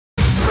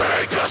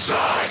break the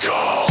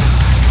cycle.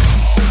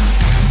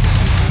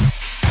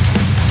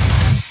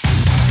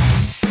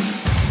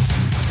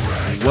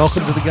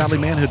 Welcome to the Godly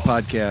Manhood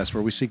Podcast,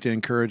 where we seek to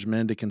encourage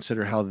men to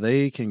consider how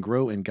they can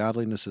grow in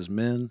godliness as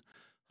men,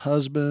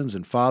 husbands,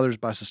 and fathers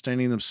by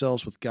sustaining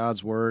themselves with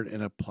God's Word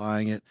and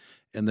applying it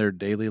in their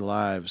daily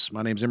lives.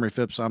 My name is Emery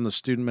Phipps. I'm the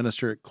student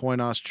minister at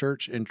Koinos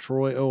Church in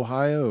Troy,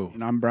 Ohio.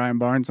 And I'm Brian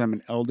Barnes. I'm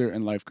an elder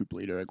and life group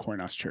leader at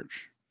Koinos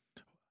Church.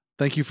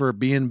 Thank you for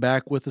being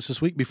back with us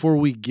this week. Before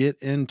we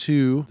get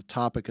into the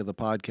topic of the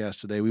podcast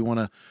today, we want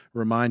to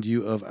remind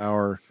you of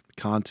our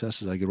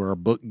contest, as I give our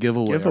book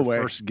giveaway.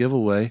 Our first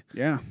giveaway.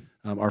 Yeah.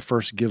 Our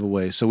first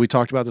giveaway. So we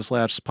talked about this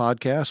last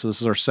podcast. So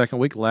this is our second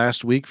week,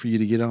 last week for you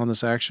to get on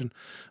this action.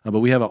 But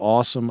we have an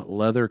awesome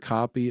leather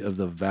copy of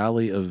the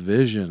Valley of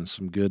Vision,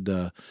 some good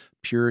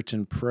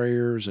Puritan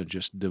prayers and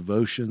just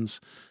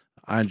devotions.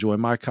 I enjoy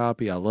my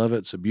copy. I love it.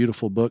 It's a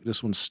beautiful book.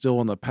 This one's still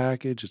in the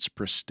package. It's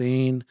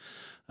pristine.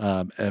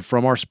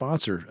 From our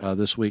sponsor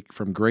this week,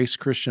 from Grace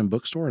Christian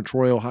Bookstore in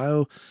Troy,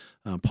 Ohio.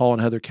 Paul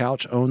and Heather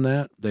Couch own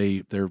that.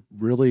 They're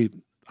really,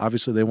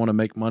 obviously they want to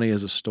make money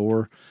as a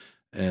store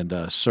and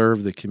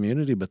serve the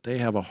community, but they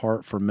have a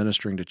heart for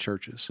ministering to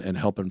churches and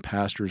helping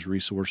pastors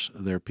resource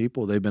their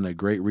people. They've been a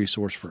great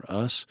resource for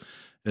us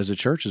as a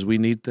church as we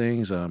need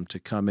things to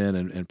come in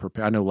and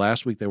prepare. I know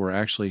last week they were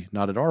actually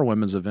not at our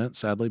women's event,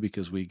 sadly,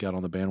 because we got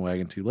on the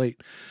bandwagon too late,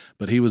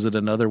 but he was at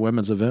another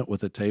women's event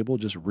with a table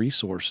just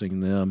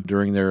resourcing them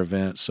during their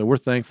event. So we're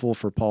thankful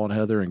for Paul and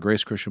Heather and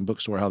Grace Christian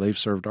Bookstore, how they've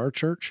served our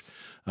church.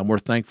 We're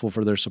thankful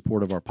for their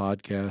support of our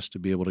podcast to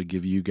be able to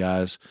give you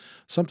guys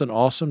something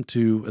awesome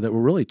that will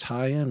really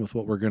tie in with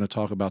what we're going to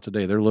talk about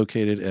today. They're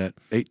located at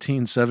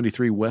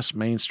 1873 West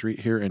Main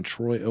Street here in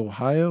Troy,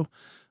 Ohio.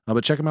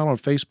 But check them out on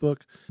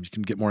Facebook. You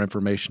can get more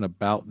information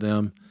about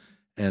them.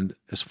 And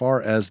as far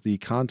as the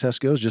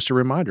contest goes, just a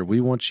reminder, we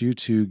want you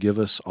to give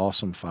us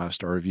awesome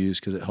 5-star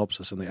reviews because it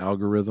helps us in the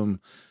algorithm.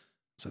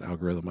 It's an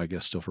algorithm, I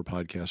guess, still for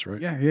podcasts,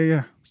 right?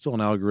 Yeah. Still an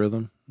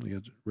algorithm. We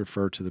have to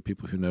refer to the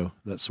people who know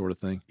that sort of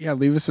thing. Yeah,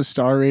 leave us a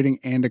star rating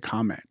and a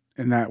comment,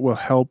 and that will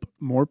help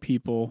more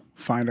people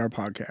find our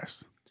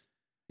podcast.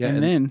 Yeah,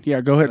 and then,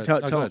 go ahead. Go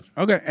Tell. ahead.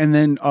 Okay, and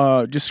then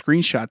just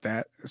screenshot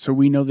that so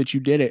we know that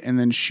you did it, and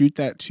then shoot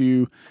that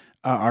to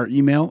our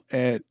email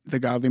at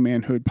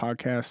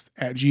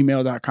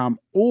thegodlymanhoodpodcast@gmail.com,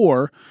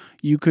 or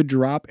you could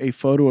drop a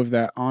photo of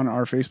that on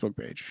our Facebook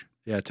page.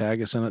 Yeah,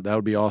 tag us in it. That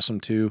would be awesome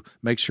too.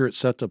 Make sure it's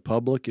set to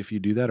public if you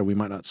do that, or we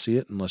might not see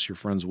it unless you're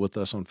friends with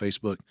us on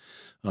Facebook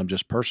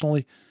just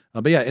personally.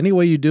 But yeah, any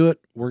way you do it,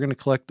 we're going to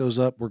collect those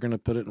up. We're going to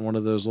put it in one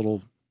of those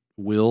little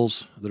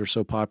wheels that are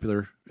so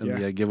popular in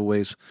the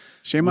giveaways.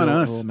 Shame on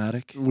us.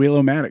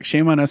 Wheel-O-Matic.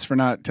 Shame on us for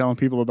not telling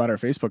people about our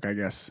Facebook, I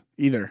guess,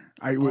 either.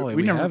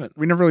 We never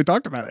really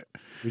talked about it.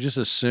 We just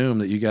assume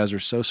that you guys are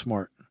so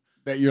smart.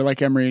 That you're like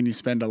Emery and you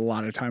spend a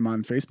lot of time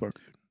on Facebook.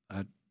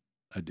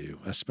 I do.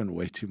 I spend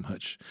way too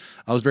much.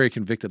 I was very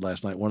convicted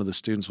last night. One of the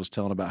students was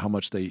telling about how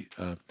much they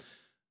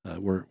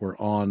were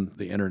on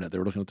the internet. They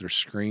were looking at their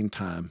screen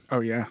time. Oh,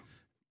 yeah.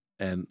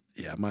 And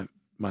yeah,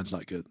 mine's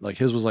not good. Like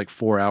his was like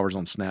 4 hours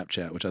on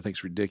Snapchat, which I think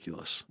is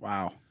ridiculous.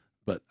 Wow.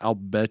 But I'll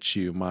bet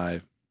you my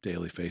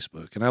daily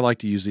Facebook. And I like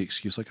to use the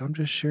excuse like I'm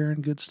just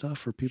sharing good stuff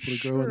for people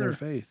to grow in their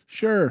faith.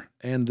 Sure.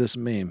 And this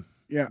meme.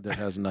 Yeah. That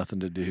has nothing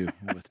to do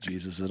with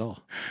Jesus at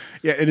all.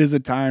 Yeah, it is a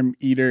time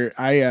eater.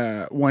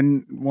 I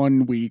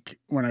one week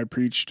when I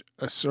preached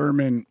a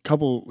sermon a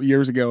couple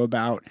years ago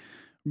about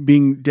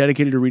being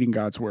dedicated to reading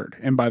God's word.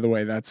 And by the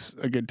way, that's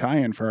a good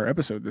tie-in for our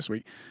episode this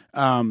week.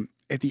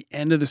 At the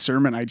end of the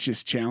sermon, I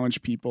just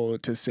challenge people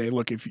to say,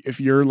 look, if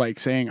you're like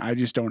saying, I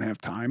just don't have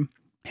time,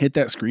 hit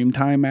that Scream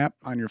Time app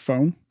on your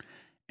phone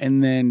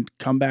and then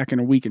come back in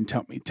a week and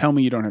tell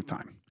me you don't have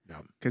time.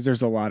 Because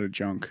there's a lot of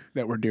junk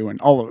that we're doing.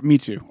 Me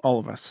too. All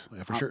of us.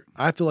 Yeah, for sure.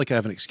 I feel like I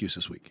have an excuse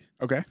this week.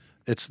 Okay.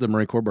 It's the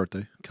Marine Corps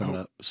birthday coming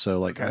up.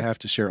 So I have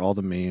to share all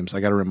the memes. I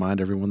got to remind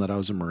everyone that I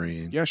was a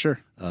Marine. Yeah, sure.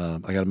 I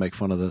got to make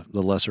fun of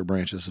the lesser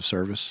branches of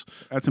service.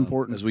 That's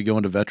important. As we go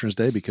into Veterans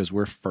Day, because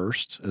we're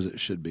first, as it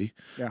should be.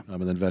 Yeah.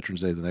 And then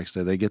Veterans Day the next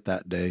day. They get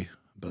that day,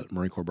 but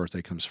Marine Corps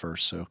birthday comes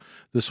first. So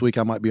this week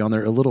I might be on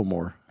there a little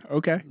more.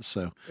 Okay.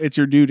 So it's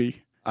your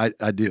duty. I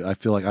do. I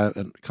feel like I have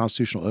a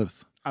constitutional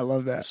oath. I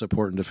love that.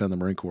 Support and defend the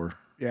Marine Corps.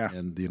 Yeah.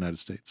 And the United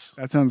States.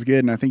 That sounds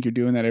good. And I think you're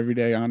doing that every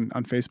day on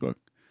Facebook.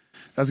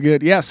 That's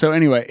good. Yeah. So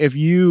anyway, if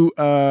you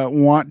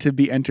want to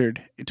be entered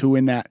to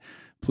win that,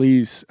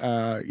 please,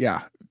 what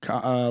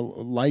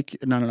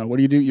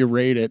do? You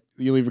rate it.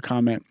 You leave a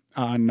comment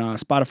on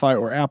Spotify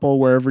or Apple,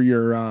 wherever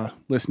you're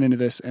listening to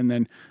this, and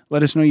then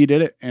let us know you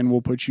did it, and we'll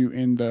put you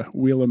in the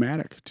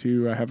Wheel-O-Matic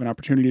to have an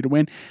opportunity to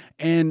win.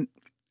 And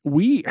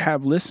we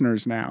have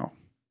listeners now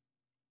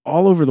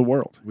all over the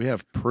world. We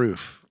have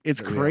proof.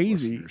 It's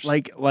crazy.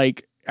 Like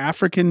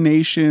African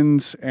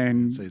nations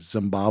and say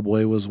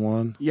Zimbabwe was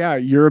one. Yeah,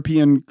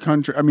 European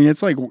country. I mean,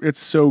 it's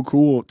so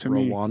cool to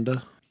me.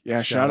 Rwanda.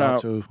 Yeah, shout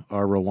out. to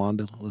our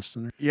Rwanda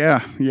listener.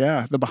 Yeah,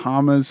 the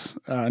Bahamas,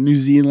 New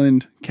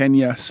Zealand,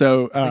 Kenya.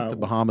 So I think the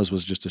Bahamas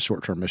was just a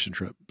short-term mission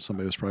trip.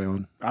 Somebody was probably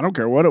on. I don't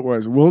care what it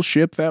was. We'll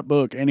ship that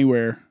book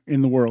anywhere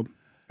in the world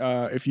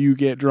if you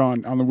get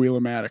drawn on the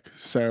Wheel-O-Matic.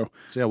 So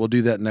yeah, we'll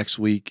do that next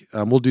week.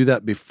 We'll do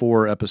that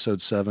before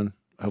episode 7.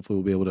 Hopefully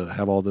we'll be able to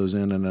have all those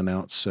in and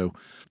announced. So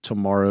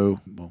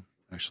tomorrow, well,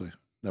 actually,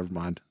 never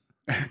mind.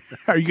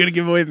 Are you going to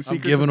give away the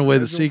secrets? I'm giving away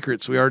the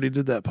secrets. We already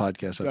did that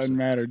podcast episode.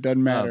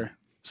 Doesn't matter.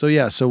 So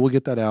we'll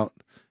get that out,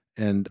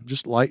 and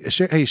just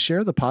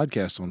share the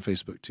podcast on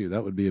Facebook too.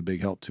 That would be a big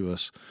help to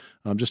us,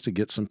 just to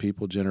get some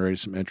people generated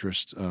some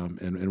interest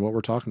in what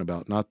we're talking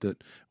about. Not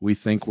that we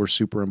think we're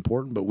super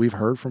important, but we've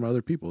heard from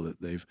other people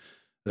that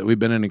we've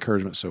been an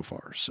encouragement so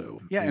far.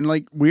 So and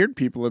like weird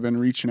people have been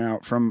reaching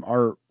out from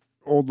our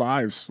old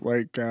lives.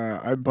 Like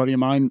a buddy of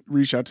mine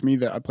reached out to me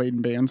that I played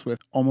in bands with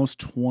almost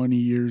 20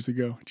 years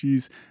ago.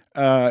 Jeez.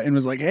 And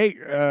was like, hey,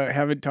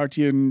 haven't talked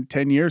to you in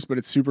 10 years, but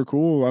it's super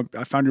cool.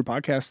 I found your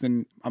podcast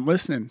and I'm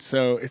listening.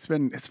 So it's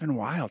been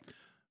wild.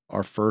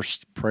 Our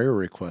first prayer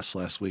request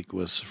last week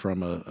was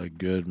from a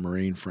good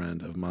Marine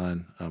friend of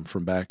mine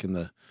from back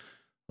in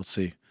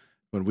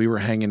when we were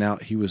hanging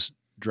out. He was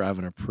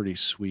driving a pretty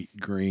sweet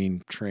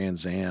green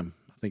Trans Am.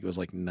 I think it was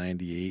like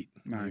 98.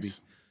 Nice. Maybe.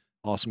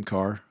 Awesome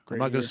car. Great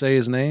I'm not going to say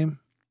his name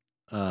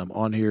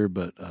on here,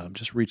 but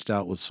just reached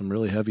out with some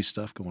really heavy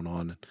stuff going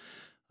on.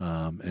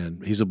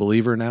 And he's a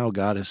believer now.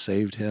 God has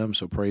saved him.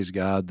 So praise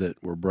God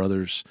that we're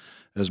brothers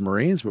as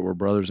Marines, but we're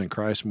brothers in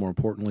Christ more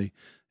importantly.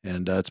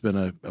 And it's been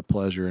a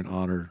pleasure and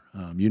honor.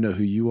 You know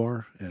who you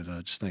are.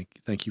 And just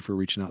thank you for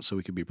reaching out so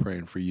we could be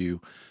praying for you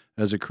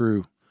as a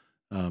crew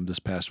this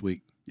past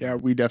week. Yeah,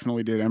 we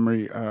definitely did.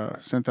 Emery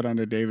sent that on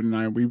to David and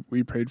I.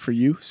 We prayed for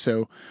you.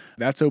 So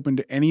that's open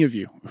to any of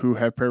you who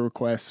have prayer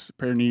requests,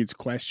 prayer needs,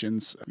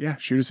 questions. Yeah,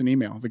 shoot us an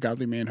email,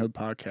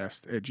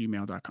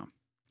 thegodlymanhoodpodcast@gmail.com.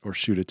 Or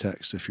shoot a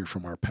text if you're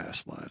from our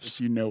past lives.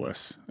 If you know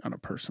us on a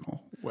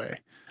personal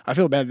way. I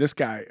feel bad. This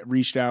guy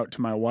reached out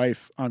to my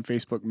wife on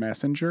Facebook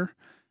Messenger,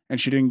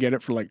 and she didn't get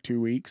it for like 2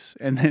 weeks.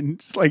 And then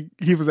it's like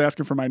he was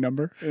asking for my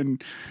number.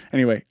 And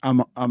anyway,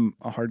 I'm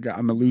a hard guy.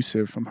 I'm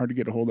elusive. I'm hard to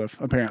get a hold of,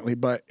 apparently,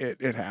 but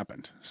it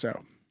happened.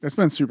 So that's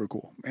been super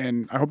cool.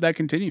 And I hope that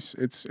continues.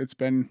 It's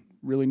been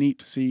really neat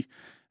to see,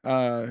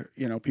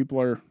 people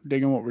are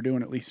digging what we're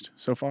doing, at least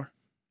so far.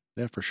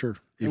 Yeah, for sure.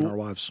 Even our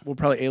wives. We'll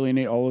probably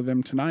alienate all of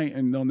them tonight,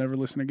 and they'll never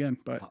listen again.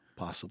 But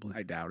possibly.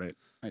 I doubt it.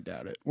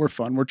 We're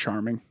fun. We're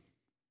charming.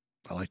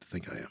 I like to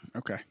think I am.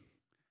 Okay.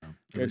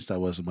 At least I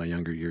was in my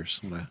younger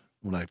years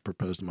when I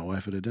proposed to my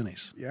wife at a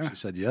Denny's. Yeah. She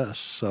said yes.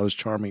 So I was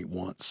charming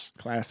once.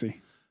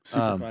 Classy.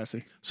 Super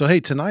classy. So, hey,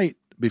 tonight,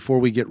 before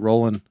we get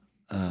rolling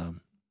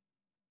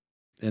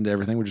into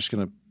everything, we're just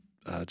going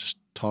to just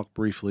talk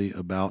briefly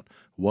about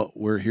what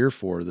we're here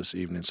for this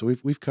evening. So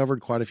we've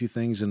covered quite a few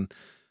things in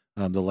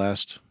the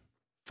last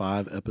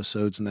 5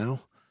 episodes now.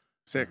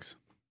 6.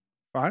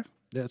 5?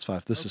 Yeah, it's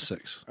 5. This is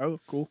 6. Oh,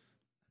 cool.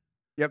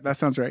 Yep, that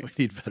sounds right. We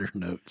need better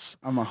notes.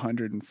 I'm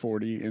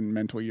 140 in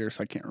mental years.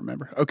 I can't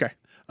remember. Okay.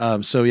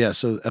 So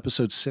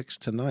episode 6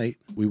 tonight,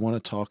 we want to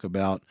talk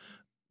about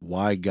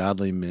why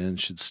godly men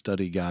should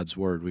study God's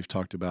word. We've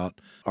talked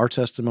about our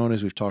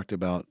testimonies. We've talked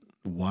about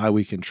why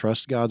we can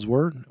trust God's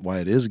word, why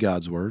it is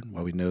God's word,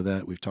 why we know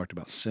that. We've talked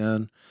about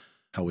sin,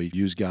 how we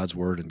use God's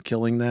word in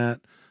killing that.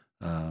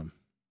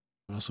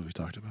 What else have we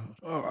talked about?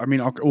 Oh, I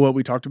mean,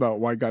 we talked about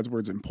why God's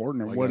word's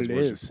important and what it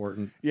is.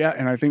 Important. Yeah,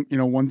 and I think,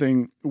 one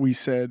thing we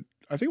said,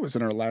 I think it was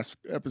in our last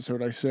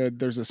episode, I said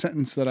there's a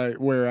sentence that I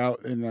wear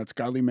out, and that's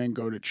godly men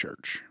go to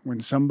church. When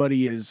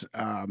somebody is,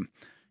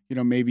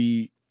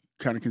 maybe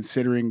kind of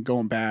considering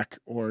going back,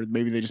 or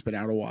maybe they just been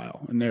out a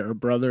while, and they're a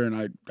brother,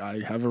 and I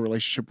have a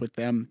relationship with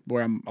them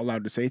where I'm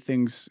allowed to say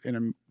things in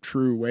a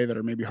true way that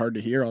are maybe hard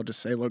to hear. I'll just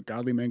say, look,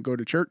 godly men go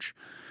to church,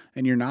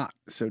 and you're not,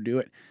 so do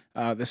it.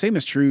 The same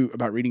is true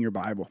about reading your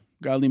Bible.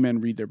 Godly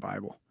men read their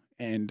Bible,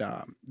 and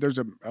there's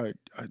a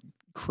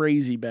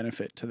crazy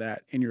benefit to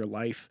that in your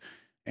life.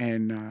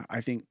 And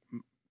I think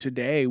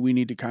today we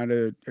need to kind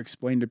of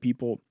explain to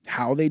people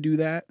how they do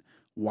that,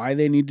 why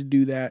they need to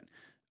do that.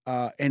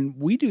 And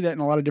we do that in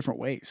a lot of different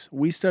ways.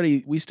 We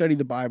study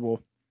the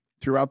Bible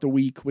throughout the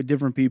week with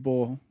different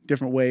people,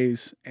 different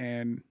ways.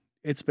 And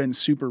it's been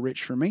super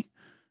rich for me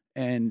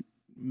and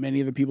many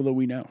of the people that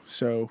we know.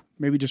 So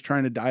maybe just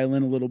trying to dial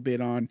in a little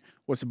bit on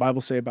what's the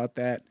Bible say about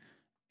that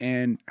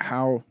and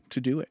how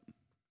to do it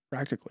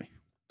practically.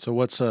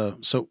 So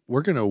so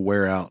we're going to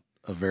wear out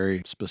a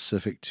very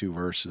specific 2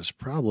 verses.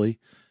 Probably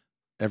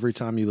every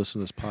time you listen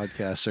to this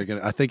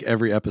podcast, I think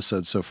every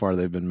episode so far,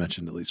 they've been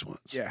mentioned at least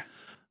once. Yeah.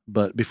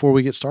 But before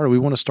we get started, we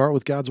want to start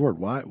with God's word.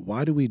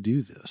 Why do we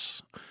do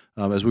this?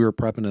 As we were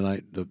prepping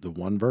tonight, the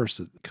one verse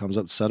that comes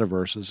up, set of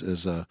verses,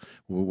 is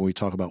when we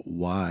talk about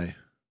why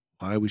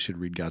we should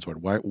read God's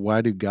word.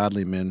 Why do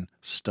godly men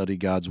study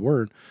God's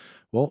word?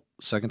 Well,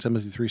 2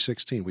 Timothy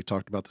 3:16, we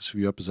talked about this a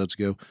few episodes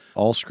ago.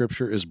 All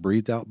scripture is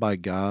breathed out by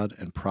God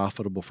and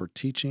profitable for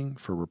teaching,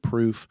 for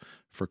reproof,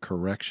 for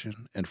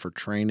correction, and for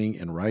training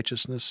in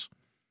righteousness,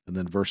 And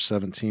then verse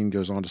 17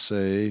 goes on to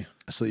say,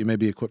 so that you may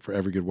be equipped for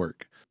every good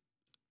work.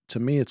 To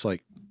me, it's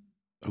like,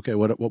 okay,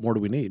 what more do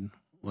we need?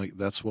 Like,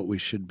 that's what we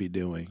should be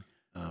doing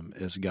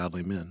as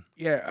godly men.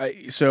 Yeah,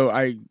 so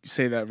I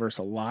say that verse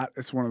a lot.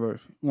 It's one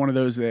of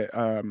those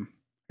that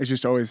it's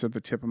just always at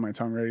the tip of my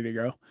tongue, ready to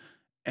go.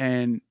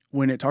 And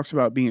when it talks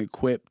about being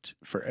equipped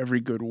for every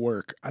good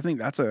work, I think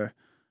that's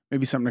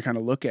maybe something to kind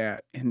of look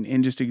at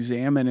and just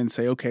examine and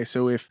say, okay,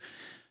 so if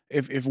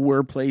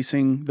we're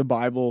placing the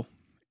Bible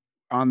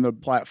on the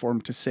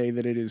platform to say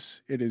that it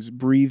is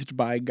breathed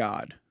by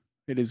God,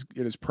 it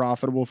is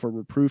profitable for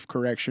reproof,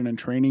 correction, and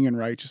training in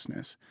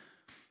righteousness.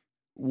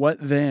 What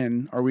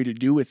then are we to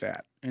do with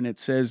that? And it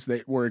says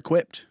that we're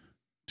equipped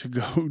to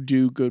go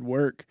do good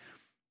work.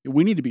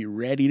 We need to be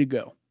ready to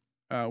go.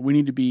 We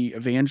need to be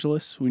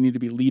evangelists. We need to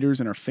be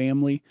leaders in our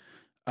family.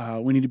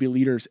 We need to be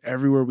leaders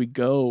everywhere we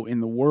go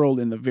in the world.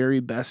 And the very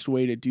best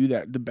way to do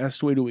that, the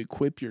best way to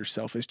equip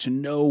yourself, is to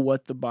know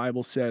what the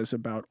Bible says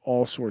about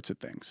all sorts of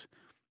things.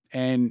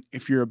 And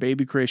if you're a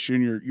baby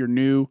Christian, you're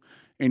new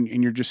and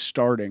you're just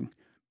starting,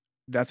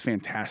 that's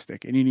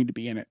fantastic. And you need to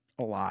be in it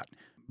a lot.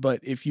 But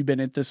if you've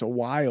been at this a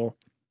while,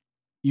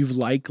 you've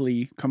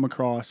likely come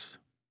across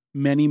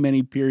many,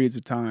 many periods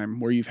of time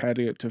where you've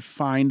had to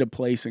find a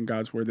place in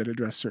God's word that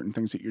address certain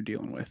things that you're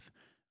dealing with.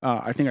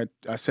 I think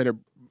I said it,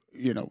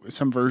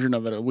 some version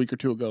of it a week or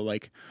two ago,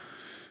 like,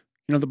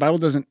 the Bible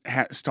doesn't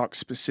talk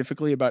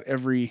specifically about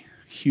every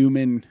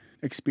human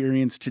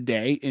experience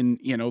today. And,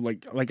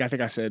 like I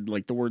think I said,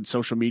 like the word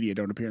social media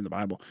don't appear in the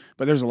Bible,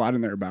 but there's a lot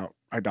in there about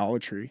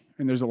idolatry,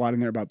 and there's a lot in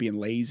there about being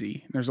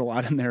lazy. And there's a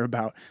lot in there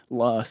about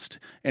lust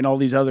and all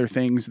these other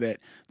things that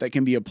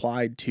can be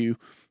applied to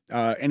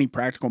any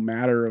practical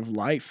matter of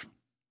life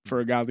for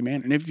a godly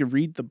man. And if you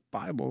read the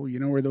Bible, you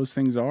know where those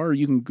things are.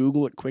 You can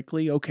Google it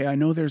quickly. Okay, I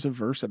know there's a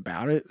verse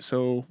about it.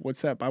 So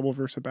what's that Bible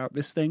verse about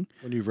this thing?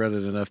 When you've read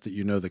it enough that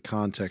you know the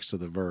context of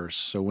the verse.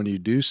 So when you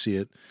do see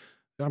it,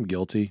 I'm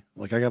guilty.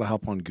 Like, I got to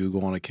hop on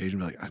Google on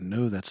occasion and be like, I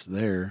know that's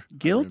there.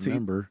 Guilty?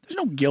 Remember. There's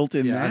no guilt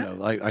in Yeah,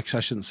 that. I know. I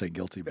shouldn't say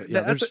guilty, but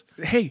yeah,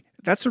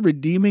 that's a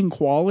redeeming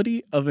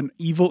quality of an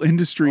evil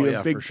industry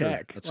of big for sure.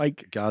 tech. That's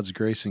like God's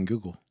grace in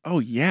Google. Oh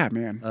yeah,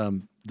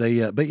 man. But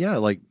yeah,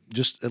 like,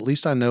 just at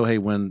least I know, hey,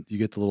 when you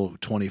get the little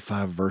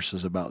 25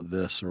 verses about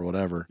this or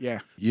whatever, yeah,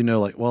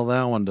 like, well,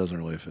 that one doesn't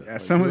really fit. Yeah,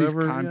 like, some of these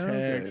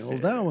contexts. Well,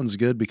 that one's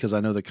good because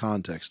I know the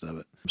context of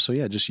it. So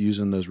yeah, just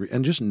using those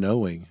and just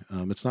knowing.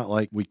 It's not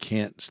like we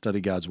can't study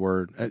God's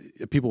word.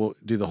 People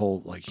do the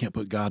whole, like, can't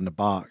put God in a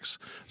box.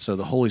 So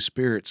the Holy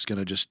Spirit's going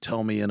to just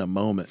tell me in a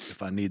moment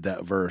if I need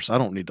that verse. I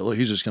don't need to look.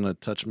 He's just going to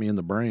touch me in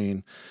the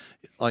brain.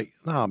 Like,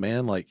 nah,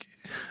 man, like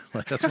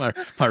that's my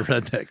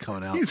redneck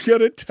coming out. He's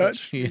gonna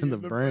touch me in the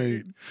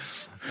brain.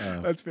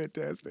 That's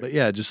fantastic. But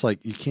yeah, just like,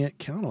 you can't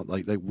count on,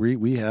 like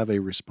we have a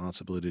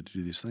responsibility to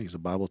do these things. The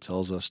Bible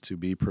tells us to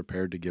be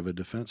prepared to give a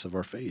defense of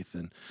our faith,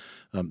 and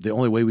the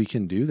only way we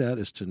can do that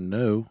is to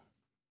know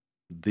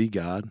the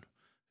God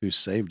who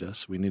saved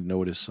us. We need to know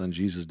what His Son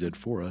Jesus did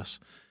for us,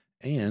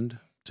 and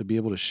to be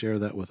able to share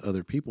that with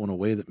other people in a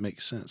way that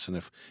makes sense. And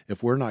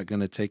if we're not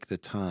going to take the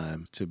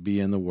time to be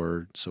in the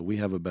Word so we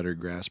have a better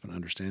grasp and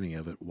understanding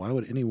of it, why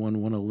would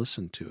anyone want to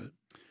listen to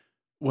it?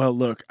 Well,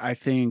 look, I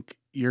think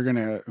you're going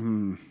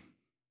to,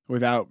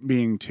 without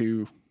being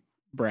too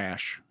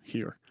brash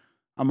here,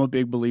 I'm a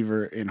big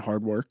believer in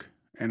hard work,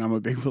 and I'm a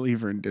big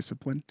believer in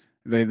discipline.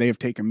 They have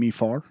taken me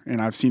far,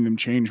 and I've seen them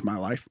change my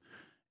life.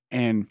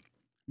 And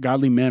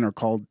godly men are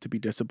called to be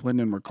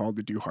disciplined, and we're called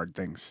to do hard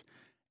things.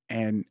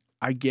 And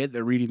I get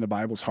that reading the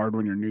Bible is hard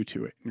when you're new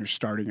to it and you're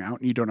starting out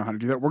and you don't know how to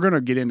do that. We're going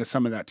to get into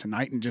some of that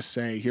tonight and just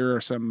say, here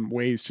are some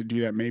ways to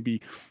do that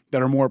maybe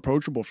that are more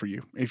approachable for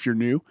you if you're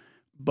new.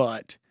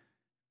 But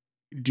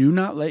do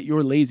not let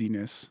your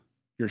laziness,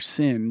 your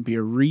sin, be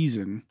a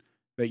reason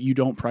that you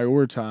don't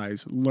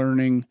prioritize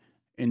learning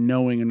and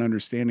knowing and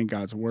understanding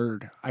God's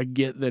word. I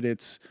get that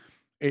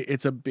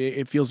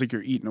it feels like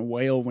you're eating a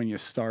whale when you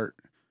start,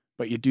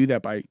 but you do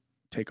that by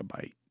take a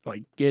bite.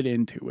 Like, get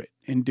into it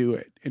and do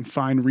it and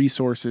find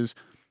resources,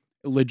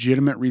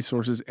 legitimate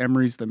resources.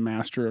 Emery's the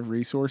master of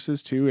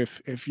resources too.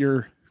 If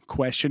you're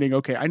questioning,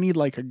 okay, I need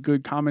like a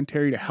good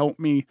commentary to help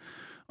me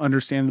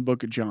understand the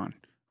book of John,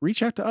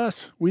 reach out to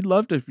us. We'd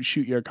love to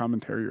shoot you a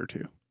commentary or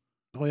two.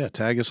 Oh yeah.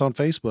 Tag us on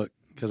Facebook,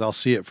 because I'll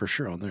see it for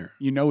sure on there.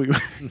 We will.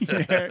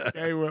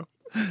 Yeah, he will.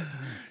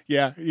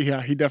 Yeah,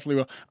 he definitely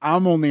will.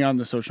 I'm only on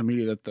the social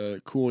media that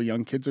the cool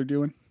young kids are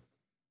doing.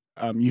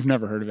 You've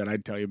never heard of it,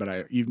 I'd tell you,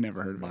 but you've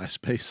never heard of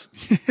MySpace.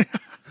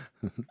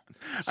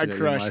 I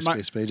crushed my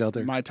MySpace page out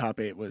there. My top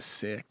 8 was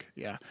sick.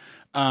 Yeah.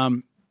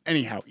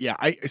 Anyhow, yeah.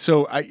 I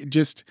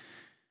just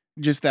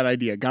that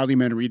idea. Godly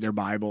men read their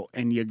Bible,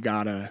 and you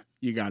gotta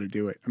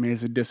do it. I mean,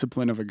 it's a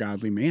discipline of a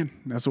godly man.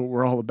 That's what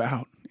we're all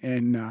about.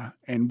 And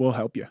we'll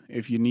help you.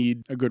 If you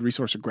need a good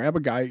resource, or grab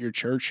a guy at your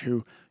church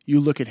who you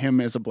look at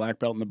him as a black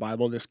belt in the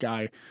Bible. This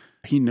guy,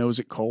 he knows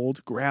it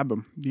cold. Grab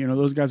him.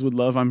 Those guys would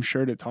love, I'm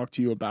sure, to talk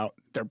to you about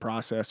their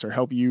process or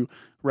help you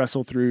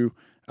wrestle through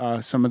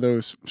some of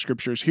those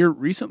scriptures. Here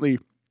recently,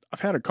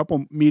 I've had a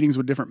couple meetings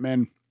with different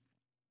men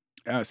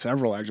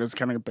Several, actually. That's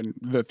kind of been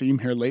the theme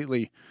here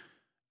lately,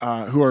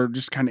 who are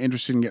just kind of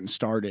interested in getting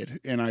started.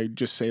 And I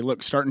just say,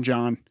 look, start in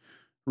John,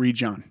 read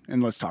John,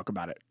 and let's talk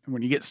about it. And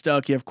when you get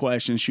stuck, you have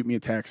questions, shoot me a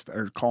text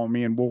or call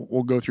me, and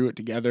we'll go through it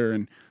together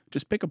and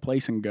just pick a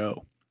place and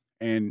go.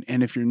 And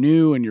if you're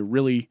new and you're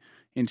really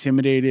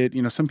intimidated,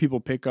 some people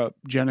pick up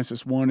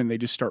Genesis 1 and they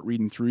just start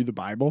reading through the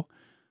Bible.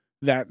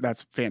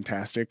 That's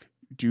fantastic.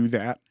 Do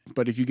that.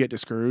 But if you get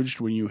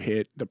discouraged when you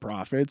hit the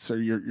prophets, or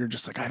you're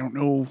just like, I don't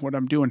know what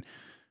I'm doing,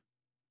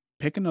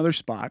 pick another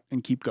spot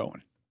and keep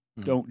going.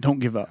 Don't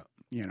give up,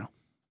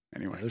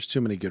 Anyway. There's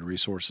too many good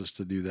resources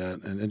to do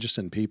that, and just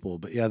in people.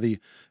 But yeah,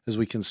 as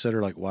we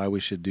consider like why we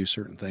should do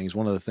certain things,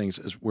 one of the things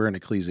is we're in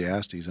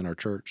Ecclesiastes in our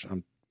church.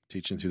 I'm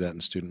teaching through that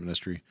in student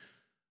ministry,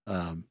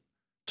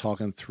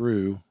 talking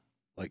through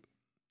like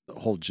the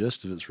whole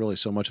gist of it's really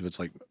so much of it's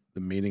like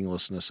the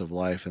meaninglessness of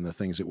life and the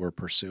things that we're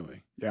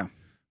pursuing. Yeah.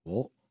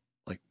 Well,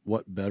 like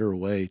what better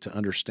way to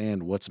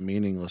understand what's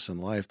meaningless in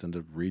life than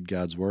to read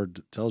God's word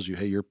that tells you,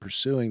 hey, you're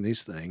pursuing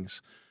these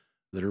things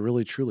that are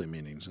really truly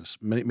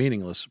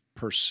meaningless.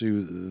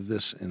 Pursue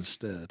this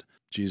instead.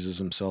 Jesus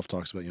himself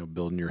talks about,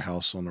 building your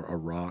house on a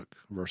rock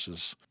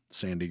versus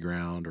sandy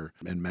ground, or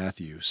in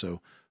Matthew.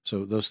 So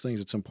those things,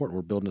 it's important.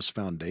 We're building this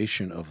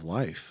foundation of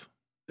life.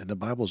 And the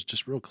Bible's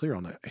just real clear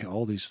on that. Hey,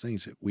 all these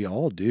things that we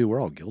all do,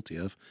 we're all guilty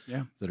of,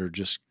 that are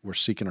just, we're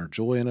seeking our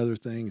joy in other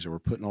things, or we're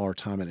putting all our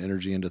time and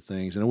energy into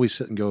things. And then we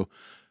sit and go,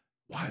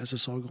 why is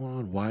this all going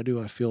on? Why do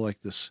I feel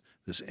like this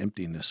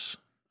emptiness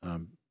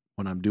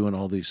when I'm doing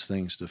all these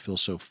things to feel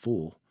so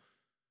full?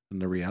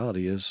 And the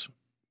reality is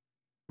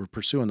we're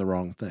pursuing the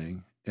wrong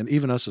thing. And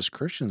even us as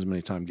Christians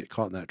many times get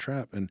caught in that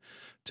trap. And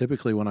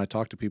typically when I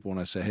talk to people and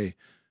I say, hey,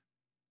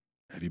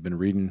 have you been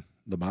reading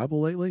the Bible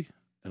lately?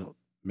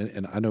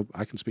 And I know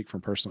I can speak from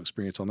personal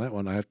experience on that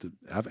one. I've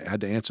had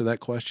to answer that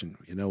question.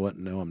 You know what?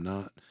 No, I'm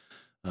not.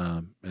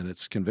 And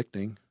it's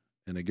convicting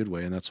in a good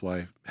way. And that's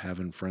why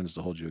having friends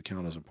to hold you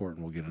account is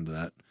important. We'll get into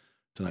that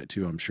tonight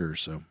too, I'm sure.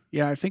 So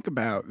yeah, I think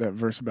about that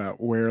verse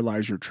about where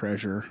lies your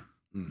treasure,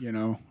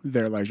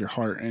 there lies your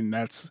heart. And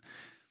that's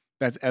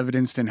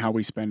evidenced in how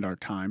we spend our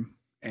time.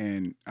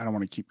 And I don't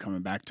want to keep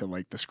coming back to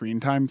like the screen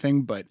time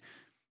thing, but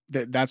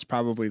that's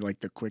probably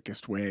like the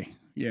quickest way,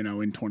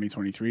 in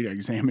 2023 to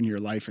examine your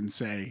life and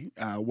say,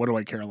 what do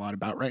I care a lot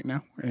about right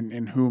now?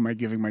 And who am I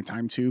giving my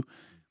time to?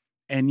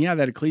 And yeah,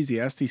 that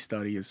Ecclesiastes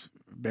study has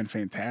been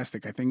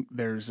fantastic. I think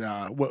there's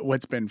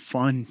what's been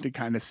fun to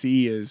kind of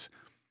see is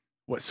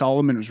what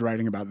Solomon was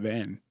writing about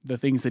then, the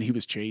things that he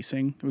was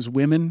chasing. It was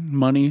women,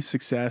 money,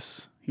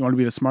 success. He wanted to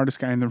be the smartest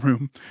guy in the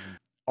room.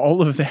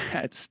 All of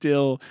that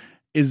still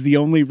is the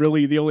only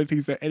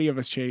things that any of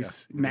us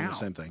chase now. The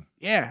same thing.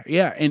 Yeah.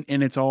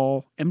 And it's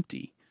all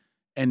empty,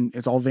 and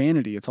it's all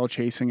vanity. It's all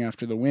chasing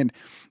after the wind.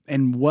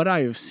 And what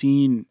I have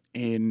seen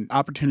in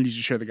opportunities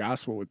to share the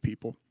gospel with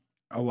people,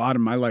 a lot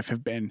of my life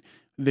have been,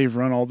 they've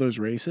run all those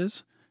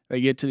races.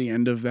 They get to the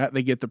end of that.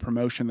 They get the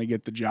promotion, they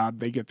get the job,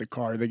 they get the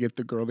car, they get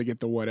the girl, they get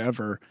the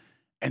whatever.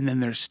 And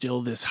then there's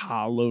still this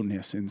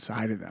hollowness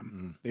inside of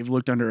them. They've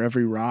looked under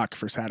every rock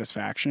for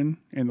satisfaction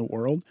in the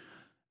world.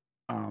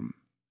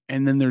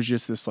 And then there's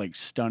just this like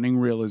stunning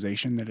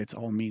realization that it's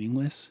all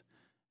meaningless,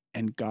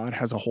 and God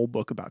has a whole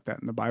book about that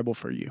in the Bible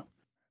for you.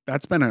 I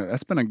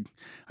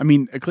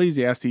mean,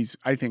 Ecclesiastes,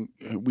 I think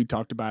we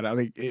talked about it. I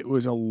think it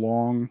was a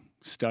long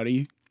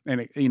study,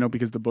 and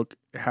because the book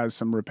has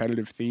some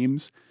repetitive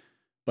themes,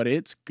 but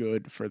it's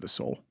good for the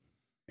soul.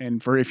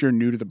 And for if you're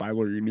new to the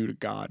Bible or you're new to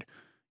God,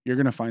 you're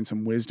going to find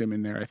some wisdom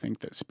in there, I think,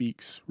 that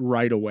speaks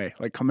right away,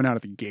 like coming out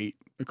of the gate.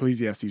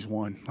 Ecclesiastes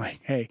 1, like,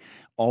 hey,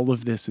 all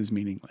of this is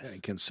meaningless.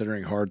 And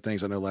considering hard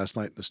things. I know last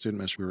night in the student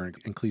ministry, we were in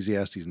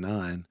Ecclesiastes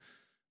 9,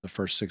 the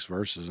first 6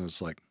 verses, and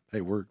it's like, hey,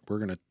 we're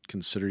going to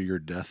consider your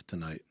death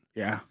tonight.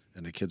 Yeah.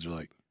 And the kids are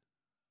like,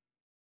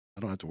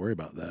 I don't have to worry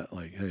about that.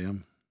 Like, hey,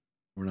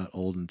 we're not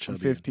old and chubby. I'm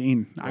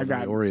 15. I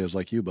got Oreos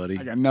like you, buddy.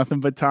 I got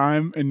nothing but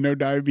time and no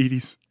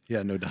diabetes.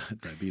 Yeah, no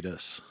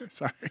diabetes.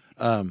 Sorry.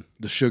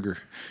 The sugar,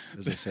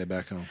 as they say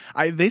back home.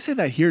 They say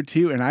that here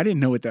too, and I didn't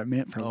know what that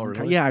meant for a long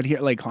time. Really? Yeah, I'd hear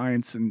like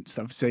clients and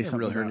stuff say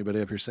something. I haven't really heard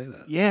anybody up here say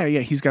that. Yeah,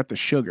 he's got the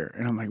sugar,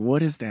 and I'm like, what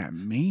does that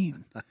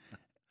mean?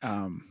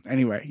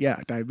 Anyway,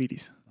 yeah,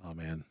 diabetes. Oh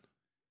man,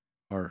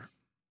 our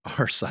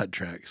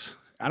sidetracks.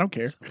 I don't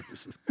care.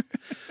 So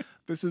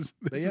This is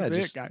just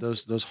it,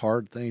 guys. Those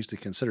hard things to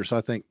consider. So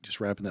I think just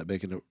wrapping that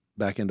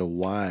back into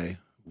why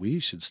we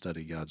should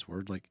study God's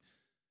word, like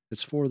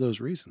it's for those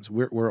reasons.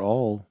 We're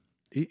all,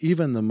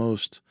 even the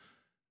most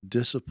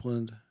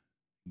disciplined,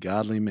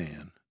 godly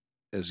man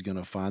is going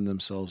to find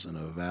themselves in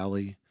a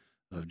valley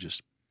of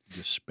just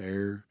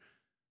despair,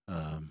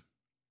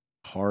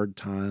 hard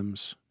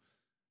times.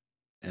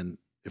 And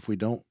if we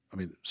don't,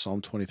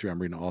 Psalm 23,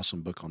 I'm reading an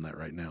awesome book on that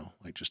right now.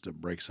 Like just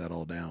it breaks that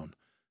all down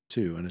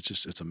too. And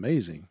it's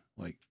amazing.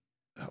 Like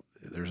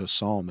there's a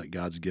Psalm that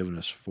God's given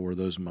us for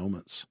those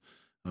moments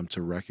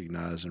to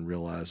recognize and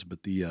realize.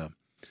 But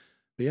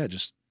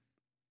just,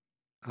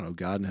 I don't know,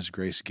 God in his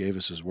grace gave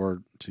us his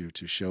word to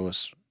show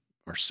us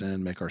our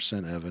sin, make our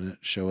sin evident,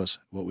 show us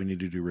what we need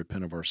to do,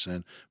 repent of our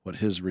sin, what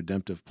his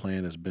redemptive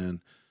plan has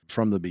been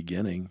from the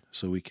beginning,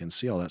 so we can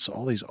see all that. So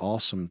all these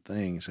awesome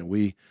things, and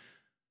we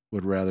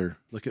would rather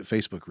look at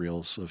Facebook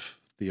reels of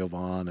Theo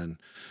Vaughn and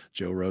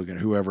Joe Rogan,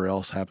 whoever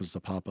else happens to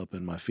pop up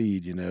in my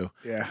feed,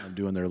 Yeah.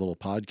 doing their little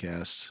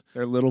podcasts.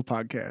 They're little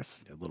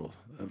podcasts.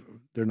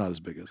 They're not as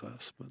big as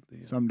us, but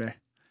someday.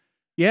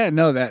 Yeah,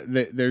 no, that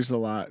there's a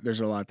lot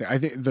there. I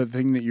think the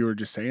thing that you were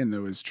just saying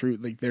though is true.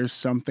 Like there's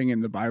something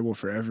in the Bible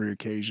for every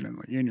occasion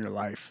in your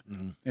life.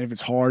 Mm-hmm. And if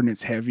it's hard and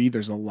it's heavy,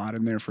 there's a lot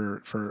in there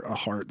for a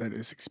heart that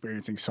is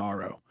experiencing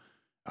sorrow.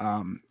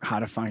 How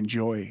to find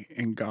joy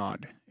in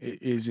God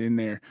is in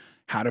there.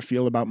 How to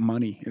feel about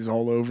money is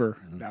all over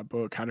that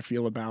book. How to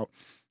feel about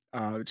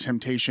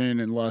temptation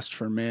and lust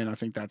for men. I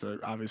think that's a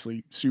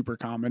obviously super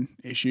common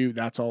issue.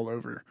 That's all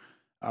over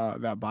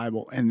that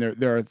Bible. And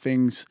there are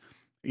things,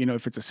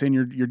 if it's a sin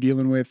you're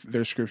dealing with,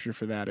 there's scripture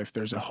for that. If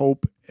there's a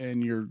hope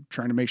and you're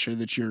trying to make sure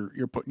that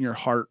you're putting your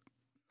heart,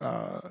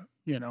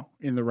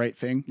 in the right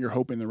thing, your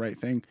hope in the right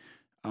thing,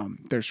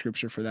 there's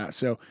scripture for that.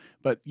 So,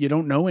 but you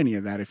don't know any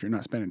of that if you're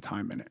not spending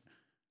time in it.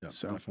 Yeah,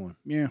 so definitely.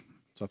 Yeah.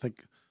 So I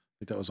think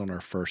that was on our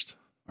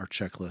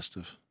checklist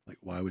of like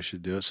why we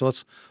should do it. So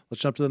let's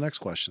jump to the next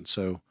question.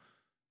 So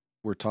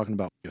we're talking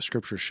about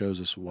scripture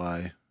shows us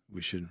why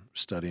we should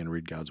study and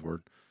read God's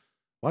word.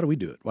 Why do we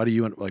do it? Why do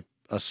you, like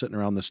us sitting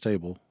around this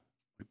table,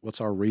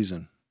 what's our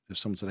reason? If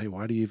someone said, hey,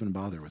 why do you even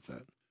bother with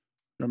that?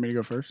 You want me to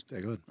go first? Yeah,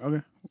 go ahead.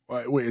 Okay.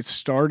 Well, it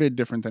started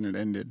different than it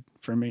ended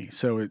for me.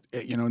 So it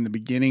in the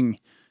beginning,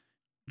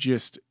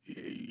 just,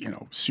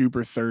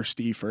 super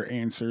thirsty for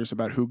answers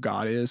about who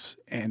God is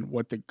and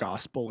what the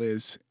gospel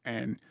is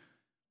and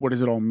what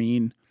does it all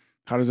mean?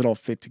 How does it all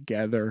fit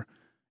together?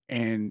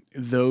 And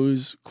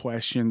those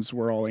questions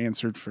were all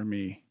answered for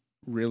me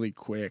really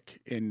quick.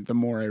 And the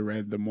more I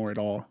read, the more it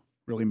all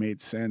really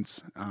made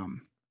sense.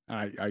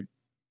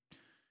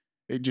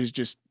 It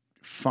just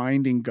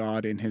finding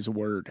God in his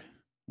word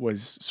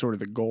was sort of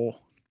the goal.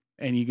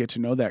 And you get to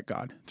know that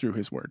God through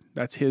his word.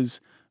 That's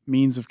his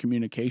means of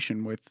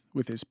communication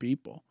with his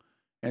people.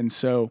 And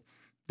so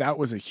that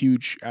was a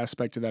huge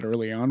aspect of that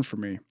early on for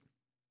me.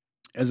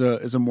 As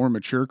a more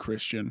mature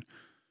Christian,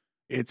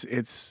 it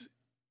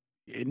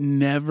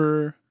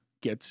never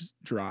gets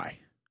dry.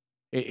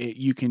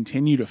 You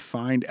continue to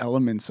find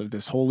elements of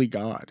this holy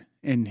God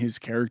and his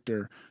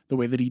character, the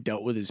way that he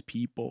dealt with his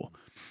people.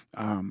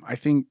 I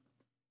think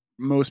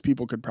most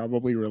people could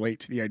probably relate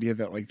to the idea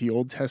that like the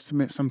Old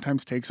Testament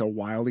sometimes takes a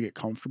while to get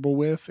comfortable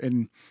with.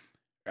 And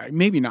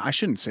maybe not, I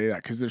shouldn't say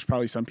that because there's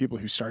probably some people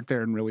who start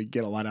there and really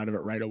get a lot out of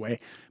it right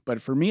away.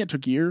 But for me, it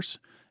took years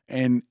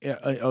and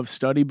of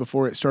study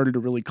before it started to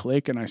really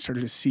click. And I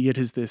started to see it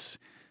as this,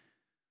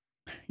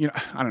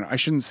 I don't know, I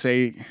shouldn't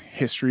say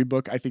history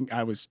book. I think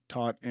I was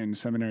taught in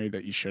seminary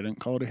that you shouldn't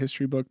call it a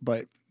history book,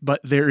 but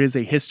there is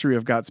a history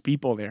of God's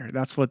people there.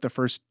 That's what the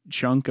first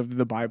chunk of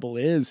the Bible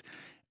is.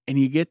 And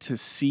you get to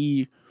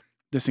see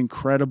this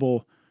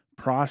incredible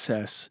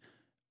process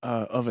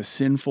of a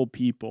sinful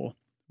people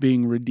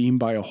being redeemed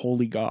by a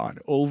holy God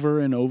over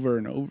and over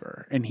and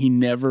over. And he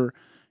never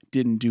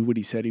didn't do what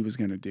he said he was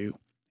going to do.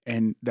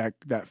 And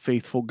that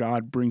faithful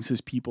God brings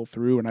his people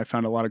through. And I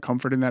found a lot of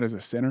comfort in that as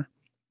a sinner.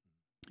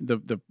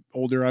 The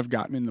older I've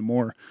gotten and the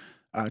more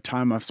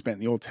time I've spent in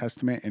the Old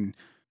Testament. And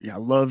I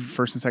love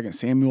 1st and 2nd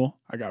Samuel.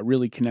 I got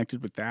really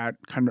connected with that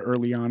kind of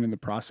early on in the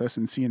process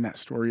and seeing that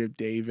story of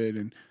David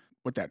and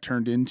what that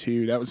turned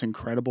into. That was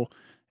incredible.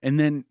 And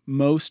then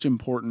most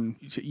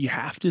important, you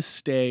have to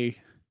stay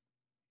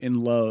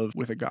in love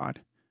with a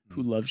God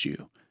who loves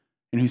you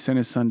and who sent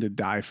his son to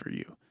die for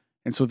you.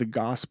 And so the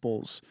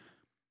Gospels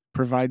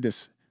provide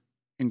this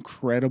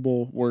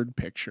incredible word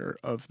picture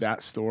of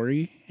that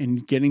story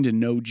and getting to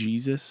know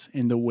Jesus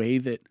in the way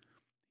that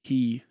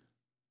he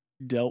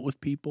dealt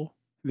with people,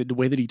 the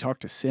way that he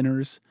talked to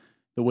sinners,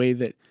 the way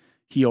that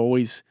he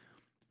always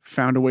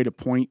found a way to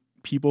point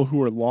people who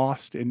were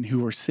lost and who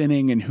were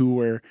sinning and who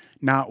were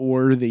not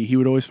worthy. He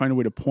would always find a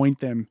way to point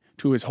them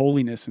to his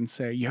holiness and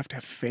say, you have to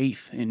have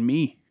faith in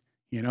me.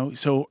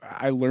 So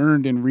I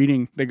learned in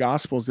reading the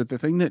Gospels that the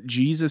thing that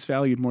Jesus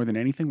valued more than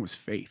anything was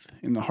faith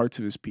in the hearts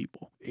of his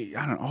people.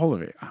 I don't know, all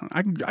of it.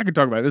 I could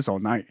talk about this all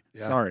night.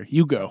 Yeah. Sorry,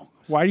 you go.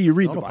 Why do you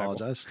read the Bible?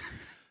 Apologize.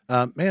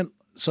 Man,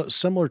 so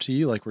similar to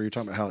you, like where you're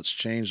talking about how it's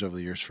changed over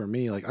the years. For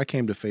me, like I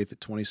came to faith at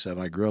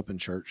 27. I grew up in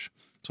church.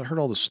 So I heard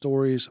all the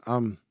stories.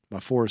 My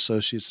 4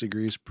 associate's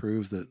degrees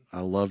prove that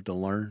I love to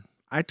learn.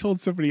 I told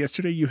somebody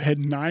yesterday you had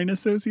 9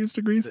 associate's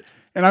degrees,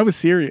 and I was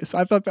serious.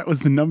 I thought that was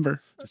the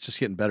number. It's just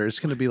getting better. It's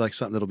going to be like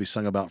something that'll be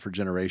sung about for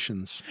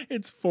generations.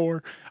 It's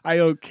 4. I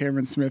owe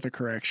Cameron Smith a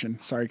correction.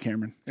 Sorry,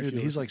 Cameron. Dude,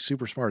 he's like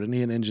super smart. Isn't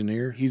he an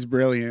engineer? He's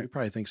brilliant. He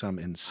probably thinks I'm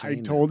insane.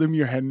 I told him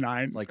you had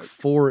 9. Like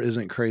 4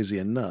 isn't crazy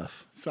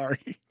enough.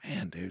 Sorry.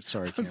 Man, dude.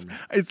 Sorry, Cameron.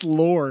 It's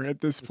lore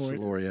at this point.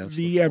 It's lore, yeah.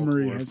 The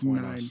Emory has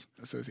 9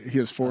 associates. He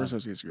has 4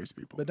 associate's degrees,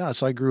 people. But no,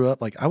 so I grew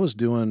up, like I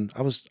wasn't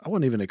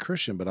even a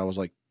Christian, but I was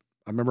like,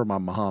 I remember my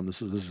mom, this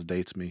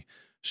dates me.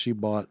 She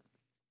bought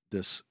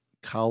this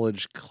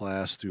college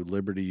class through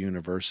Liberty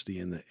University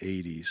in the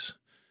 80s.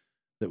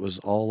 that was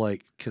all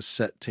like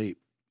cassette tape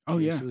Oh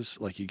yeah. cases.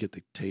 Like you get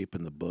the tape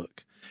and the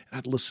book. And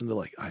I'd listen to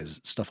like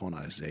stuff on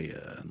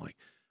Isaiah and like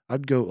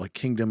I'd go like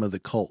Kingdom of the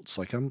Cults.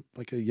 Like I'm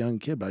like a young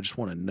kid, but I just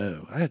want to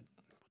know. I had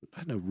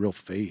no real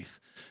faith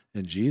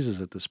in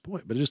Jesus at this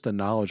point, but just the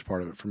knowledge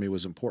part of it for me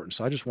was important.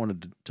 So I just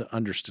wanted to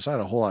understand. So I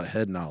had a whole lot of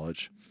head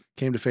knowledge.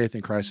 Came to faith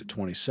in Christ at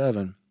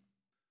 27.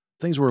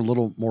 Things were a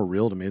little more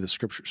real to me. The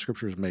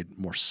scriptures made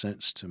more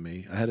sense to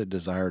me. I had a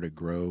desire to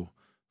grow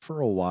for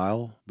a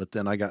while, but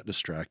then I got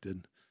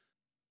distracted.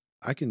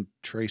 I can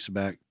trace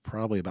back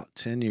probably about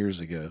 10 years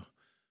ago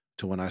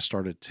to when I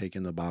started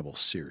taking the Bible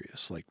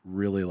serious, like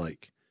really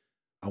like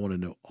I want to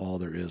know all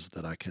there is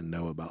that I can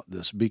know about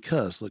this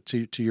because look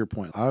to your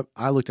point,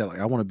 I looked at it like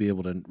I want to be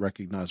able to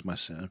recognize my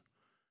sin.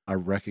 I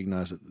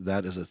recognize that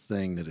that is a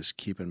thing that is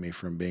keeping me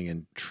from being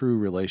in true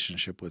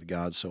relationship with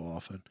God so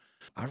often.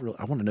 I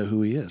want to know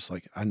who he is.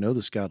 Like I know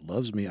this God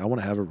loves me. I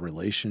want to have a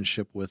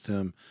relationship with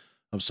him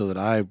so that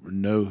I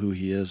know who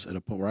he is at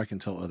a point where I can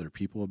tell other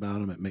people about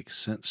him. It makes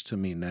sense to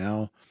me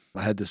now.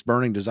 I had this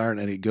burning desire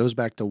and it goes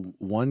back to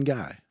one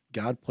guy.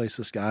 God placed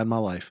this guy in my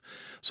life.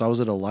 So I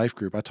was at a life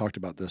group. I talked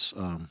about this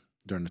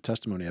during the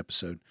testimony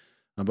episode.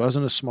 But I was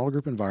in a small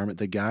group environment.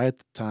 The guy at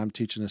the time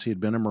teaching us, he had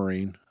been a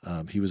Marine.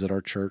 He was at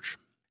our church.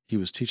 He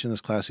was teaching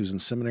this class. He was in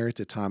seminary at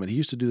the time, and he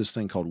used to do this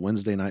thing called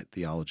Wednesday night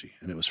theology,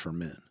 and it was for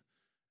men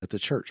at the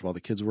church. While the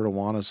kids were at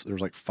Awanas, there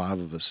was like 5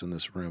 of us in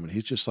this room, and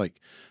he's just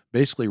like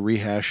basically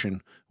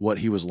rehashing what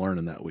he was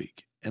learning that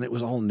week, and it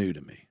was all new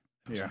to me.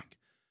 I was like,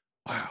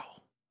 wow,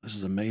 this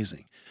is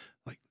amazing.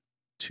 Like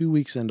 2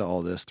 weeks into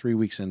all this, 3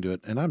 weeks into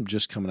it, and I'm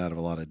just coming out of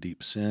a lot of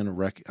deep sin.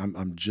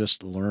 I'm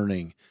just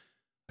learning.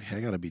 Hey,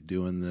 I got to be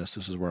doing this.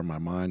 This is where my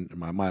mind,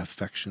 my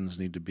affections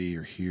need to be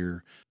or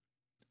here.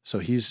 So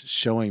he's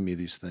showing me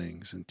these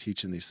things and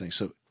teaching these things.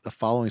 So the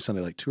following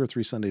Sunday, like 2 or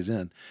 3 Sundays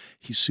in,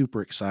 he's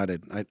super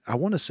excited. I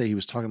want to say he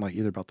was talking like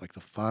either about like the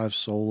 5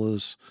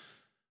 solas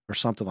or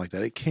something like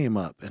that. It came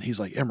up and he's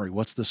like, Emery,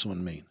 what's this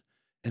one mean?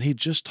 And he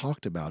just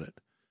talked about it.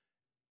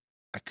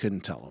 I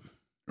couldn't tell him.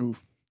 Ooh.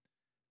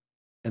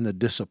 And the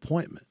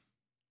disappointment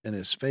in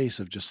his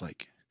face of just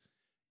like,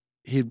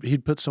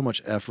 he'd put so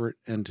much effort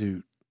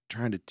into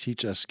trying to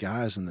teach us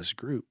guys in this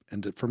group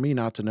and for me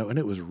not to know. And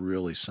it was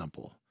really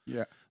simple.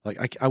 Yeah.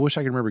 Like I wish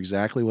I could remember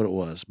exactly what it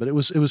was, but it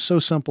was so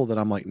simple that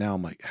I'm like,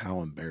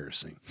 how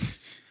embarrassing.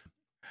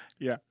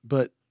 Yeah.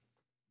 But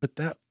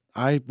that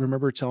I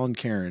remember telling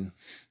Karen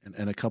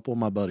and a couple of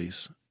my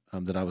buddies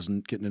that I was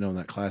getting to know in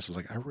that class, I was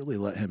like, I really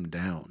let him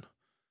down.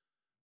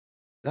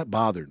 That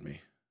bothered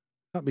me.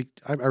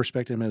 I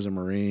respected him as a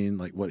Marine,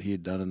 like what he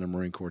had done in the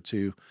Marine Corps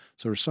too.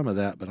 So there's some of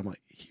that, but I'm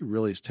like, he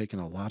really has taken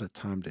a lot of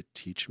time to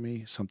teach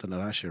me something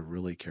that I should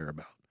really care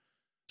about.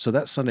 So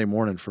that Sunday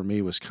morning for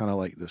me was kind of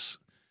like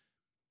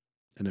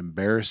an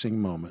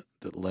embarrassing moment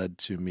that led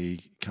to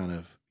me kind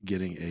of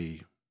getting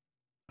a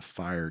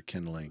fire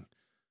kindling.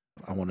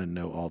 I want to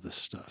know all this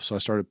stuff. So I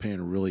started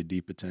paying really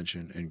deep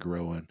attention and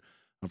growing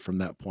from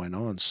that point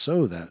on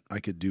so that I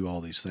could do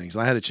all these things.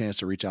 And I had a chance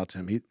to reach out to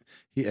him.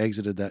 He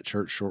exited that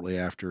church shortly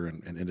after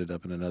and ended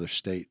up in another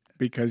state.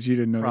 Because you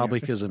didn't know. Probably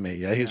because of me.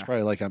 Yeah, he was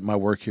probably like, my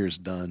work here is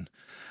done.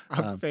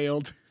 I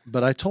failed.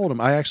 But I told him,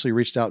 I actually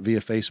reached out via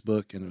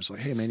Facebook and it was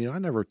like, hey man, I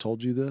never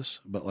told you this,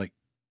 but like,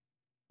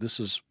 this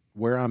is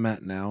where I'm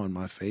at now in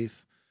my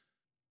faith.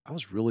 I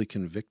was really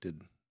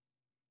convicted.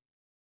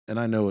 And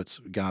I know it's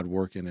God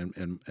working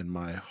in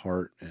my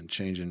heart and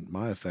changing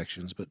my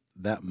affections, but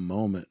that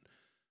moment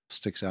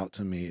sticks out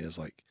to me as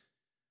like,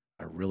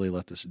 I really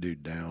let this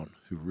dude down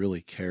who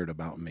really cared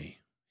about me.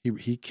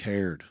 He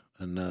cared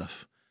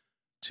enough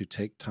to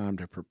take time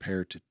to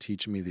prepare to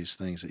teach me these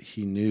things that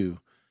he knew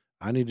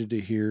I needed to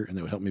hear and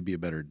that would help me be a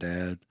better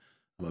dad,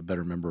 a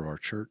better member of our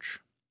church.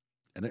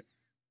 And it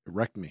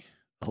wrecked me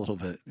a little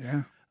bit.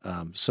 Yeah.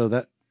 So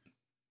that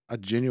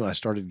I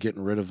started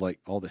getting rid of like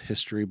all the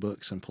history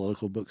books and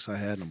political books I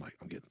had. And I'm like,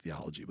 I'm getting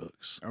theology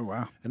books. Oh,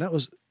 wow. And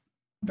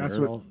that's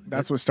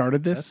what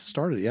started this? That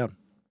started. Yeah.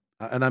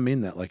 And I mean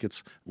that like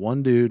it's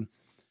one dude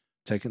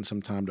taking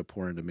some time to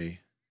pour into me.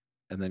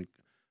 And then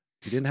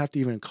he didn't have to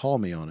even call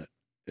me on it.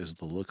 It was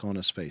the look on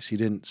his face. He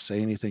didn't say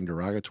anything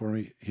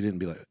derogatory.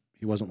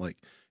 He wasn't like,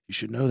 you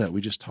should know that we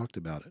just talked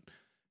about it.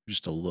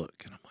 Just a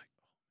look. And I'm like,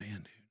 oh man,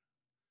 dude.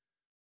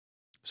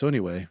 So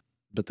anyway,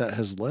 but that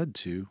has led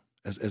to,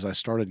 as I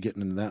started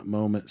getting in that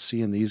moment,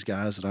 seeing these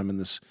guys that I'm in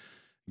this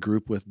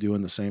group with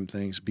doing the same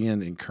things,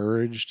 being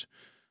encouraged,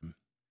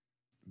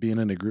 being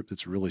in a group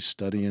that's really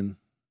studying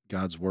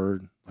God's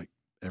word, like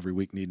every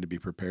week needing to be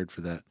prepared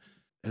for that,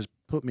 has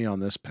put me on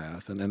this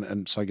path.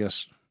 And so I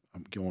guess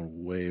I'm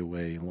going way,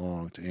 way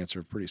long to answer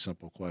a pretty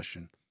simple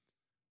question.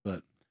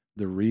 But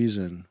the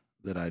reason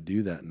that I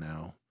do that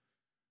now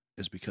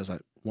is because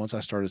once I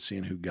started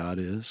seeing who God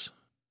is,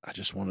 I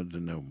just wanted to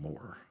know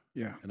more.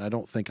 Yeah. And I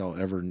don't think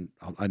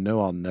I know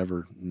I'll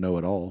never know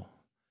it all.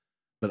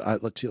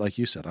 But like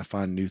you said, I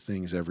find new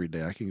things every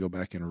day. I can go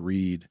back and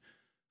read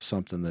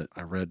something that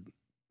I read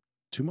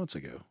 2 months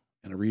ago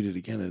and I read it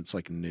again and it's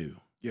like new.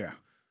 Yeah.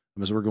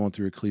 As we're going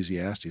through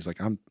Ecclesiastes,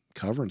 like I'm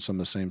covering some of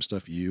the same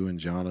stuff you and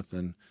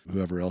Jonathan,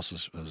 whoever else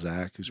is,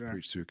 Zach, who's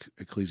preached through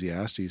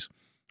Ecclesiastes.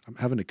 I'm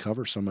having to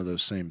cover some of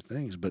those same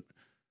things, but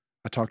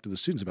I talk to the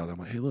students about that. I'm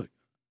like, hey, look,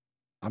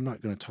 I'm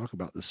not going to talk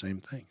about the same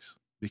things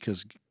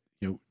because,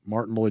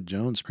 Martin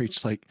Lloyd-Jones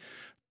preached like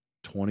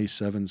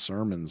 27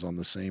 sermons on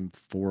the same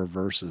 4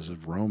 verses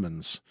of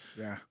Romans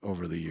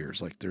over the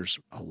years. Like there's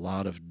a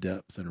lot of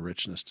depth and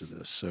richness to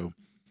this. So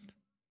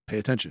pay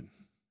attention.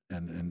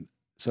 And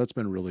so that's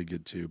been really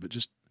good too. But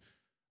just,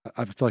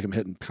 I feel like I'm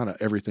hitting kind of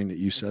everything that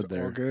you said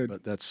there. All good.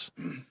 But that's,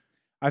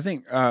 I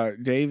think,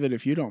 David,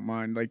 if you don't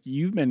mind, like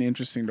you've been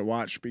interesting to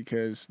watch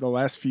because the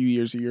last few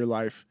years of your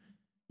life,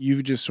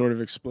 you've just sort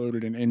of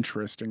exploded in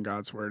interest in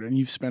God's word, and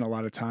you've spent a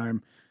lot of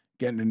time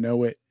getting to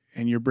know it.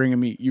 And you're bringing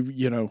me,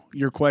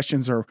 your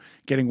questions are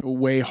getting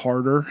way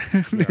harder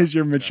as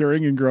you're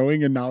maturing and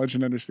growing in knowledge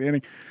and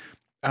understanding.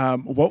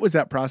 What was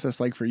that process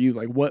like for you?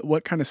 Like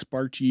what kind of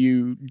sparked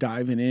you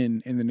diving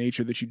in the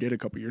nature that you did a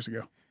couple years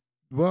ago?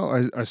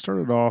 Well, I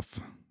started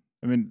off,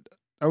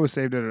 I was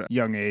saved at a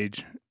young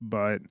age,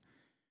 but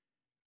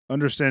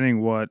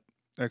understanding what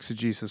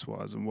exegesis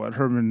was and what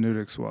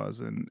hermeneutics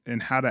was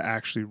and how to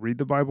actually read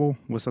the Bible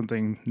was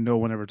something no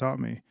one ever taught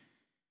me.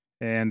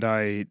 And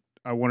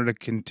I wanted to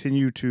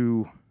continue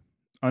to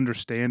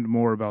understand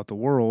more about the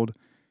world.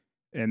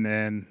 And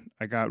then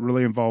I got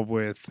really involved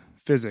with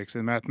physics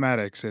and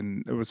mathematics,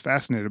 and I was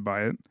fascinated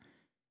by it.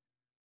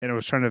 And I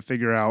was trying to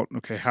figure out,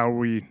 okay, how are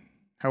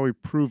we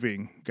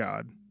proving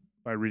God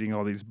by reading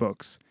all these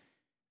books?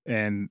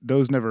 And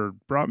those never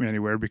brought me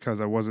anywhere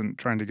because I wasn't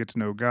trying to get to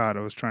know God.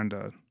 I was trying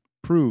to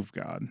prove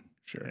God.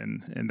 Sure.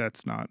 And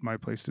that's not my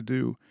place to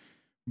do.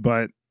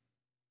 But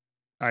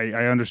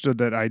I understood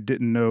that I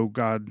didn't know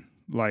God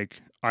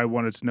like I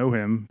wanted to know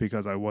him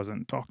because I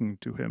wasn't talking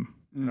to him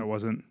and I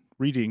wasn't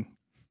reading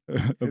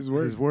his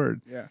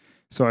word. Yeah.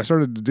 So I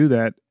started to do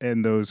that,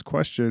 and those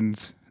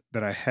questions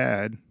that I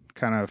had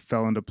kind of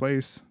fell into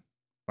place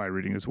by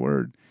reading his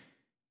word.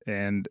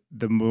 And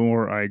the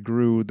more I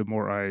grew, the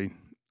more I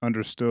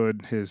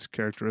understood his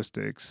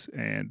characteristics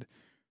and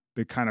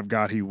the kind of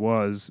God he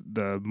was,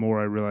 the more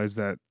I realized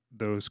that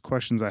those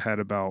questions I had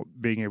about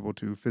being able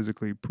to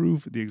physically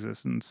prove the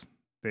existence,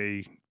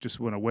 they just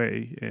went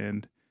away,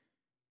 and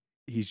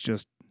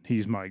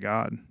he's my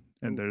God.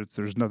 And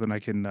there's nothing I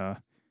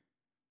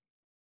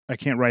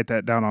can't write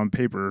that down on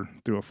paper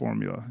through a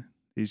formula.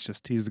 He's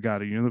the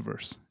God of the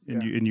universe.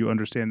 And you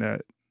understand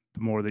that the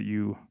more that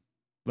you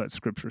let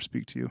scripture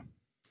speak to you.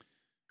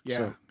 Yeah.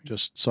 So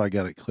just so I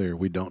got it clear,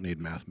 we don't need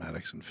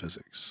mathematics and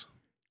physics.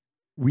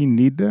 We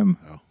need them,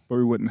 Oh. but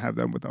we wouldn't have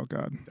them without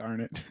God.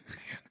 Darn it.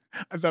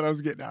 I thought I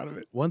was getting out of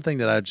it. One thing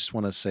that I just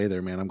want to say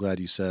there, man, I'm glad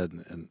you said,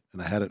 and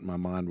I had it in my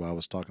mind while I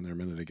was talking there a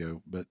minute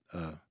ago, but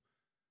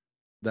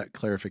that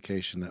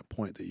clarification, that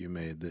point that you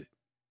made, that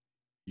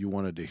you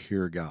wanted to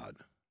hear God.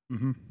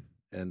 Mm-hmm.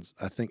 And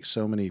I think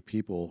so many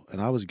people,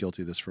 and I was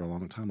guilty of this for a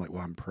long time, like,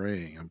 well, I'm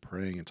praying and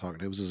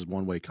talking. It was this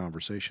one-way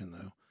conversation,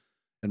 though.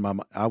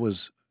 And I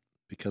was,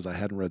 because I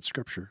hadn't read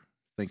scripture,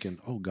 thinking,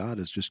 oh, God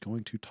is just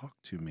going to talk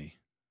to me.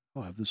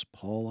 I'll have this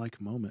Paul-like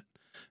moment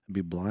and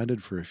be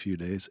blinded for a few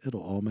days.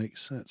 It'll all make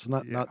sense.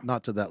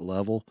 Not to that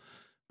level,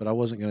 but I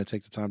wasn't going to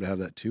take the time to have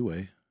that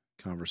two-way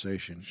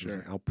conversation. Sure.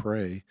 Like, I'll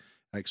pray.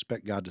 I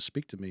expect God to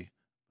speak to me,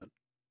 but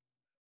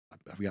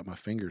I've got my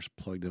fingers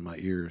plugged in my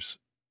ears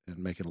and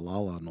making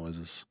la-la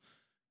noises,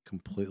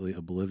 completely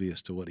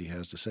oblivious to what he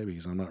has to say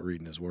because I'm not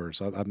reading his words.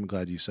 So I'm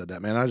glad you said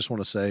that, man. I just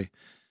want to say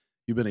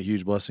you've been a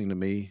huge blessing to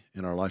me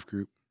in our life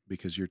group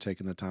because you're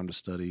taking the time to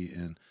study.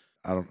 And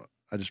I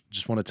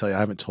just want to tell you, I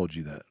haven't told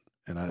you that.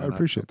 And I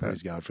appreciate that.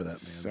 Praise God for that, man.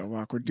 So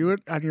awkward. Do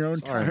it on your own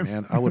Sorry, time.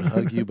 man. I would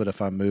hug you, but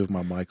if I move,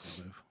 my mic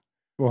will move.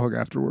 We'll hug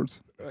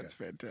afterwards. That's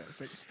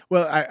fantastic.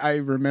 Well, I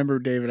remember,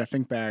 David, I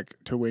think back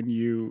to when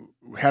you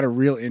had a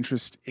real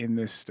interest in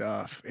this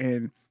stuff,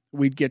 and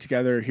we'd get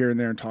together here and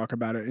there and talk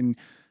about it. And,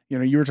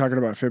 you were talking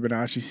about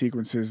Fibonacci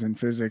sequences and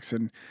physics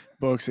and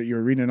books that you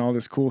were reading and all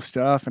this cool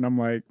stuff. And I'm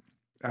like,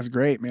 that's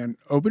great, man.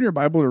 Open your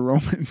Bible to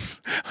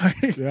Romans.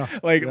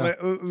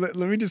 Let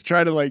me just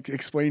try to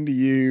explain to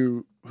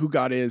you who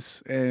God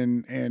is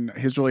and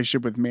his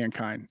relationship with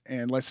mankind.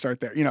 And let's start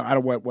there, out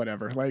of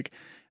whatever.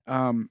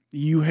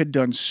 You had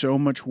done so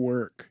much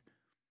work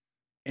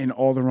in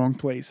all the wrong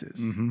places.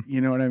 Mm-hmm.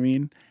 You know what I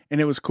mean? And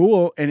it was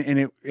cool.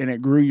 And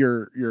it grew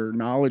your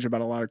knowledge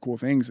about a lot of cool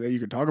things that you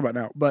could talk about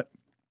now. But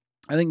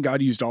I think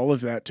God used all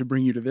of that to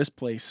bring you to this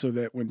place so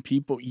that when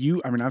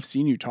I've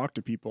seen you talk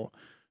to people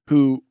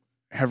who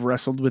have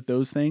wrestled with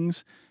those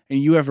things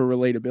and you have a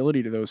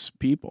relatability to those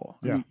people.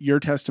 Yeah. I mean, your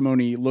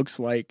testimony looks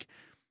like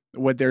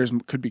what theirs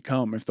could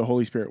become if the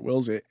Holy Spirit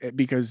wills it,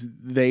 because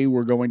they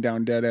were going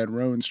down dead end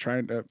roads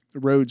trying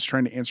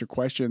to answer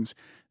questions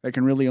that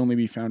can really only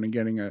be found in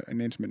getting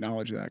an intimate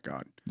knowledge of that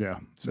God. Yeah.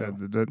 So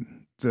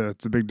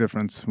it's a big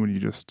difference when you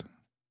just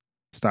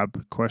stop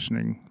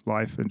questioning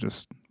life and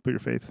just put your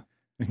faith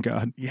in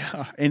God.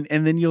 Yeah. And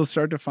then you'll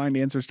start to find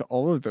answers to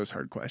all of those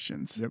hard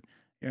questions. Yep.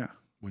 Yeah.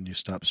 When you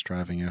stop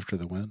striving after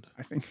the wind.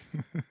 I think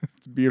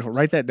it's beautiful.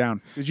 Write that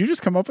down. Did you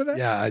just come up with that?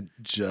 Yeah, I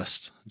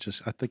just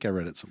I think I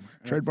read it somewhere.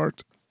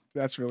 Trademarked.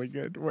 That's really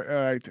good.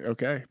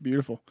 Okay,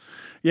 beautiful.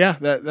 Yeah,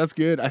 that's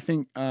good. I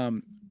think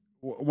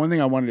one thing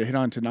I wanted to hit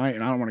on tonight,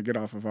 and I don't want to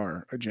get off of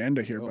our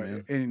agenda here,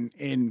 but man.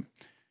 in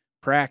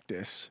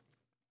practice,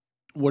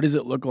 what does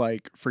it look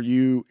like for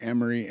you,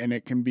 Emery? And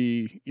it can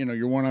be,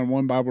 your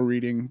one-on-one Bible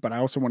reading, but I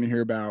also want to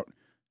hear about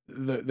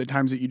the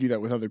times that you do that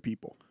with other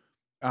people.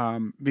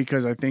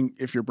 Because I think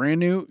if you're brand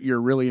new,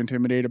 you're really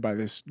intimidated by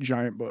this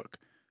giant book.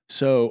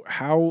 So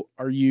how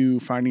are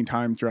you finding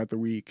time throughout the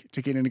week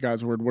to get into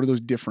God's Word? What are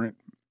those different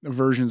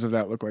versions of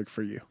that look like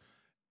for you?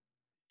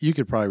 You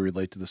could probably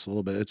relate to this a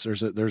little bit.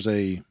 There's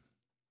a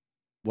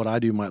what I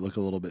do might look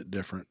a little bit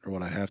different, or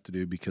what I have to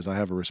do, because I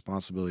have a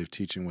responsibility of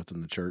teaching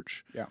within the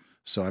church. Yeah.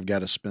 So I've got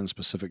to spend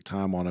specific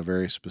time on a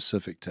very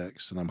specific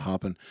text, and I'm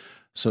hopping.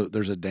 So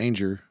there's a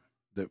danger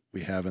that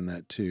we have in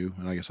that too,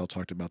 and I guess I'll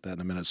talk about that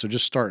in a minute. So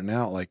just starting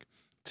out, like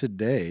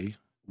today,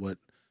 what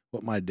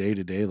my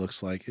day-to-day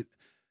looks like,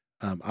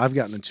 I've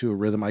gotten into a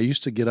rhythm. I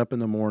used to get up in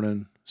the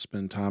morning,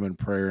 spend time in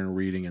prayer and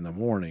reading in the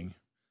morning,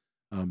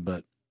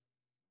 but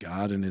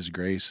God in His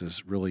grace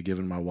has really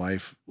given my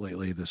wife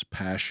lately this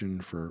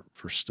passion for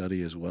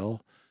study as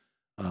well.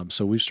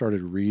 So we've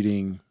started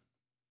reading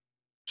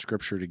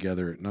Scripture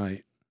together at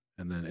night,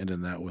 and then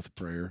ending that with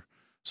prayer.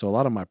 So a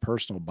lot of my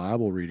personal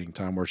Bible reading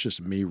time, where it's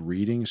just me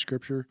reading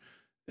Scripture,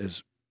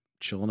 is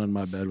chilling in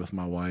my bed with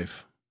my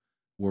wife.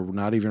 We're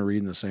not even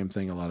reading the same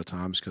thing a lot of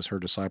times, because her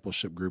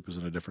discipleship group is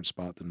in a different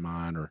spot than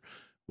mine, or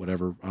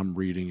whatever I'm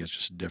reading is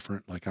just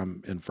different. Like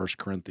I'm in 1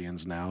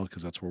 Corinthians now,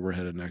 because that's where we're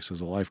headed next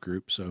as a life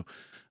group. So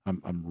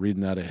I'm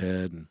reading that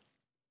ahead,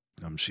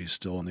 and she's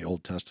still in the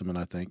Old Testament,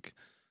 I think.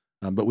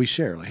 But we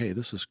share, like, hey,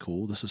 this is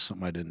cool. This is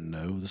something I didn't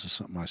know. This is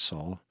something I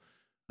saw.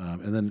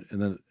 And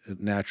then it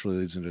naturally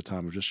leads into a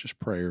time of just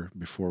prayer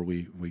before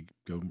we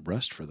go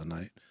rest for the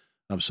night.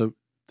 So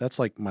that's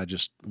like my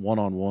just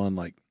one-on-one,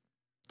 like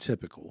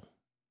typical.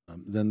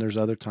 Then there's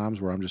other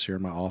times where I'm just here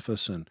in my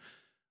office and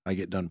I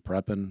get done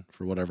prepping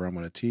for whatever I'm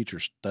going to teach, or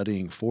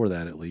studying for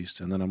that at least.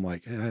 And then I'm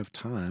like, hey, I have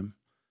time.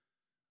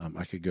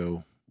 I could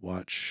go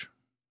watch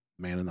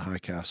Man in the High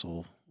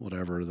Castle,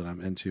 whatever that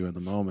I'm into in the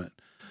moment.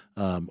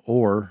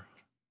 Or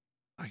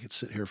I could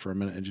sit here for a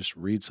minute and just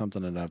read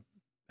something that I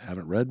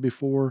haven't read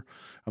before.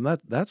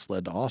 That's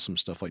led to awesome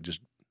stuff, like just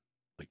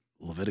like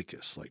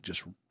Leviticus, like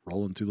just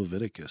rolling through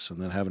Leviticus and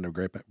then having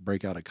to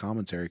break out a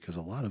commentary, because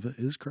a lot of it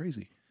is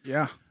crazy.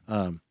 Yeah.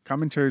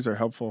 Commentaries are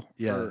helpful.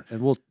 Yeah.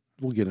 And we'll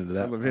get into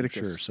that. Leviticus.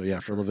 For sure. So yeah,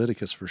 for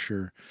Leviticus for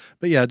sure.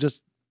 But yeah,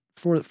 just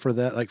for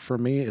that, like for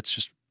me, it's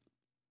just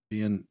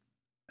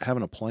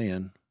having a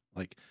plan.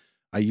 Like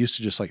I used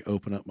to just like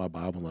open up my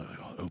Bible and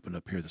like, open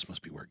up here. This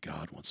must be where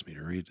God wants me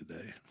to read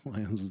today.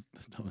 Like, this is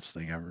the dumbest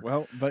thing ever.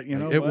 Well, but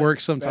it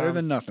works sometimes. Better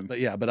than nothing. But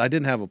yeah, but I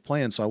didn't have a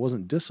plan, so I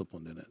wasn't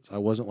disciplined in it. So I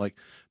wasn't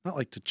not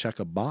like to check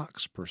a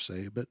box per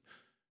se, but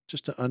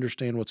just to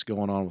understand what's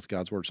going on with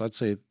God's Word. So I'd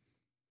say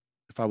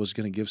if I was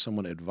going to give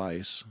someone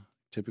advice,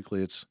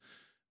 typically it's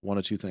one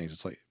of two things.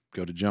 It's like,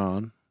 go to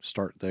John,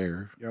 start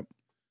there. Yep.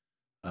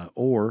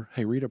 Or,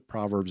 hey, read a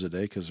Proverbs a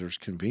day, because there's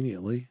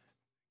conveniently,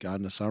 God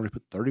in the Sovereignty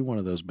put 31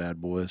 of those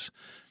bad boys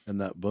in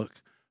that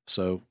book.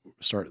 So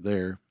start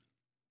there.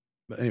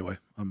 But anyway,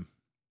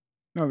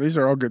 no, these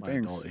are all good my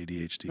things. adult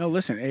ADHD. No,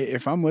 listen,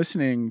 if I'm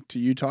listening to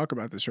you talk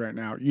about this right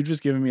now, you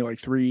just given me like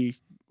 3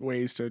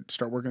 ways to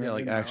start working. Yeah,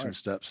 like action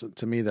steps.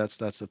 To me, that's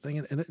the thing.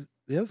 And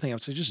the other thing I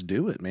would say, just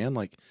do it, man.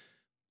 Like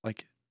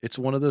it's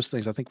one of those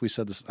things. I think I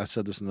said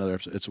this in another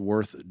episode. It's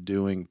worth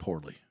doing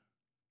poorly.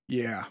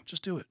 Yeah.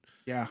 Just do it.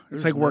 Yeah.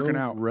 It's like working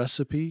out.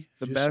 Recipe.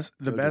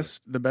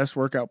 The best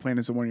workout plan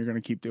is the one you're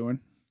going to keep doing.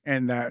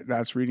 And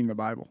that's reading the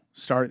Bible.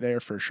 Start there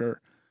for sure.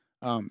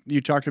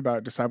 You talked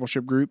about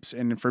discipleship groups,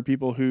 and for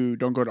people who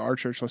don't go to our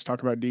church, let's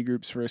talk about D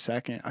groups for a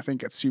second. I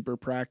think it's super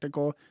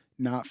practical,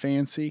 not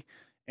fancy,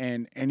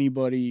 and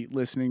anybody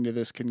listening to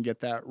this can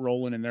get that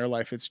rolling in their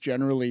life. It's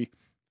generally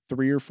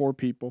 3 or 4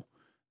 people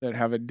that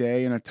have a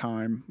day and a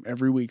time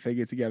every week. They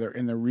get together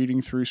and they're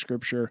reading through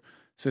Scripture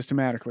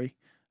systematically.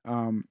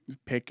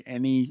 Pick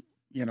any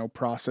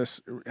process.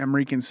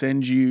 Emery can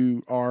send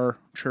you our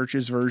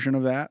church's version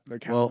of that, the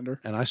calendar.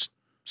 Well, and I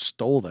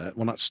stole that.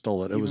 Well, not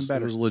stole it. It was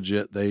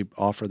legit. They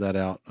offer that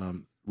out.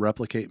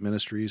 Replicate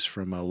Ministries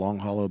from Long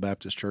Hollow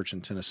Baptist Church in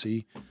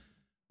Tennessee.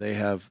 They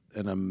have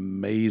an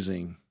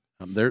amazing.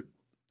 They're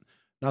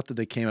not that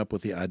they came up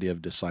with the idea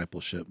of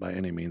discipleship by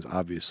any means,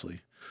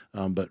 obviously,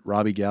 but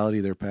Robbie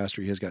Gallaty, their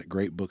pastor, he has got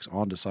great books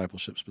on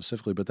discipleship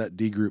specifically. But that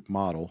D group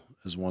model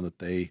is one that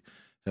they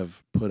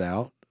have put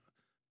out.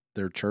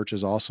 Their church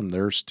is awesome.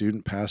 Their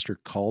student pastor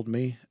called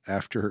me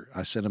after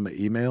I sent him an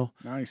email.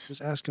 Nice.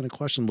 Just asking a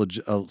question,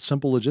 a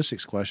simple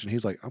logistics question.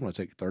 He's like, I'm going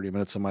to take 30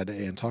 minutes of my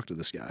day and talk to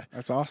this guy.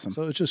 That's awesome.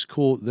 So it's just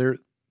cool. They've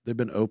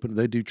been open.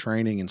 They do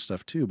training and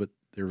stuff too, but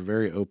they're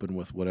very open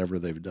with whatever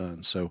they've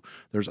done. So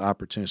there's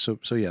opportunity.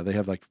 So yeah, they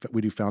have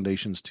we do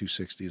Foundations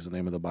 260 is the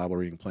name of the Bible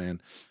reading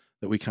plan.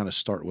 that we kind of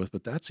start with,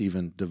 but that's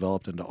even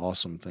developed into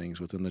awesome things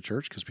within the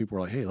church because people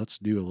are like, hey, let's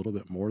do a little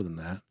bit more than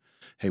that.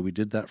 Hey, we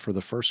did that for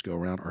the first go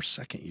around. Our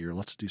second year,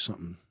 let's do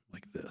something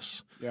like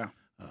this. Yeah.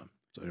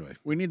 So anyway,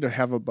 We need to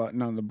have a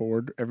button on the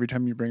board every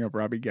time you bring up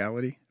Robbie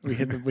Gallaty. We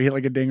hit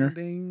like a dinger.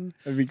 ding.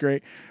 That'd be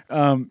great.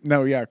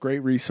 No, yeah,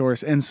 great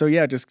resource. And so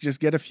yeah, just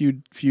get a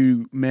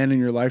few men in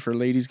your life, or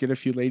ladies, get a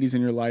few ladies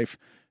in your life.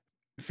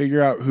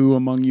 Figure out who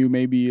among you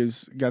maybe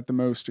is got the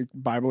most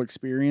Bible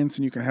experience,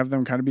 and you can have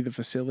them kind of be the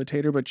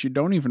facilitator. But you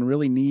don't even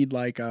really need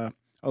like a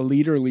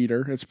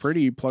leader. It's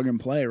pretty plug and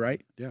play,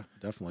 right? Yeah,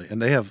 definitely.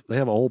 And they have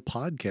a whole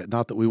podcast.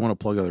 Not that we want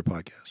to plug other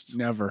podcasts,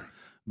 Never.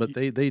 but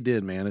they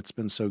did, man. It's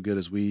been so good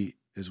as we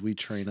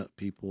train up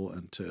people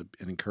and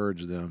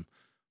encourage them.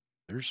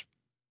 There's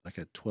like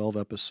 12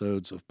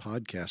 episodes of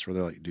podcasts where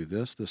they're like, do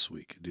this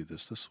week, do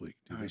this week,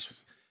 do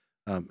this.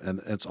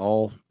 And it's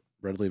all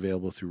readily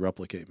available through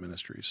Replicate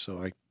Ministries.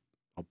 So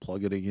I'll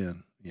plug it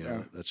again. You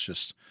know, that's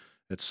just,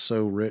 it's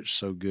so rich,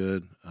 so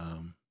good.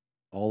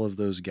 All of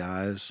those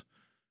guys,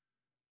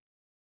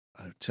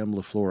 Tim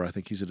LaFleur, I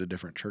think he's at a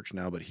different church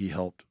now, but he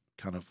helped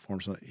kind of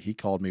form something. He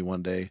called me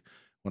one day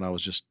when I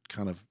was just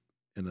kind of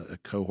in a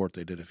cohort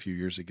they did a few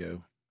years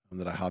ago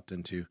that I hopped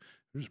into.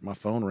 My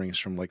phone rings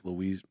from like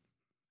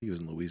he was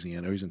in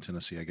Louisiana. He was in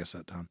Tennessee, I guess,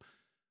 that time.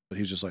 But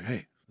he was just like,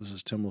 hey, this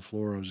is Tim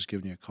LaFleur. I was just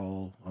giving you a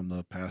call. I'm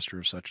the pastor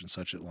of such and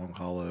such at Long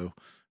Hollow.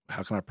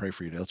 How can I pray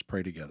for you today? Let's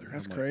pray together.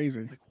 That's I'm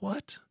crazy. Like,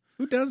 what?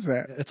 Who does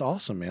that? It's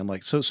awesome, man.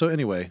 Like, so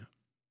anyway,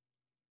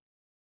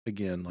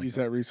 again, like Use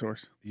that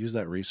resource. Use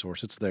that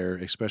resource. It's there,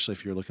 especially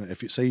if you're looking at,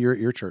 if you say you're at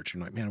your church,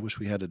 you're like, man, I wish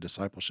we had a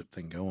discipleship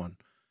thing going.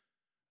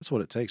 That's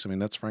what it takes. I mean,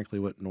 that's frankly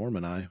what Norm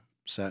and I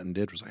sat and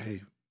did, was like,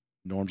 hey,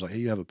 Norm's like, hey,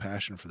 you have a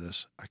passion for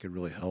this. I could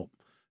really help.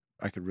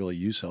 I could really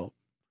use help.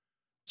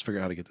 Let's figure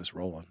out how to get this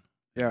rolling.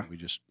 Yeah. And we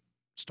just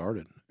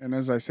started. And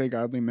as I say,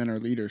 godly men are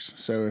leaders.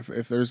 So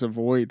if there's a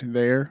void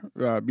there,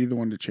 be the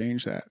one to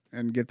change that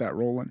and get that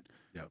rolling.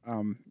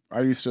 Yeah.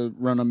 I used to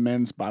run a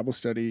men's Bible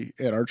study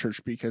at our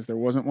church because there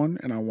wasn't one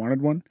and I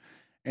wanted one.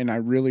 And I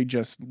really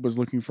just was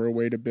looking for a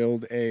way to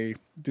build a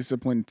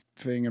disciplined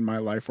thing in my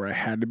life where I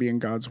had to be in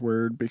God's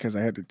word because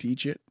I had to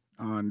teach it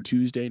on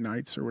Tuesday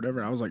nights or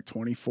whatever. I was like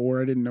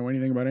 24. I didn't know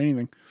anything about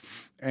anything.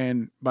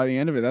 And by the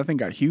end of it, that thing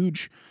got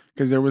huge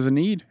because there was a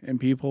need and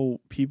people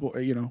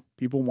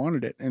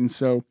wanted it. And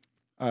so,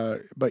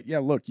 but yeah,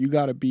 look,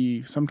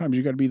 sometimes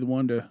you got to be the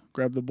one to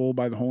grab the bull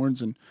by the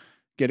horns and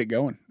get it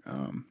going.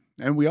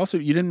 And we also,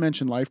 you didn't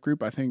mention life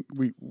group. I think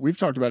we've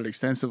talked about it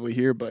extensively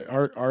here, but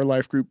our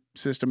life group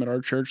system at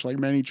our church, like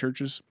many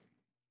churches,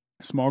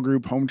 small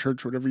group, home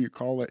church, whatever you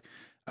call it,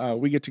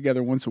 we get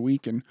together once a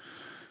week and,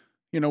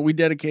 we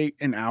dedicate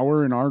an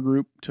hour in our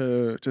group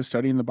to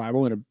studying the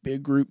Bible in a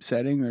big group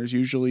setting. There's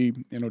usually,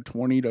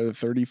 20 to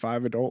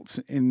 35 adults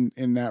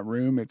in that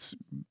room. It's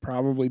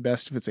probably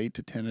best if it's 8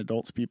 to 10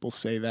 adults. People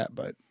say that,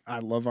 but I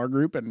love our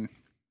group and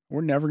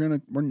we're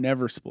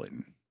never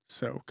splitting.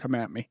 So come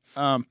at me.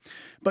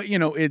 But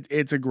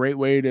it's a great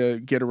way to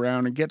get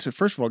around and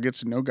first of all, get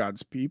to know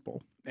God's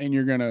people. And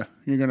you're going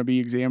to be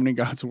examining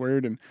God's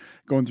word and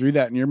going through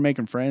that, and you're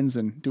making friends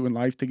and doing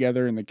life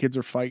together, and the kids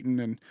are fighting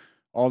and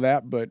all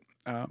that. But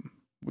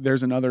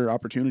there's another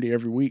opportunity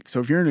every week. So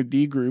if you're in a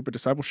D group, a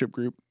discipleship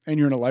group, and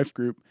you're in a life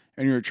group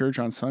and you're at church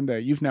on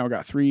Sunday, you've now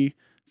got 3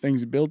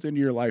 things built into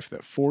your life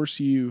that force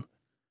you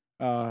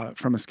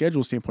from a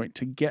schedule standpoint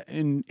to get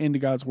into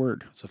God's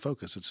word. It's a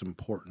focus. It's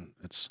important.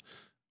 It's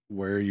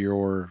where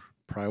your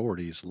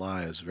priorities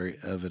lie is very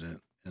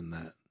evident in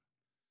that.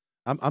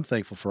 I'm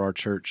thankful for our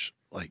church.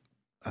 Like,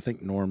 I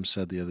think Norm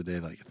said the other day,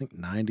 like, I think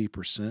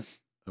 90%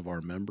 of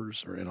our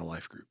members are in a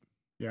life group.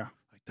 Yeah.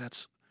 Like,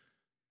 that's,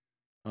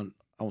 I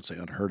won't say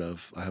unheard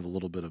of. I have a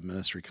little bit of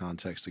ministry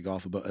context to go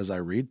off of, but as I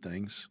read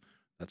things,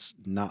 that's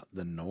not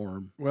the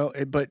norm. Well,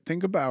 but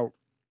think about,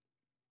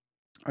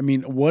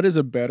 what is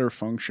a better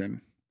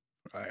function?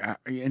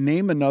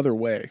 Name another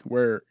way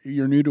where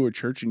you're new to a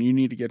church and you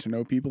need to get to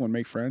know people and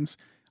make friends.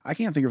 I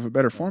can't think of a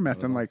better format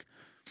than like,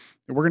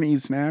 we're going to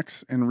eat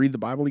snacks and read the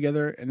Bible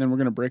together, and then we're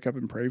going to break up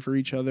and pray for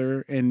each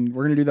other. And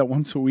we're going to do that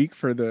once a week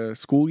for the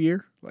school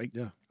year. Like,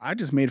 yeah. I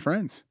just made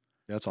friends.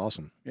 That's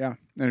awesome. Yeah.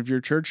 And if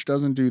your church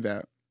doesn't do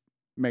that,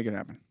 make it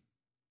happen.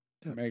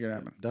 Yeah, make it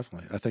happen.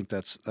 Definitely. I think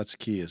that's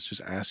key, is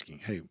just asking,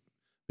 hey,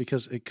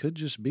 because it could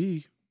just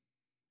be,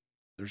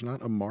 there's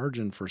not a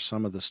margin for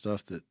some of the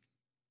stuff that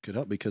could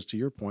help, because to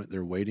your point,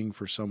 they're waiting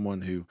for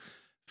someone who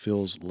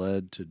feels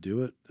led to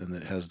do it and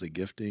that has the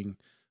gifting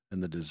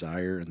and the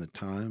desire and the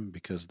time,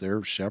 because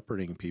they're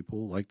shepherding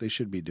people like they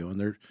should be doing.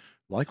 They're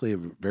likely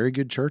very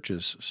good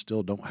churches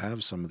still don't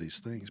have some of these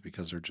things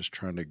because they're just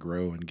trying to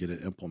grow and get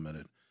it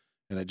implemented.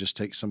 And it just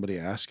takes somebody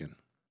asking.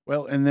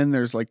 Well, and then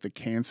there's like the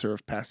cancer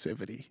of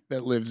passivity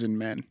that lives in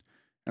men.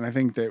 And I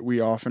think that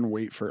we often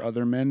wait for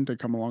other men to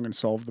come along and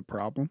solve the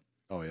problem.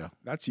 Oh yeah.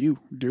 That's you.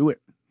 Do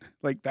it.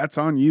 Like, that's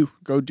on you.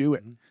 Go do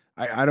it.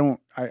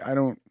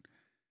 Mm-hmm.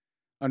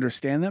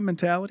 understand that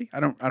mentality. I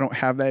don't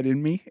have that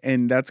in me,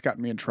 and that's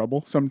gotten me in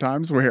trouble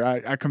sometimes where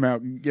I come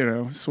out,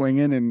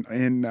 swinging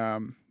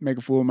and make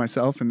a fool of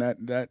myself, and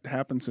that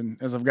happens. And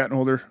as I've gotten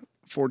older,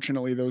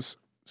 fortunately, those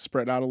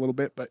spread out a little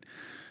bit. But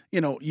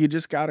you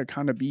just got to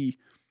kind of be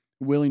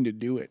willing to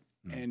do it.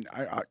 And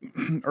I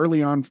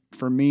early on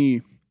for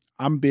me,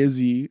 I'm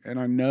busy, and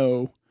I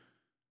know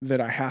that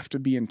I have to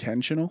be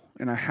intentional,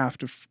 and I have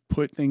to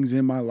put things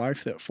in my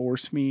life that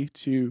force me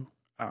to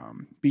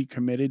be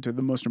committed to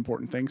the most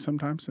important things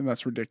sometimes. And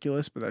that's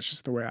ridiculous, but that's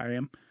just the way I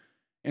am.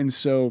 And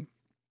so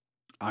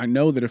I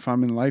know that if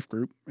I'm in life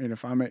group and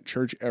if I'm at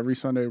church every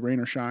Sunday, rain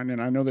or shine,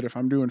 and I know that if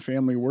I'm doing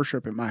family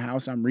worship at my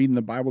house, I'm reading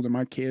the Bible to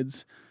my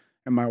kids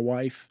and my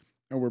wife,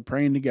 and we're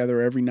praying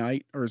together every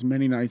night or as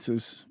many nights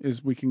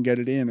as we can get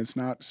it in. It's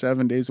not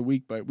 7 days a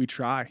week, but we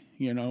try,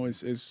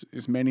 as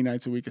many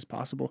nights a week as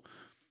possible.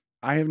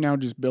 I have now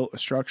just built a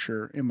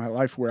structure in my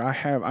life where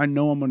I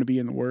know I'm going to be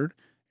in the Word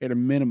at a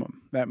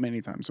minimum that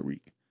many times a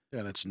week.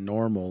 Yeah, and it's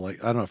normal.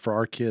 Like, I don't know, for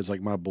our kids, like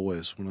my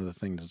boys, one of the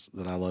things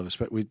that I love,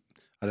 I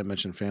didn't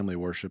mention family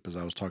worship as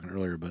I was talking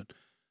earlier, but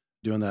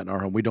doing that in our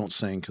home, we don't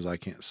sing because I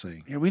can't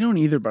sing. Yeah, we don't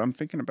either, but I'm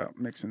thinking about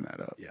mixing that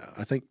up. Yeah,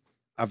 I think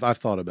I've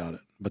thought about it,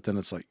 but then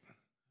it's like,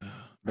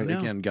 but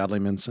again, godly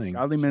men sing.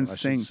 Godly men I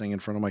sing. should sing in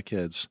front of my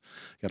kids.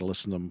 Got to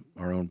listen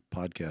to our own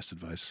podcast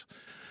advice.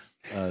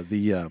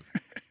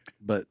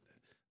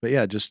 But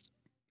yeah, just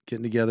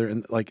getting together,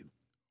 and like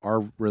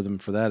our rhythm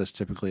for that is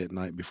typically at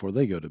night before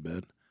they go to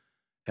bed.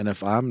 And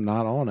if I'm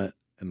not on it,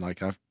 and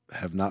like I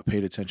have not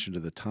paid attention to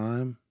the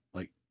time,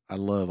 like I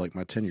love, like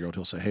my 10-year-old,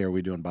 he'll say, "Hey, are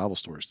we doing Bible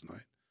stories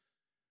tonight?"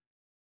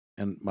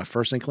 And my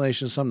first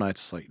inclination some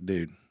nights is like,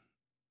 dude,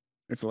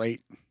 it's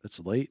late. It's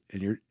late,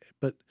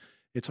 but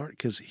it's hard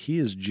because he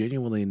is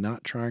genuinely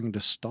not trying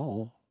to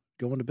stall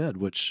going to bed,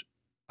 which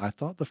I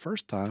thought the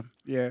first time,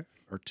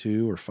 or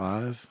 2 or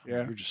 5,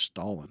 you're just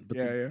stalling.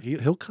 But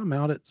he'll come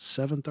out at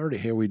 7:30.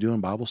 Hey, are we doing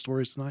Bible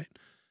stories tonight?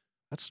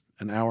 That's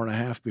an hour and a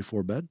half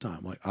before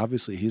bedtime. Like,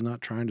 obviously, he's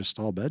not trying to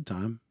stall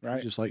bedtime. Right.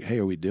 He's just like, hey,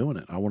 are we doing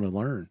it? I want to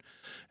learn.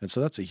 And so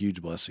that's a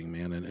huge blessing,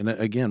 man. And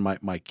again,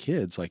 my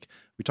kids, like,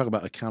 we talk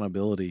about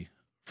accountability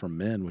from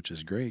men, which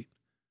is great.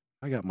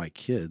 I got my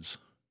kids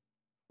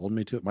holding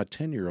me to it. My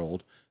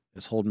 10-year-old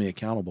is holding me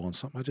accountable on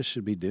something I just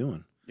should be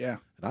doing. Yeah.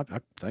 And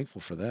I'm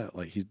thankful for that.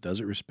 Like, he does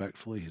it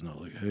respectfully. He's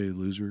not like, hey,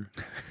 loser,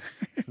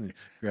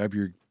 grab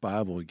your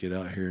Bible and get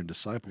out here and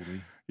disciple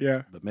me.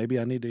 Yeah. But maybe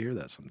I need to hear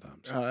that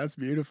sometimes. Oh, that's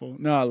beautiful.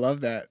 No, I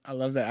love that.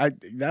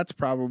 That's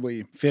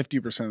probably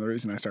 50% of the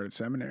reason I started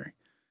seminary,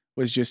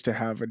 was just to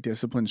have a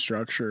disciplined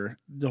structure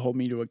to hold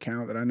me to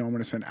account that I know I'm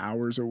going to spend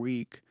hours a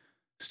week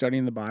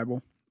studying the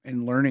Bible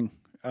and learning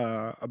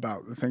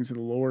about the things of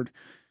the Lord.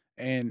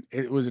 And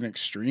it was an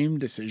extreme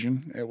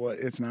decision.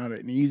 It's not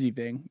an easy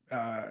thing.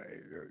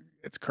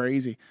 It's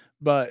crazy,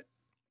 but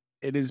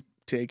it has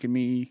taken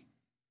me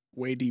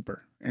way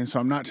deeper. And so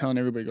I'm not telling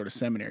everybody to go to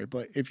seminary,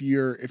 but if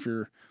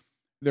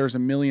there's a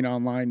million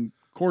online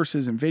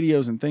courses and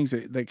videos and things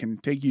that can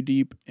take you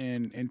deep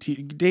and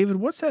David,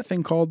 what's that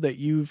thing called that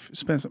you've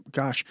spent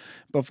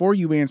before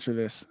you answer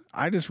this,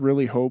 I just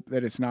really hope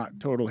that it's not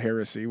total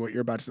heresy, what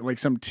you're about to say, like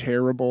some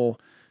terrible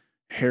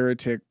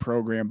heretic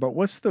program. But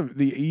what's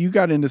you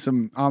got into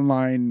some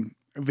online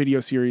video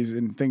series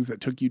and things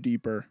that took you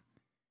deeper.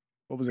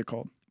 What was it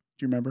called?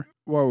 Do you remember?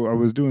 Well, I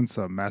was doing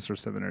some Master of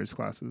Seminaries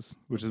classes,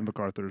 which is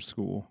MacArthur's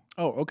school.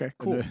 Oh, okay,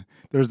 cool.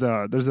 There's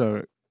a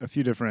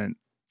few different,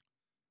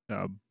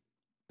 I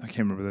can't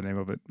remember the name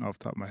of it off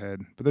the top of my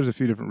head, but there's a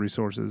few different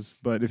resources.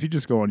 But if you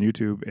just go on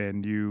YouTube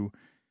and you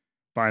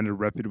find a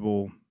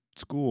reputable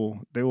school,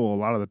 they will a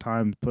lot of the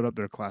time put up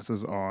their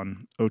classes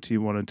on OT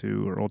 1 and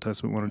 2 or Old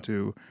Testament 1 and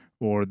 2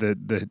 or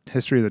the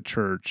history of the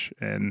church,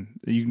 and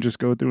you can just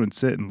go through and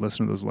sit and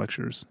listen to those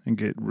lectures and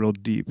get real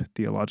deep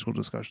theological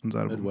discussions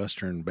out of them.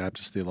 Midwestern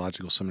Baptist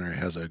Theological Seminary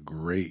has a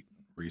great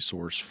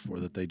resource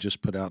that they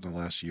just put out in the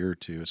last year or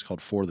two. It's called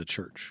For the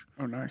Church.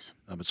 Oh, nice.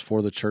 It's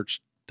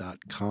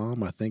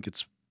forthechurch.com. I think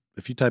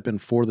if you type in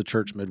For the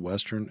Church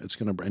Midwestern, it's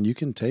going to, and you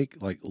can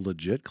take like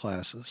legit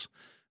classes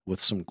with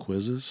some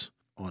quizzes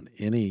on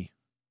any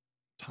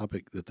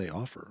topic that they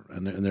offer,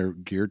 and they're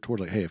geared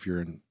towards, like, hey, if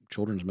you're in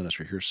children's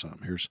ministry, here's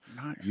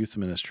nice. Youth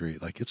ministry.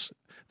 Like,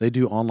 they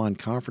do online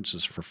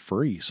conferences for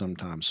free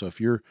sometimes. So if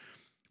you're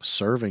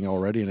serving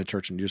already in a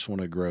church and you just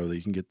want to grow, that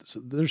you can get this.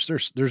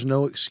 There's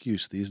no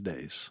excuse these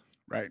days,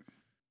 right?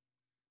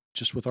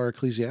 Just with our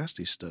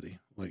Ecclesiastes study,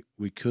 like,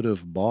 we could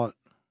have bought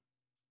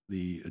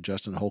the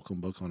Justin Holcomb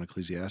book on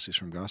Ecclesiastes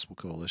from Gospel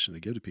Coalition to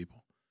give to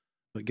people,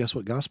 but guess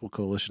what? Gospel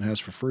Coalition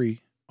has for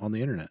free on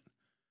the internet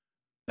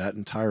that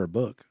entire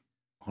book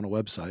on a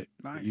website.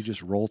 Nice. You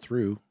just roll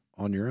through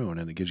on your own,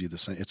 and it gives you the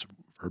same. It's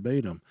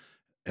verbatim.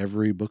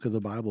 Every book of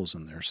the Bible's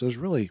in there. So there's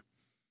really,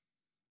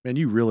 man,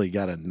 you really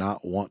got to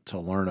not want to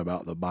learn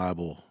about the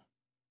Bible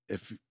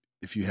if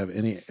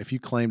you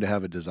claim to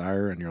have a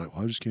desire and you're like,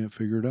 well, I just can't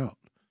figure it out.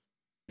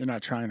 You're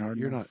not trying hard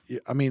enough. You're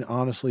not. I mean,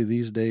 honestly,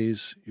 these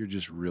days you're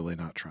just really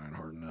not trying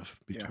hard enough.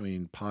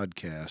 Between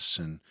podcasts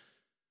and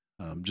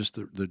just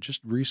the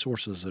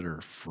resources that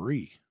are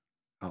free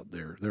out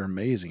there. They're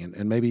amazing.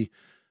 And maybe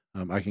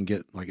I can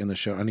get like in the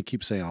show, I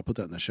keep saying I'll put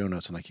that in the show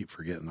notes, and I keep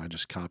forgetting. I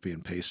just copy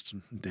and paste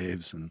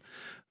Dave's and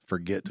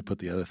forget to put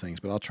the other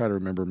things, but I'll try to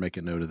remember, make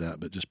a note of that,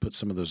 but just put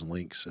some of those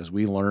links as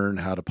we learn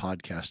how to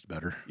podcast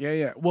better.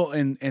 Yeah. Well,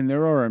 and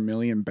there are a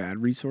million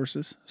bad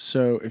resources.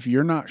 So if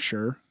you're not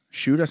sure,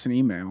 shoot us an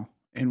email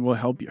and we'll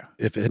help you.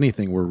 If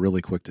anything, we're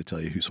really quick to tell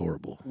you who's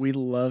horrible. We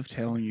love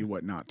telling you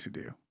what not to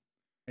do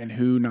and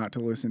who not to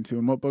listen to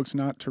and what books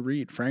not to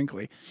read,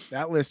 frankly.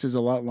 That list is a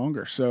lot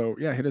longer. So,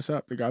 yeah, hit us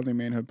up, the Godly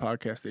Manhood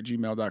Podcast at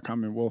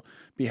gmail.com, and we'll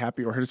be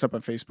happy. Or hit us up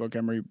on Facebook.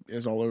 Emery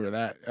is all over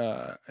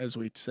that, as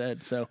we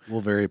said. So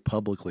we'll very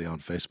publicly on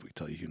Facebook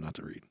tell you who not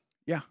to read.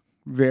 Yeah,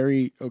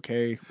 very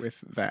okay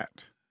with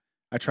that.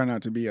 I try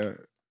not to be a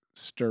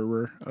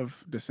stirrer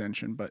of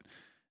dissension, but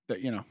that,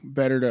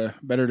 better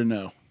to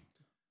know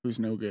who's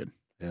no good.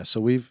 Yeah, so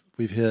we've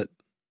hit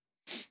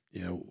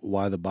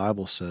why the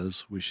Bible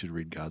says we should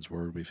read God's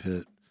word. We've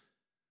hit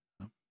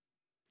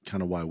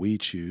kind of why we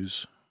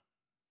choose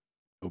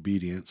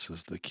obedience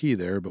is the key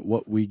there, but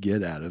what we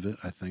get out of it,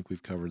 I think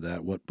we've covered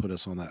that. What put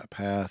us on that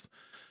path.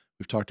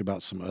 We've talked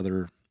about some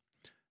other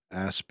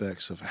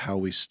aspects of how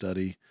we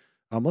study.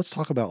 Let's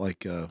talk about I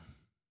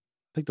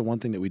think the one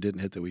thing that we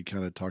didn't hit that we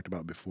kind of talked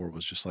about before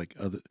was just like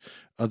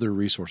other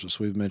resources.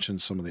 So we've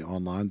mentioned some of the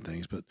online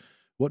things, but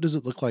what does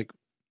it look like?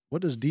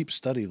 What does deep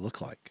study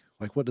look like?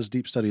 Like, what does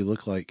deep study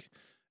look like?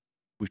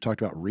 We've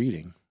talked about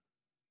reading.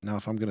 Now,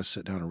 if I'm going to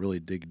sit down and really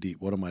dig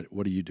deep, what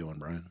are you doing,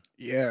 Brian?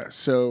 Yeah.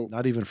 So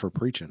not even for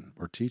preaching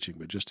or teaching,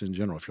 but just in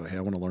general, if you're like, hey,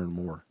 I want to learn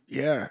more.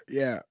 Yeah.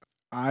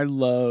 I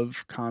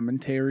love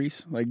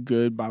commentaries, like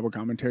good Bible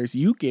commentaries.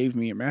 You gave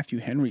me a Matthew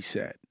Henry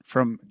set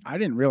I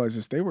didn't realize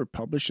this. They were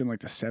published in like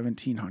the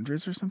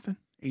 1700s or something.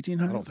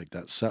 1800s? I don't think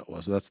that set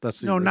was. That's the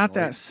no, original. Not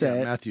that set.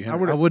 Yeah, Matthew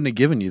Henry. I wouldn't have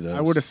given you those.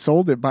 I would have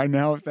sold it by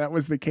now if that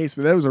was the case,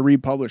 but that was a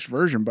republished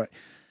version. But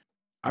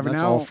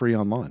that's all free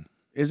online.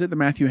 Is it the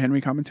Matthew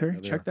Henry commentary?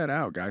 Yeah, Check that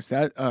out, guys.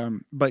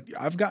 But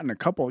I've gotten a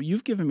couple.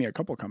 You've given me a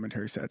couple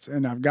commentary sets,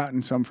 and I've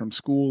gotten some from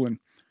school and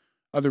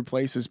other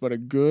places. But a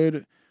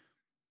good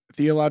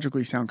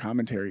theologically sound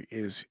commentary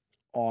is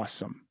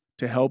awesome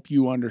to help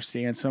you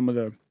understand some of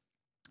the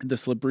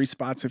slippery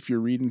spots if you're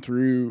reading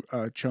through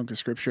a chunk of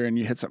scripture and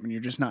you hit something you're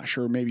just not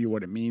sure maybe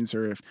what it means,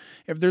 or if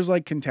there's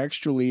like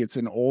contextually it's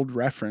an old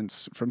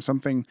reference from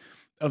something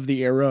of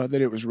the era that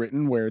it was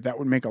written where that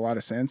would make a lot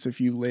of sense if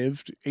you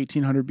lived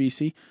 1800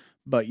 BC,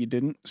 but you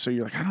didn't. So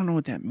you're like, I don't know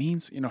what that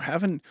means.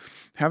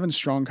 Having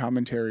strong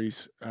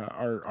commentaries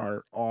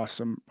are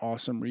awesome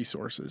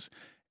resources.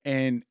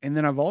 And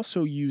then I've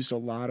also used a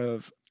lot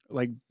of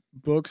like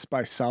books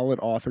by solid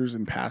authors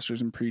and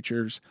pastors and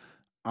preachers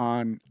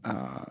on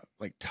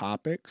like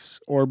topics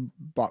or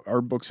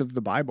books of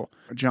the Bible.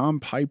 John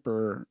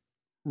Piper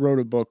wrote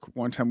a book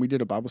one time. We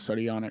did a Bible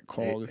study on it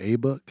called a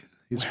book.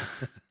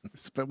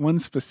 But one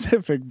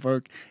specific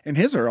book, and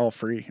his are all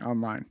free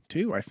online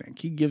too. I think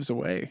he gives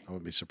away. I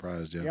wouldn't be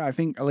surprised. Yeah, I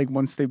think like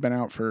once they've been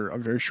out for a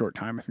very short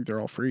time, I think they're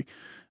all free.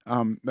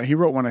 But he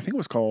wrote one. I think it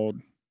was called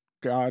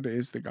 "God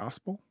is the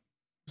Gospel."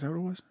 Is that what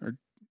it was? Or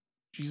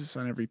Jesus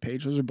on Every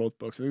Page? Those are both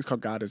books. I think it's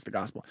called "God is the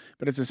Gospel,"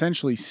 but it's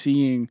essentially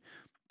seeing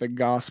the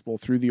gospel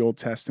through the Old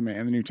Testament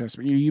and the New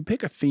Testament. You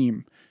pick a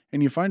theme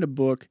and you find a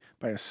book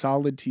by a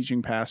solid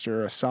teaching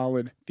pastor or a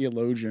solid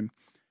theologian,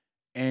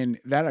 and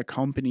that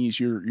accompanies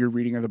your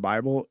reading of the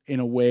Bible in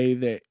a way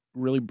that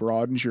really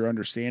broadens your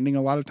understanding.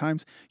 A lot of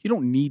times you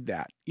don't need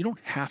that. You don't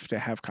have to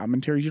have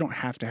commentaries. You don't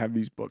have to have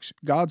these books.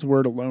 God's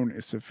word alone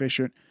is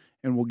sufficient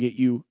and will get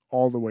you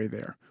all the way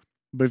there.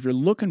 But if you're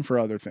looking for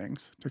other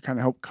things to kind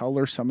of help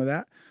color some of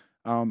that,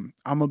 I'm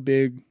a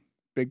big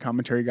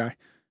commentary guy.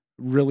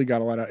 Really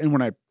got a lot out. And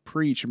when I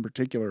preach in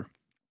particular,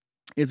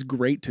 it's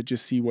great to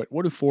just see what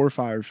do 4 or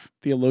 5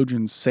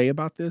 theologians say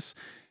about this.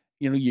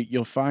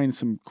 You'll find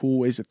some cool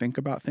ways to think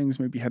about things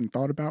maybe you hadn't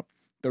thought about.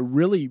 The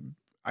really,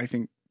 I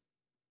think,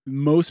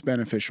 most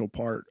beneficial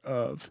part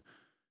of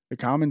the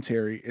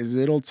commentary is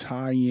it'll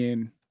tie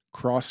in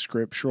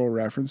cross-scriptural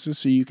references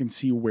so you can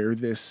see where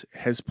this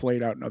has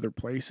played out in other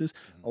places.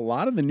 A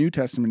lot of the New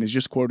Testament is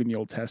just quoting the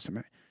Old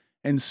Testament.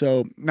 And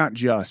so, not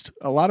just,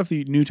 a lot of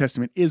the New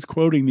Testament is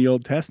quoting the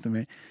Old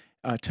Testament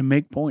to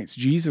make points.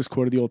 Jesus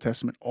quoted the Old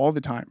Testament all the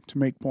time to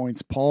make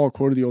points. Paul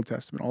quoted the Old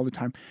Testament all the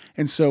time.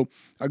 And so,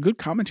 a good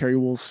commentary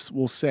will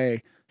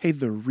say, hey,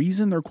 the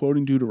reason they're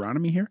quoting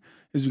Deuteronomy here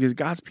is because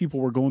God's people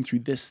were going through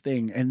this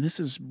thing, and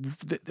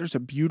there's a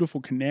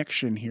beautiful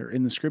connection here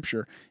in the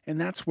Scripture, and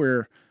that's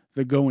where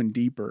the going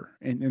deeper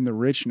and the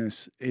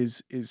richness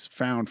is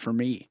found for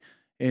me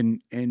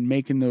in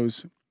making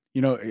those.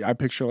 I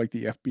picture like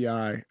the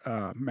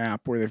FBI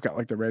map where they've got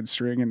like the red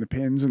string and the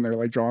pins and they're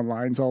like drawing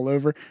lines all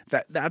over.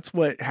 That's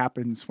what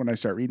happens when I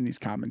start reading these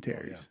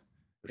commentaries.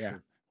 Yeah.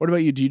 Sure. What about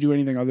you? Do you do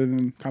anything other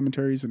than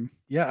commentaries? And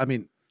yeah, I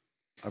mean,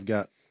 I've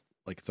got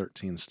like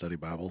 13 study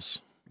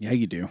Bibles. Yeah,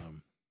 you do.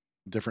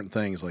 Different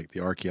things like the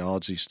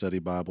archaeology study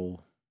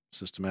Bible,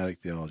 systematic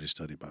theology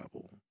study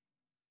Bible,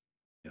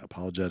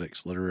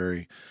 apologetics,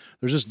 literary.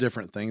 There's just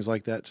different things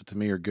like that to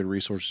me are good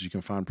resources you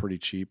can find pretty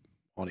cheap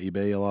on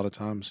eBay a lot of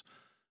times.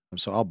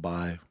 So I'll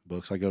buy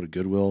books. I go to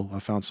Goodwill. I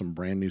found some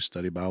brand new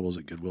study Bibles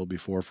at Goodwill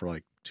before for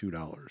like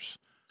 $2.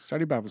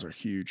 Study Bibles are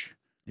huge.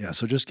 Yeah,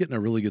 so just getting a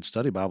really good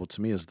study Bible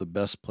to me is the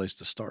best place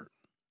to start.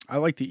 I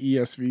like the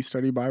ESV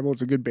Study Bible.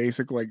 It's a good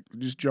basic, like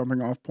just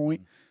jumping off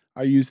point.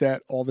 I use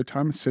that all the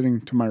time. It's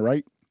sitting to my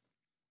right.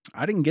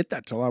 I didn't get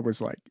that till I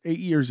was like 8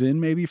 years in,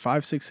 maybe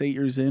 5, 6, 8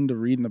 years into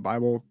reading the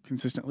Bible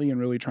consistently and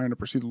really trying to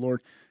pursue the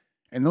Lord.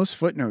 And those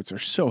footnotes are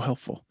so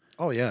helpful.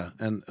 Oh yeah,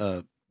 and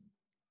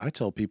I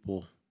tell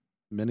people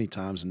many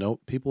times, no,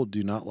 people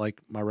do not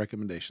like my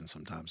recommendation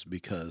sometimes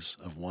because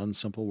of one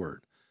simple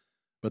word.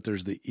 But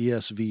there's the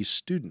ESV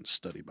Student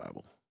Study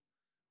Bible,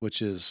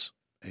 which is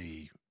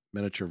a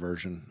miniature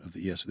version of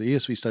the ESV. The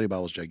ESV Study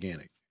Bible is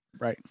gigantic,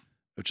 Right.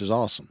 which is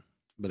awesome.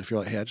 But if you're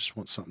like, hey, I just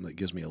want something that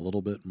gives me a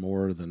little bit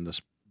more than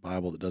this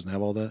Bible that doesn't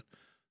have all that,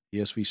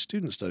 ESV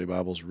Student Study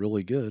Bible is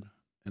really good,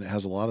 and it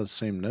has a lot of the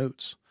same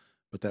notes,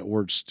 but that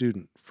word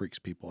student freaks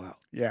people out.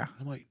 Yeah.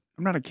 I'm like,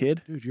 I'm not a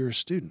kid. dude, you're a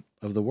student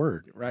of the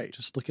word. Right.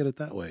 Just look at it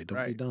that way. Don't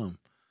be Right. dumb.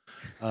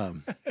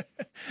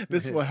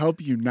 This will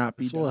help you not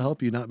be This will dumb.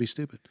 help you not be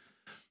stupid.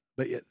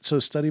 But yeah, so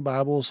study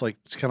Bibles, like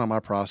it's kind of my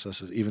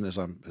process. Is even as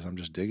I'm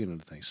just digging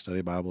into things,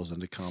 study Bibles,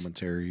 into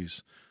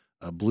commentaries,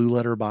 a Blue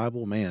Letter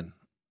Bible. Man,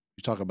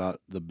 you talk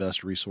about the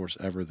best resource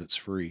ever that's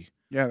free.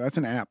 Yeah, that's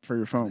an app for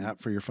your phone. An app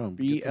for your phone.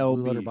 Get the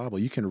Blue Letter BLB. Bible.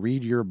 You can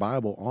read your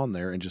Bible on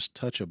there and just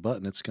touch a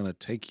button. It's going to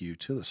take you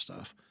to the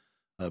stuff.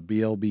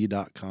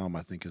 BLB.com,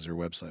 I think, is their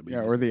website. But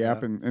Yeah, you or can the do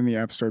app that. in the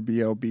App Store,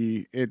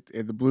 BLB.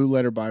 The Blue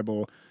Letter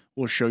Bible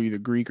will show you the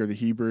Greek or the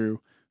Hebrew,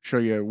 show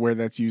you where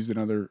that's used in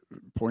other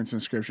points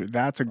in Scripture.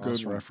 That's a Cross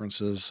good one.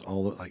 references,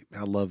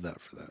 I love that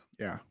for that.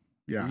 Yeah,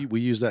 yeah.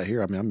 We use that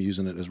here. I mean, I'm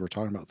using it as we're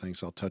talking about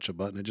things. I'll touch a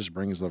button, it just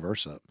brings the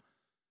verse up.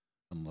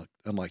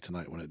 Unlike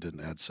tonight when it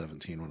didn't add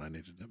 17 when I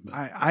needed it. But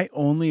I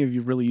only have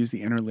you really used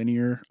the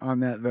interlinear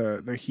on that,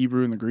 the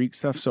Hebrew and the Greek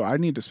stuff. So I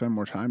need to spend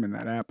more time in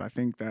that app. I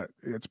think that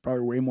it's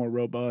probably way more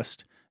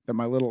robust that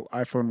my little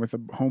iPhone with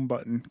a home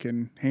button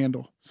can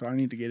handle. So I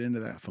need to get into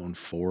that. iPhone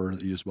 4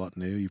 that you just bought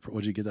new,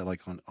 what'd you get that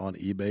like on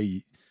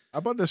eBay? I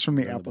bought this from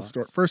the In the Apple box.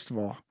 Store. First of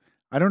all,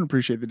 I don't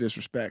appreciate the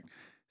disrespect.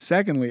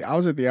 Secondly, I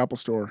was at the Apple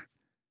Store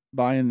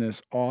buying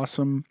this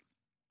awesome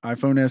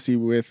iPhone SE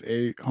with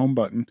a home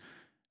button.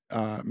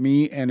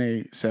 Me and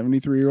a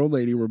 73-year-old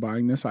lady were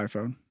buying this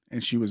iPhone,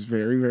 and she was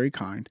very, very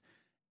kind.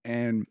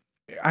 And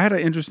I had an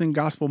interesting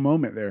gospel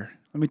moment there.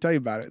 Let me tell you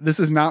about it.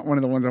 This is not one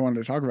of the ones I wanted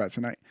to talk about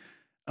tonight.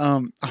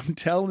 I'm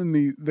telling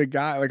the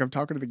guy, like I'm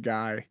talking to the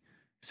guy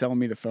selling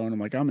me the phone. I'm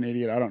like, I'm an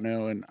idiot. I don't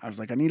know. And I was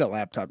like, I need a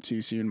laptop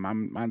too soon.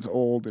 Mine's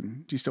old.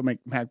 And do you still make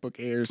MacBook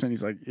Airs? And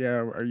he's like, yeah.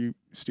 Are you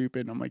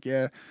stupid? And I'm like,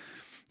 yeah.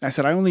 I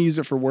said, I only use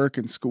it for work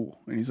and school.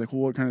 And he's like,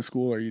 well, what kind of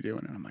school are you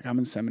doing? And I'm like, I'm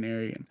in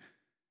seminary.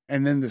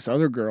 And then this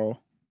other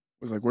girl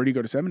was like, where do you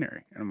go to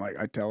seminary? And I'm like,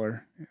 I tell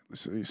her,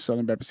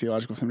 Southern Baptist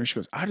Theological Seminary. She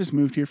goes, I just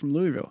moved here from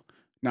Louisville.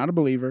 Not a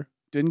believer.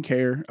 Didn't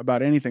care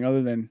about anything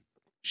other than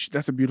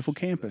that's a beautiful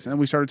campus. And then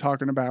we started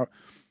talking about,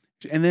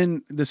 and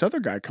then this other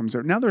guy comes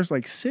there. Now there's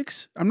like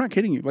 6, I'm not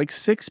kidding you, like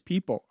 6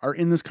 people are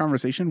in this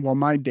conversation while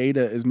my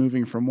data is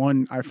moving from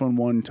one iPhone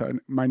 1 to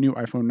my new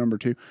iPhone number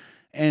 2.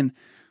 And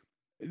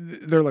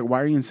they're like,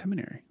 why are you in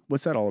seminary?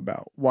 What's that all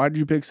about? Why did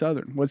you pick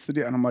Southern? What's the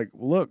deal? And I'm like,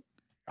 look,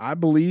 I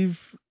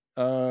believe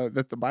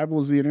that the Bible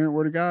is the inerrant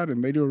word of God,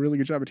 and they do a really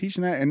good job of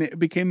teaching that. And it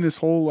became this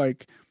whole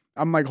like,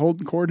 I'm like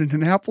holding court in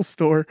an Apple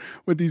store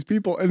with these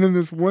people. And then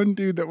this one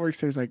dude that works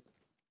there is like,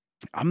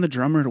 I'm the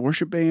drummer at a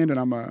worship band, and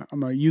I'm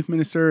a youth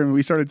minister. And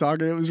we started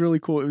talking. It was really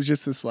cool. It was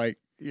just this like,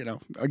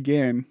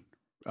 again,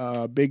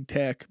 big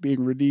tech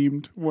being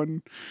redeemed,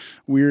 one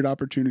weird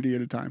opportunity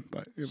at a time.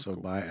 But it was So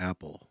cool. buy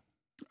Apple.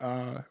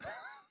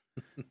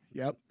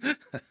 Yep.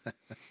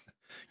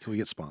 Can we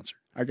get sponsored?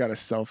 I got a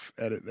self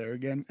edit there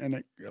again,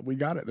 and we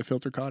got it. The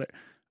filter caught it.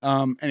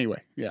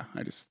 Anyway, yeah.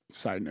 I just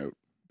side note,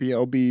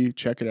 BLB,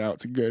 check it out.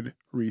 It's a good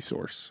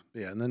resource.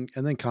 Yeah, and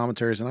then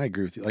commentaries, and I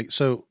agree with you. Like,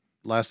 so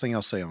last thing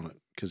I'll say on it,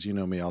 because you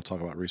know me, I'll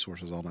talk about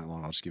resources all night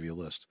long. I'll just give you a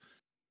list.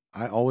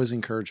 I always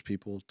encourage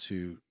people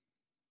to,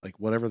 like,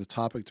 whatever the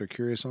topic they're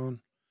curious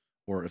on,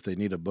 or if they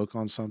need a book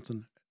on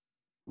something,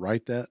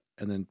 write that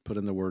and then put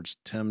in the words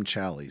Tim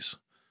Challies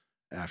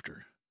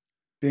after.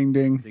 Ding,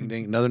 ding. Ding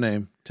ding, another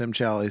name, Tim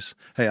Challies.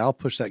 Hey, I'll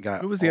push that guy.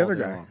 Who was the all other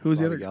day guy? long. Who was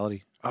the other Bobby guy?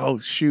 Gallaty. Oh,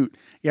 shoot.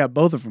 Yeah,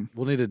 both of them.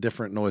 We'll need a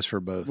different noise for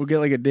both. We'll get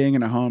like a ding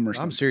and a hum or I'm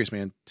something. serious,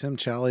 man. Tim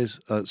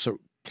Challies. So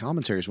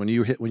commentaries. When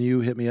you hit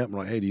me up and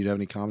like, hey, do you have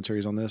any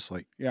commentaries on this?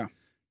 Like, Yeah.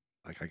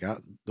 Like I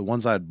got the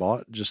ones I had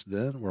bought just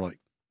then were like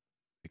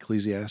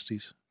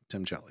Ecclesiastes,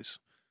 Tim Challies.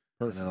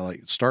 Perfect. And then I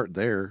like start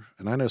there.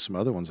 And I know some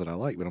other ones that I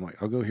like, but I'm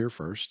like, I'll go here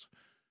first.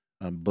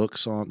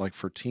 Books on like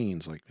for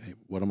teens, like, hey,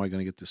 what am I going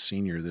to get this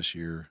senior this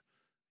year?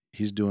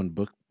 He's doing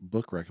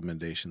book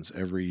recommendations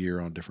every year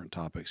on different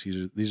topics.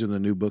 These are the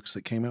new books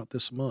that came out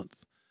this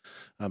month.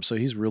 So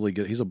he's really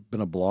good. He's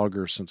been a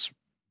blogger since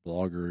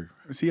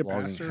Is he a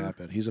blogging pastor?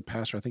 happened. He's a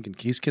pastor. I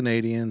think he's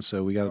Canadian,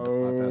 so we got to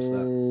bypass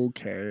that.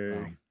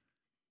 Okay.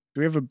 Do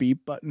we have a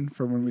beep button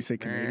for when we say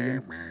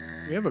Canadian?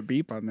 We have a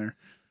beep on there.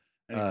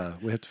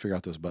 We have to figure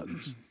out those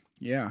buttons.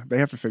 Yeah, they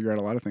have to figure out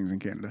a lot of things in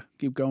Canada.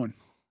 Keep going.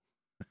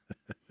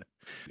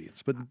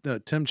 But no,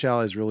 Tim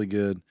Challies is really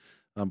good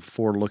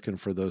for looking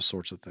for those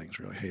sorts of things.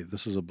 We're like, hey,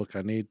 this is a book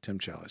I need. Tim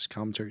Challies,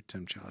 commentary,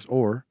 Tim Challies.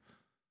 Or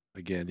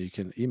again, you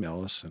can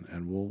email us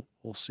and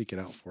we'll seek it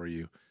out for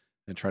you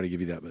and try to give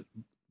you that.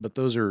 But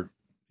those are,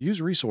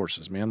 use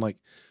resources, man. Like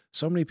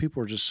so many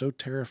people are just so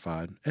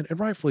terrified, and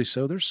rightfully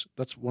so.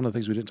 That's one of the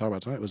things we didn't talk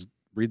about tonight was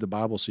read the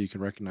Bible so you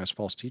can recognize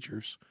false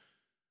teachers.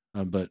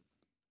 But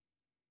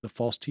the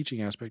false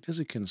teaching aspect is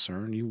a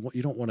concern. You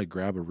don't want to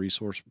grab a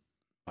resource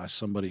by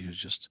somebody who's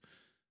just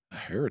a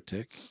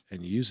heretic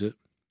and use it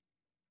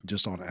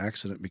just on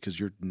accident because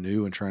you're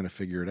new and trying to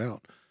figure it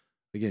out.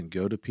 Again,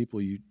 go to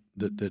people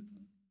that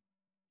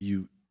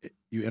you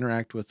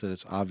interact with that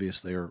it's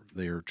obvious they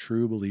are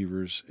true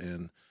believers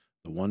in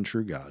the one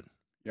true God.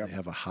 Yep. They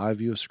have a high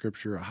view of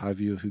Scripture, a high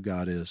view of who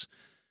God is.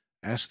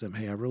 Ask them,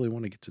 hey, I really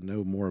want to get to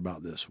know more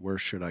about this. Where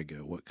should I go?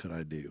 What could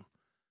I do?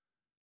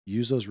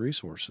 Use those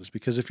resources,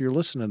 because if you're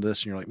listening to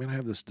this and you're like, man, I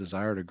have this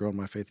desire to grow in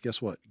my faith, guess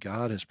what?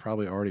 God has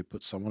probably already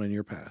put someone in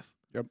your path.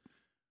 Yep.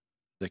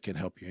 That can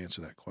help you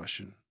answer that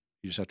question.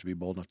 You just have to be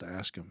bold enough to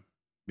ask them,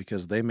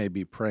 because they may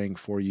be praying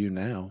for you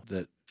now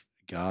that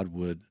God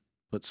would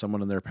put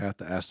someone in their path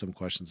to ask them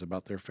questions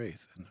about their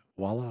faith. And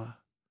voila,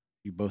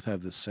 you both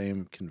have the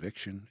same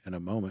conviction in a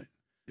moment.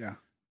 Yeah.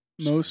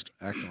 Just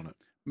act on it.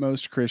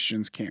 Most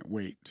Christians can't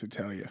wait to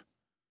tell you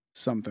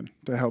something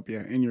to help you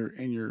in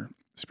your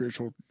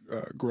spiritual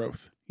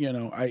growth. You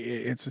know,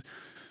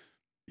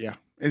 yeah.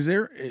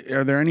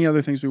 Are there any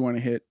other things we want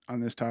to hit on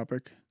this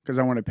topic? Because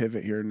I want to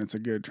pivot here, and it's a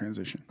good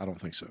transition. I don't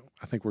think so.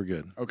 I think we're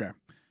good. Okay.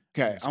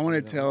 I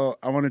want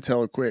to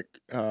tell a quick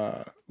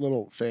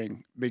little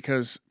thing,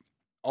 because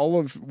all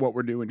of what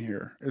we're doing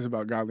here is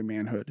about godly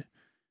manhood,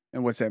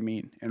 and what's that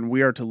mean? And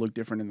we are to look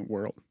different in the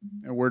world,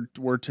 and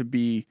we're to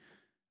be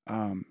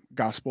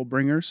gospel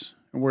bringers,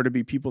 and we're to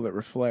be people that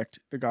reflect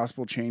the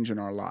gospel change in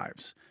our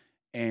lives.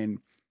 And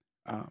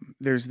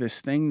there's this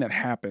thing that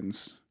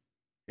happens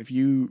if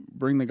you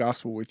bring the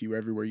gospel with you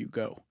everywhere you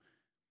go.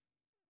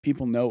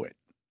 People know it.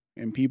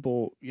 And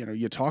people,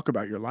 you talk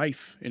about your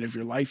life. And if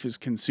your life is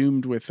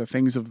consumed with the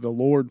things of the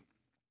Lord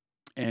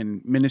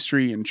and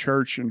ministry and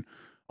church and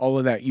all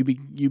of that, you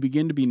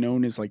begin to be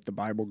known as like the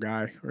Bible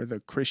guy or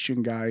the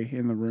Christian guy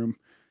in the room.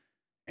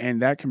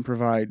 And that can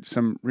provide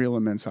some real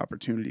immense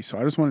opportunity. So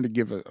I just wanted to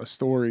give a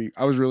story.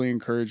 I was really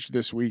encouraged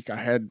this week. I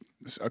had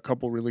a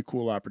couple really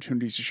cool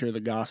opportunities to share the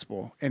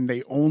gospel, and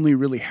they only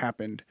really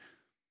happened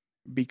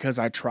because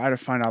I try to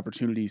find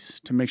opportunities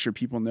to make sure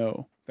people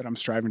know that I'm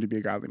striving to be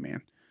a godly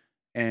man.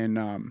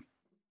 And,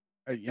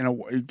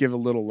 give a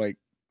little like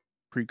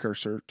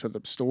precursor to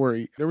the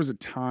story. There was a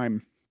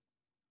time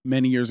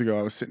many years ago,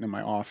 I was sitting in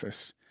my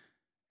office,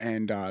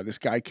 and this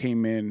guy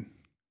came in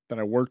that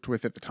I worked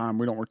with at the time.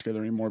 We don't work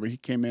together anymore, but he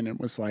came in and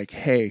was like,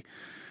 hey,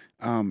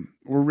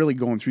 we're really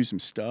going through some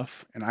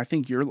stuff. And I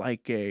think you're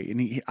like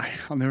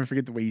I'll never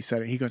forget the way he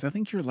said it. He goes, I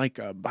think you're like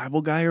a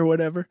Bible guy or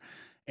whatever.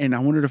 And I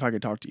wondered if I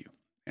could talk to you.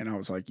 And I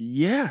was like,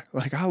 yeah,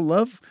 like a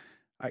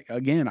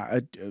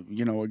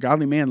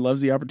godly man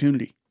loves the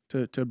opportunity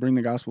to bring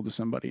the gospel to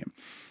somebody. And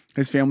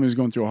his family was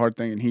going through a hard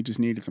thing, and he just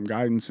needed some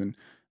guidance. And,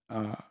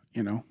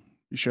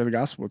 you share the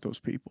gospel with those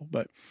people.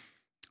 But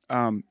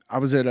I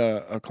was at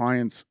a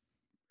client's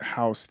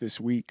house this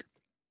week,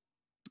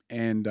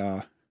 and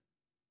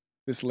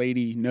this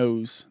lady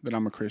knows that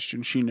I'm a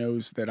Christian. She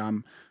knows that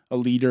I'm a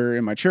leader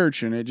in my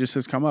church, and it just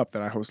has come up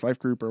that I host life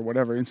group or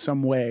whatever. In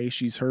some way,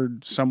 she's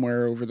heard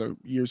somewhere over the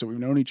years that we've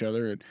known each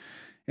other,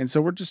 and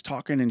so we're just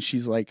talking, and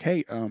she's like,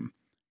 hey,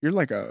 you're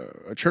like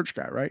a church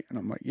guy, right? And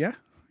I'm like, yeah,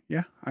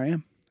 I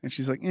am. And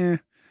she's like,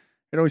 it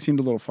always seemed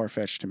a little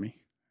far-fetched to me.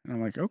 And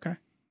I'm like, okay,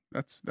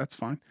 that's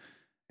fine.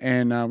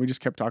 And we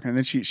just kept talking, and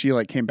then she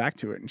like came back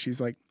to it, and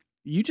she's like,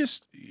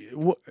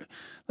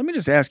 let me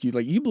just ask you,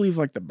 like, you believe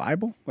like the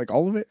Bible, like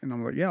all of it? And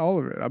I'm like, yeah, all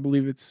of it. I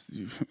believe it's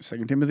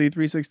 2 Timothy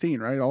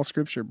 3:16, right? All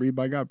scripture breathed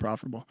by God,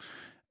 profitable.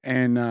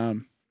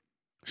 And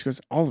she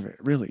goes, all of it,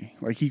 really?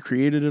 Like he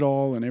created it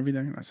all and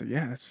everything? And I said,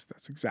 yeah,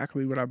 that's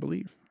exactly what I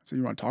believe. I said,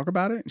 you want to talk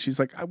about it? And she's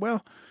like,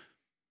 well,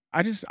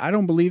 I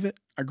don't believe it.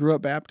 I grew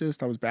up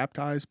Baptist. I was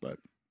baptized, but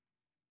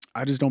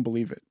I just don't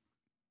believe it.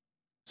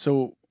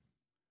 So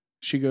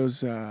she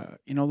goes,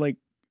 like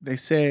they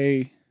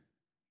say,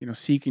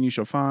 seek and you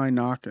shall find,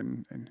 knock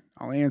and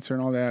I'll answer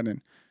and all that.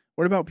 And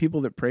what about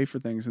people that pray for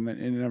things and then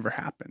it never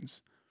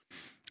happens?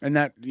 And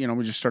that,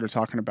 we just started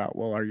talking about,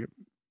 well, are you,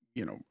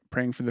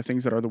 praying for the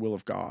things that are the will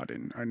of God?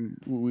 And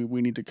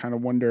we need to kind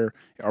of wonder,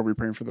 are we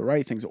praying for the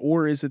right things?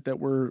 Or is it that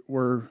we're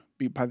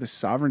by the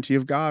sovereignty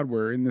of God,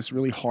 we're in this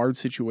really hard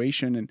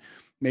situation, and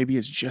maybe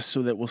it's just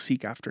so that we'll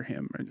seek after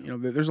him.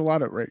 And, there's a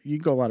lot of, right, you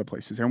go a lot of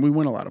places there, and we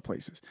went a lot of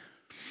places.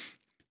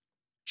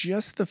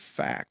 Just the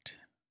fact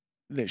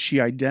that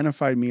she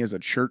identified me as a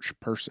church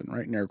person,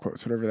 right, in air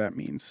quotes, whatever that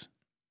means,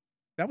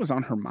 that was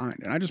on her mind.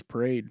 And I just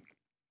prayed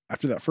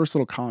after that first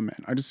little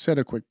comment. I just said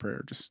a quick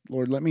prayer. Just,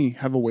 Lord, let me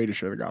have a way to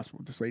share the gospel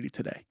with this lady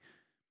today.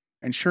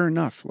 And sure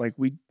enough, like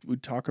we'd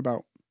talk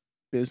about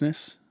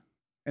business,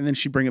 and then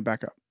she'd bring it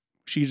back up.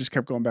 She just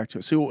kept going back to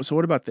it. So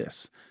what about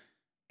this?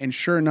 And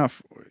sure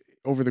enough,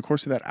 over the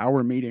course of that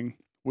hour meeting,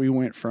 we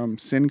went from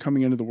sin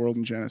coming into the world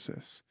in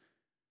Genesis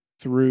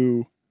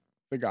through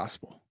the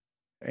gospel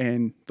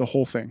and the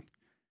whole thing.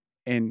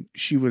 And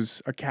she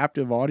was a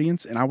captive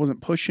audience, and I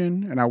wasn't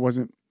pushing, and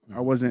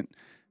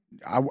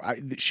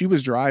she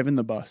was driving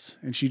the bus,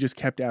 and she just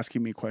kept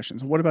asking me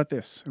questions. What about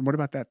this? And what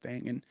about that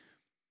thing?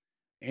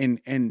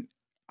 And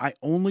I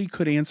only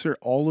could answer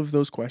all of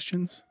those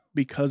questions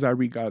because I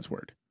read God's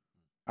word.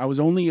 I was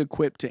only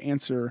equipped to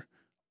answer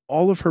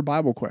all of her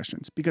Bible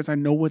questions because I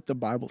know what the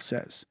Bible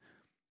says.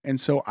 And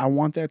so I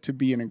want that to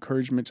be an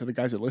encouragement to the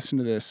guys that listen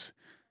to this.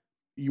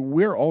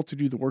 We're all to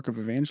do the work of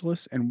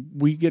evangelists, and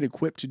we get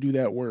equipped to do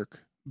that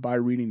work by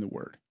reading the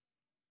word.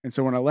 And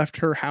so when I left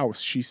her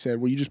house, she said,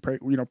 "Will you just pray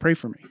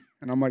for me?"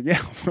 And I'm like,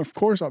 "Yeah, of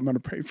course I'm going to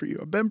pray for you.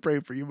 I've been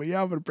praying for you, but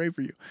yeah, I'm going to pray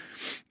for you."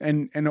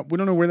 And we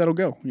don't know where that'll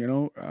go.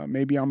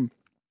 Maybe I'm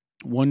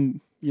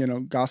one,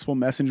 gospel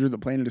messenger that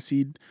planted a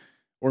seed,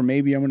 or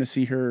maybe I'm going to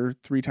see her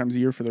 3 times a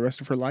year for the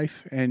rest of her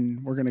life,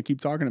 and we're going to keep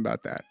talking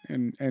about that.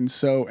 And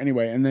so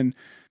anyway, and then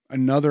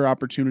another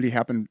opportunity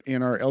happened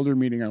in our elder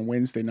meeting on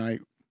Wednesday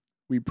night.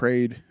 We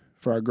prayed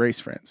for our grace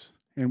friends.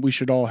 And we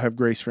should all have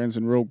grace friends.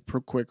 And real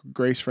quick,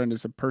 grace friend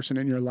is the person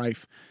in your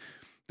life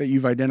that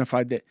you've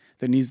identified that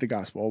needs the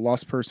gospel, a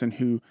lost person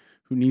who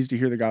needs to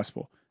hear the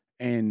gospel.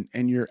 And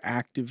you're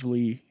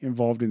actively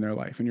involved in their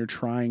life, and you're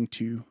trying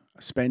to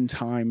spend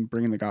time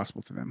bringing the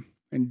gospel to them.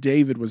 And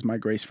David was my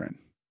grace friend.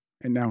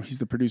 And now he's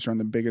the producer on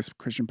the biggest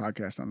Christian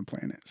podcast on the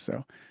planet.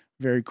 So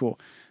very cool.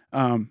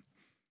 And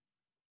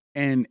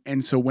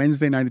so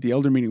Wednesday night at the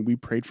elder meeting, we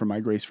prayed for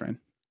my grace friend.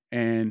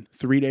 And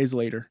 3 days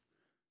later,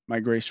 my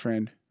grace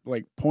friend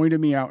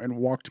pointed me out and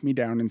walked me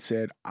down and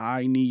said,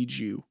 "I need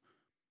you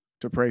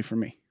to pray for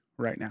me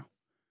right now."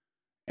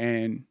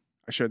 And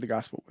I shared the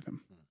gospel with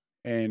him.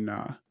 And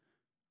I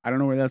don't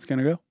know where that's going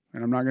to go.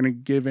 And I'm not going to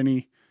give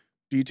any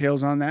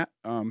details on that,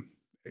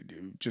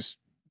 just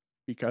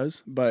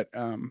because. But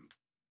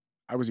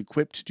I was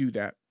equipped to do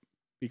that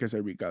because I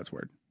read God's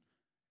word.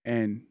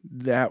 And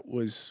that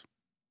was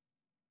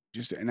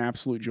just an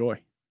absolute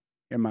joy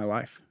in my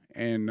life.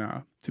 And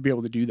to be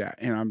able to do that.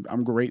 And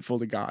I'm grateful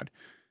to God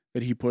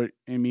that he put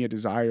in me a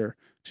desire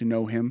to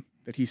know him,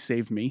 that he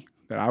saved me,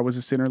 that I was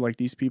a sinner like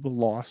these people,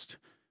 lost,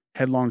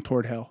 headlong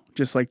toward hell,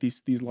 just like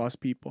these lost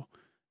people,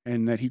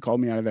 and that he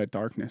called me out of that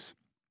darkness.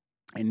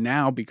 And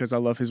now, because I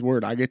love his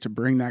word, I get to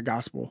bring that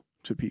gospel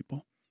to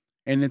people.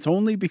 And it's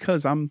only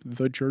because I'm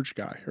the church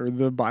guy or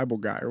the Bible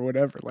guy or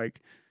whatever.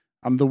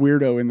 I'm the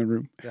weirdo in the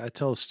room. Yeah, I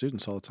tell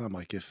students all the time,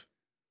 if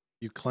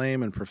you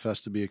claim and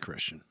profess to be a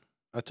Christian,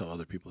 I tell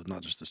other people,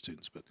 not just the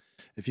students, but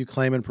if you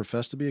claim and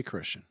profess to be a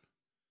Christian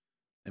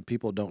and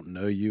people don't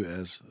know you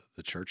as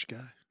the church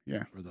guy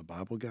or the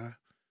Bible guy,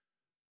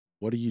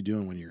 what are you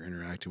doing when you're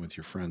interacting with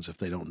your friends if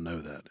they don't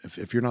know that?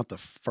 If you're not the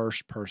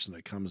first person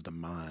that comes to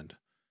mind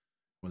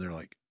when they're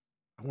like,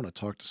 "I want to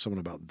talk to someone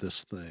about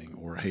this thing,"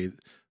 or, "Hey,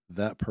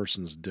 that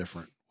person's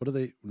different," what are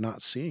they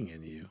not seeing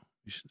in you?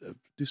 You should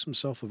do some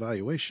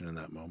self-evaluation in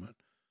that moment,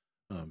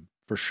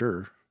 for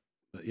sure.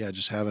 But yeah,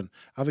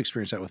 I've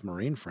experienced that with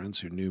Marine friends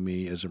who knew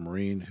me as a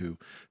Marine who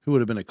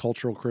would have been a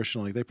cultural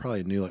Christian. They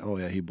probably knew "Oh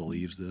yeah, he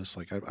believes this."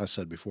 I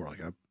said before,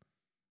 I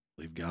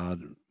believe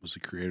God was the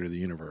creator of the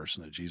universe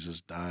and that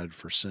Jesus died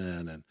for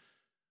sin. And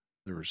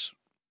there was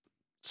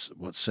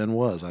what sin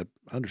was. I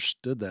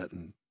understood that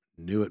and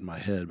knew it in my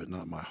head, but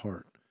not in my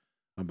heart.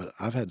 But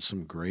I've had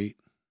some great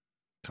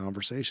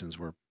conversations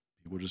where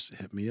people just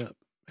hit me up.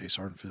 "Hey,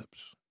 Sergeant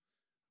Phipps."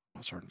 I'm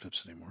not Sergeant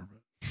Phipps anymore,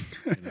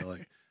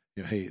 but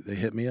hey, they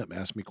hit me up,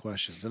 ask me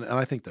questions. And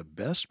I think the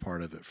best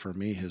part of it for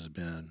me has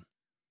been,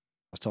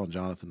 I was telling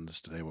Jonathan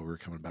this today while we were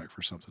coming back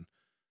for something.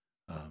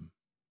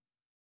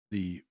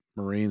 The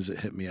Marines that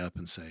hit me up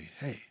and say,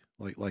 "Hey,"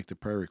 like the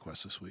prayer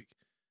request this week,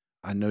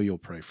 "I know you'll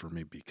pray for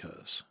me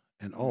because,"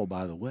 and "Oh,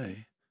 by the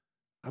way,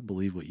 I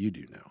believe what you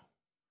do now."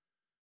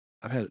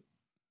 I've had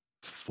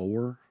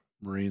 4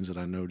 Marines that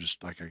I know,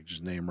 just I can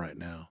just name right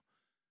now,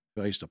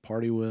 who I used to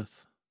party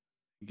with,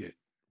 get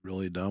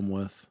really dumb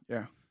with,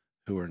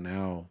 who are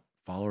now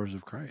followers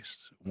of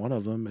Christ. One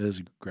of them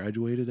is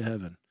graduated to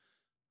heaven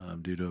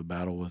due to a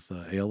battle with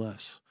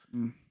ALS.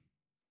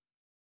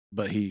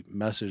 But he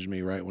messaged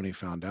me right when he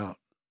found out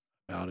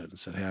about it and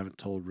said, "Hey, I haven't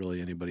told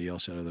really anybody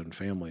else yet other than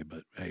family,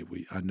 but hey,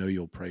 I know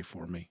you'll pray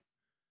for me.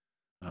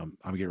 I'm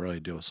getting ready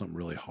to deal with something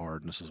really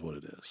hard, and this is what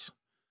it is."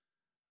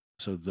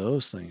 So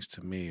those things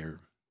to me are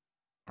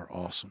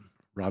awesome.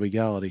 Robbie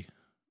Gallaty,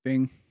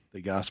 Thing.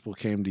 the gospel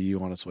came to you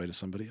on its way to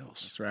somebody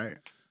else. That's right.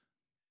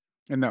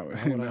 And that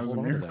was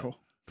a miracle.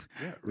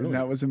 Yeah, really. And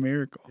that was a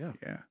miracle.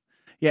 Yeah.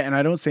 Yeah. And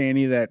I don't say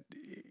any of that,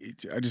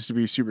 just to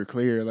be super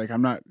clear,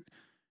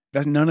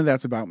 none of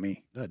that's about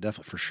me. Yeah,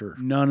 definitely, for sure.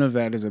 None of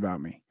that is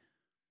about me.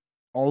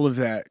 All of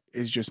that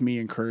is just me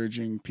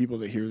encouraging people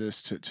that hear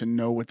this to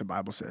know what the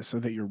Bible says, so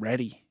that you're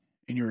ready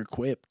and you're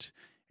equipped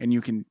and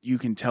you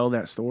can tell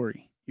that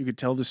story. You could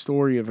tell the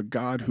story of a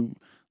God who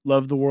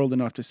loved the world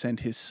enough to send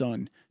his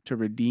son to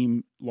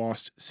redeem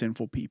lost,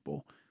 sinful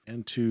people.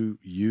 And to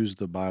use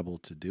the Bible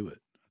to do it.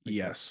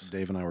 Yes.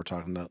 Dave and I were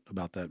talking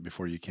about that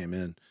before you came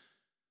in.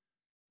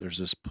 There's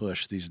this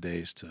push these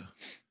days to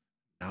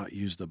not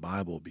use the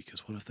Bible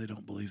because what if they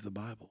don't believe the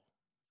Bible?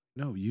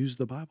 No, use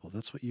the Bible.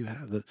 That's what you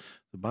have. The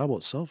Bible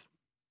itself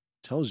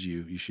tells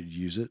you should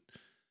use it.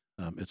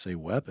 It's a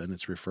weapon.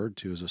 It's referred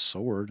to as a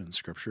sword in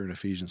Scripture in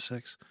Ephesians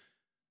 6.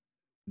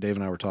 Dave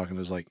and I were talking.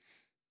 It was like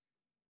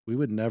we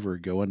would never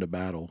go into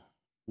battle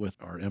with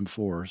our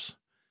M4s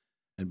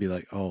and be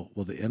like, oh,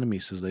 well, the enemy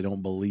says they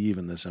don't believe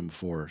in this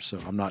M4, so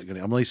I'm going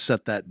to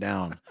set that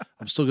down.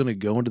 I'm still going to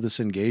go into this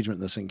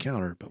engagement, this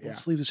encounter, but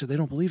let's leave this here. They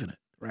don't believe in it.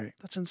 Right.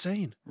 That's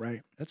insane.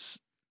 Right. That's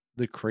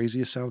the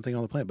craziest sounding thing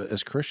on the planet. But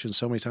as Christians,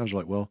 so many times we're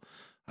like, well,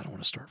 I don't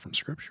want to start from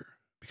Scripture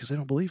because they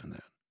don't believe in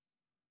that.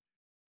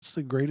 It's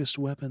the greatest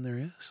weapon there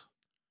is.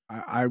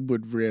 I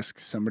would risk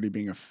somebody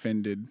being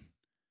offended.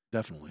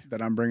 Definitely.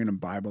 That I'm bringing them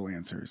Bible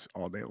answers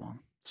all day long.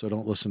 So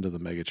don't listen to the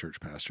megachurch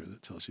pastor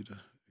that tells you to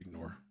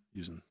ignore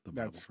using the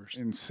Bible That's first.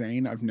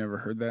 insane. I've never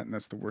heard that, and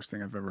that's the worst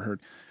thing I've ever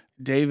heard.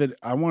 David,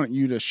 I want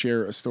you to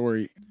share a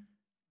story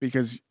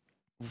because,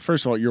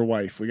 first of all, your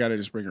wife, we got to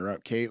just bring her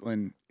up.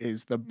 Caitlin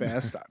is the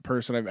best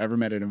person I've ever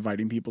met at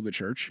inviting people to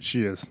church.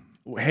 She is.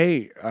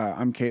 Hey,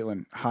 I'm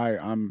Caitlin. Hi,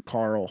 I'm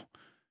Carl.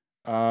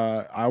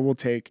 I will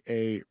take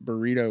a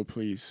burrito,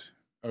 please.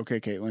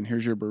 Okay, Caitlin,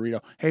 here's your burrito.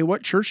 Hey,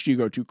 what church do you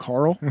go to,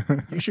 Carl?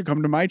 You should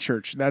come to my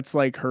church. That's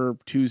like her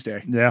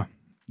Tuesday. Yeah.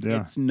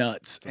 It's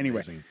nuts. It's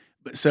anyway, amazing.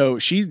 so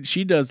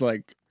she does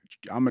like,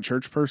 I'm a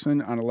church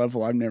person on a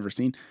level I've never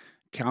seen.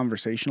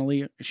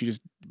 Conversationally,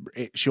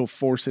 she'll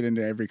force it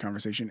into every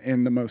conversation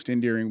in the most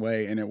endearing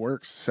way, and it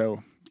works.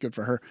 So good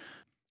for her.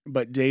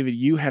 But David,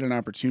 you had an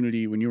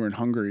opportunity when you were in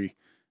Hungary,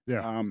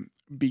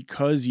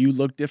 because you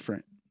look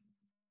different.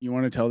 You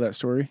want to tell that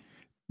story?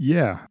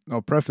 Yeah,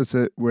 I'll preface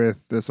it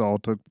with this all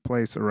took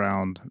place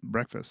around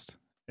breakfast,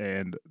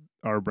 and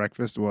our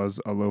breakfast was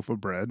a loaf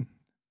of bread,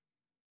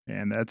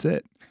 and that's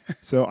it.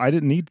 So I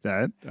didn't need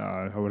that.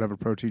 I would have a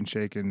protein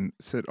shake and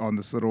sit on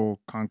this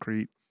little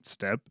concrete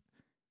step,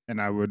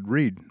 and I would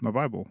read my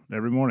Bible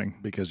every morning.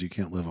 Because you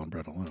can't live on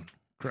bread alone.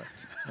 Correct.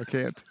 I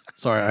can't.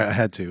 Sorry, I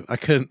had to. I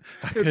could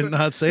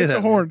not say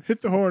that.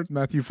 Hit the horn. It's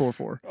Matthew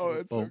 4:4. Oh,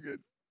 that's so good.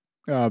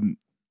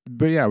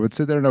 But yeah, I would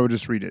sit there and I would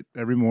just read it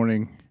every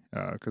morning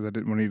because I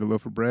didn't want to eat a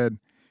loaf of bread.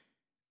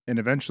 And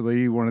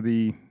eventually, one of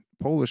the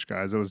Polish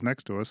guys that was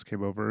next to us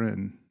came over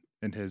and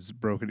in his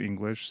broken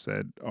English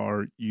said,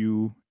 "Are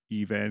you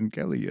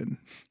Evangelion?"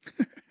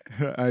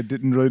 I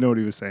didn't really know what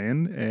he was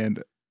saying,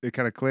 and it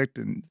kind of clicked.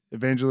 And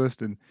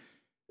evangelist, and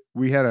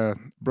we had a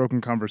broken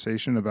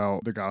conversation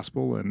about the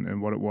gospel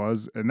and what it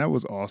was, and that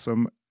was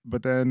awesome.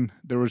 But then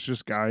there was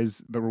just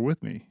guys that were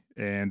with me,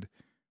 and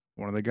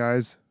one of the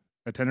guys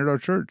attended our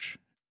church.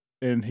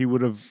 And he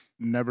would have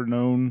never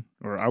known,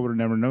 or I would have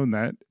never known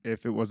that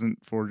if it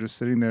wasn't for just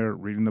sitting there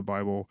reading the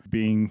Bible,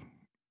 being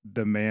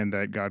the man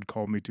that God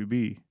called me to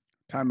be.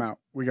 Time out.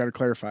 We got to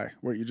clarify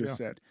what you just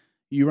said.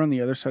 You were on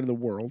the other side of the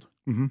world,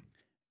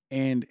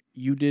 and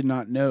you did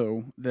not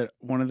know that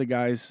one of the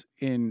guys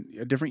in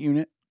a different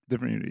unit,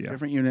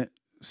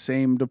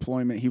 same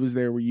deployment, he was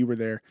there where you were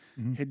there,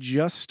 had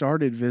just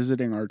started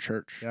visiting our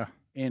church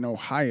in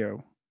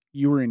Ohio.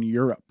 You were in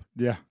Europe.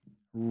 Yeah.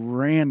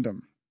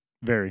 Random.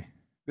 Very.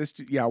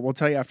 We'll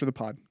tell you after the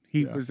pod.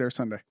 He was there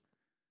Sunday.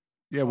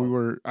 Yeah, we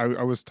were.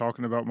 I was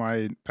talking about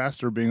my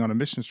pastor being on a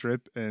mission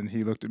trip, and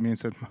he looked at me and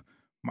said,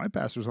 "My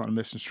pastor's on a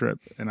mission trip."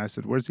 And I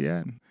said, "Where's he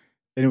at?" And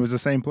it was the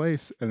same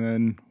place. And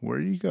then, "Where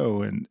do you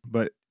go?"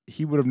 But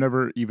he would have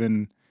never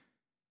even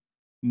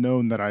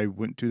known that I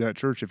went to that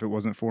church if it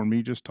wasn't for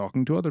me just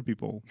talking to other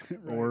people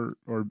or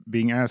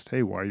being asked,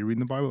 "Hey, why are you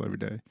reading the Bible every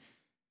day?"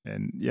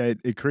 And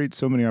it creates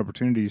so many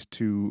opportunities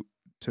to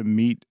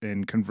meet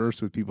and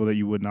converse with people that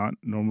you would not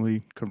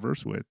normally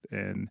converse with.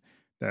 And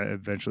that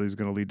eventually is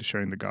going to lead to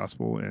sharing the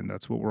gospel. And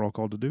that's what we're all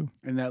called to do.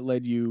 And that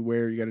led you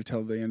where you got to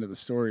tell the end of the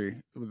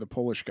story with the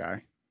Polish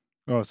guy.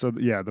 Oh, so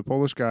the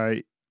Polish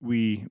guy,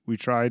 we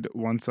tried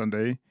one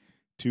Sunday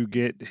to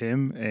get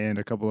him and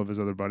a couple of his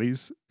other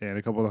buddies and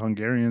a couple of the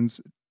Hungarians.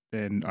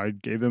 And I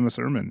gave them a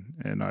sermon,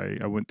 and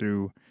I went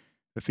through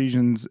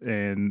Ephesians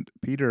and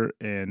Peter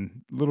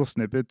and little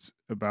snippets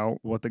about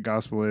what the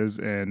gospel is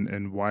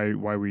and why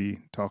we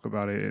talk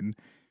about it. And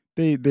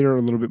they're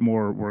a little bit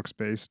more works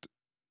based.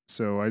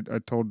 So I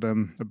told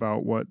them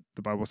about what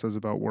the Bible says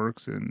about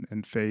works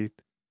and faith.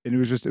 And it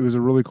was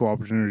a really cool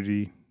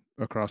opportunity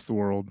across the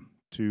world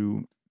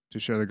to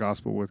share the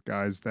gospel with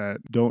guys that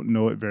don't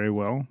know it very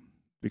well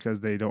because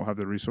they don't have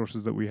the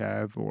resources that we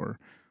have or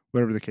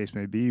whatever the case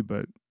may be.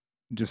 But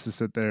just to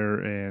sit there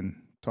and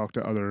talk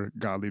to other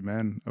godly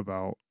men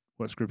about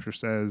what Scripture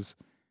says,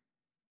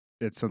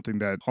 it's something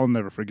that I'll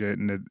never forget,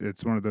 and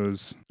it's one of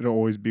those it'll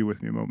always be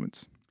with me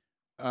moments.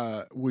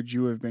 Would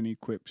you have been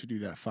equipped to do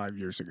that 5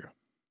 years ago?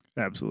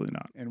 Absolutely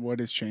not. And what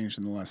has changed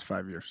in the last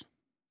 5 years?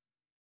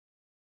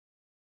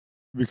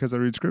 Because I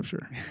read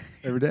Scripture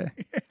every day.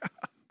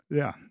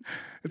 Yeah.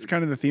 It's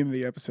kind of the theme of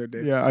the episode,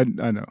 Dave. Yeah,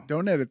 I know.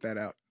 Don't edit that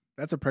out.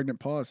 That's a pregnant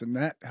pause, and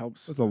that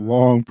helps. That's a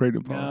long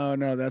pregnant pause.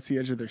 No, that's the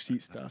edge of their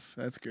seat stuff.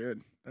 That's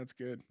good. That's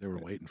good. They were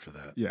waiting for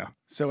that. Yeah.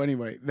 So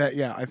anyway,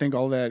 I think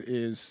all that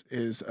is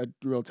a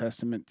real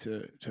testament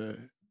to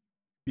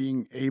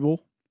being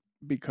able,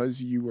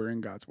 because you were in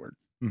God's word,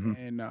 Mhm.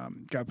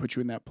 and God put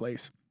you in that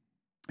place,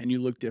 and you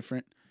look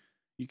different.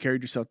 You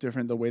carried yourself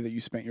different. The way that you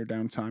spent your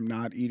downtime,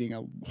 not eating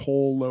a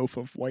whole loaf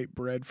of white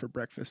bread for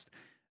breakfast.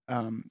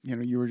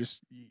 You were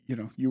just,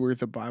 you were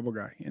the Bible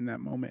guy in that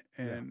moment,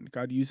 and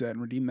God used that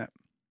and redeemed that.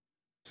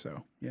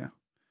 So yeah.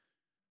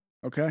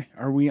 Okay,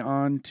 are we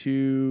on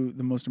to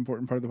the most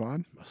important part of the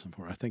pod? Most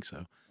important. I think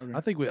so. Okay.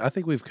 I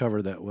think we've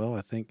covered that well.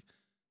 I think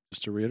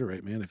just to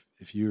reiterate, man,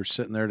 if you're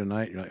sitting there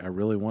tonight, you're like, I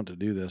really want to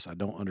do this. I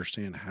don't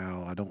understand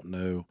how. I don't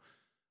know.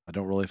 I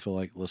don't really feel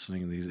like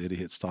listening to these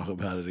idiots talk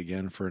about it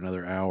again for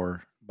another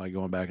hour by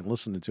going back and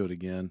listening to it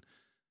again.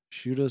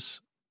 Shoot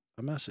us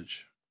a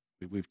message.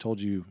 We've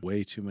told you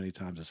way too many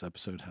times this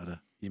episode how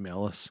to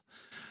email us,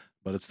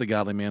 but it's the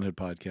Godly Manhood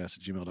Podcast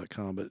at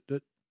gmail.com.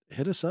 But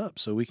hit us up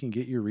so we can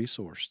get you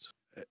resourced.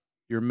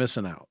 You're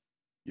missing out.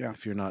 Yeah.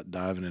 If you're not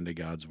diving into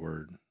God's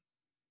word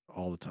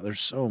all the time.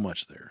 There's so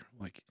much there.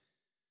 Like,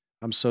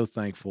 I'm so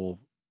thankful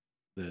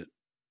that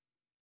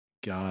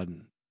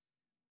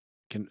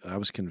I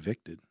was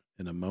convicted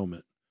in a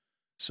moment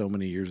so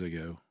many years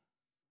ago,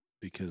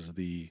 because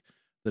the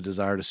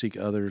desire to seek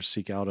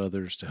out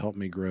others to help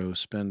me grow,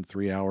 spend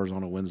 3 hours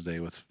on a Wednesday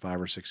with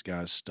 5 or 6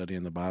 guys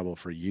studying the Bible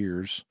for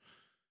years,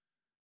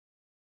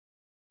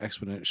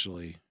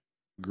 exponentially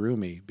grew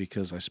me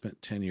because I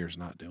spent 10 years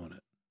not doing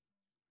it.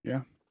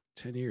 Yeah.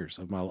 10 years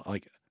of my,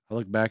 like, I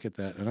look back at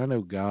that and I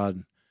know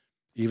God,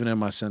 even in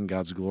my sin,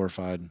 God's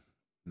glorified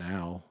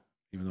now,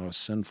 even though I was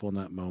sinful in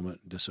that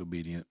moment,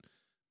 disobedient,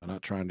 by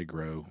not trying to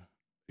grow,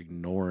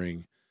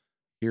 ignoring,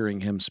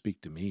 hearing him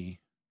speak to me.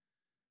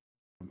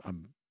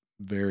 I'm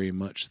very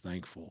much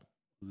thankful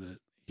that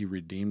he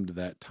redeemed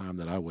that time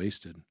that I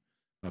wasted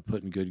by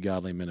putting good,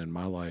 godly men in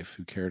my life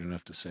who cared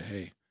enough to say,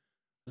 hey,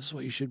 this is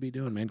what you should be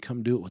doing, man.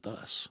 Come do it with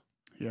us.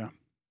 Yeah.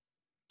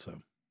 So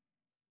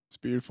It's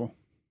beautiful.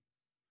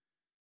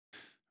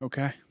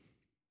 Okay.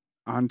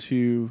 On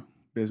to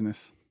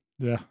business.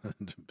 Yeah.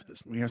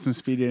 We have some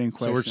speed dating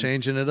questions. So we're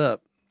changing it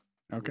up.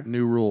 Okay.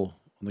 New rule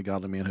on the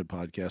Godly Manhood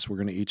Podcast. We're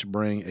going to each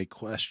bring a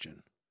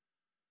question.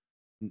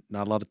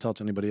 Not allowed to tell it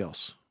to anybody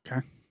else. Okay.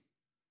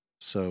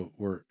 So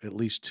we're, at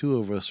least 2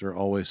 of us are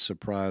always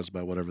surprised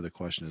by whatever the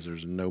question is.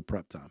 There's no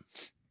prep time.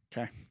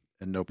 Okay.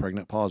 And no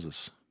pregnant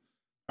pauses.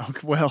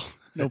 Okay. Well,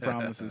 no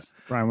promises.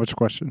 Brian, what's your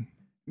question?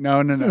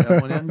 No.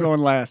 Got one yet? I'm going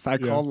last. I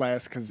Yeah. called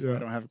last because Yeah. I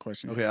don't have a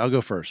question. Okay, I'll go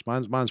first.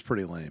 Mine's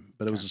pretty lame,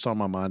 but it was Okay. just on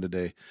my mind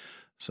today.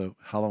 So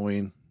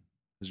Halloween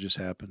has just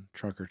happened.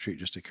 Trunk or treat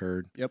just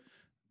occurred. Yet.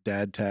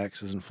 Dad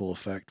tax is in full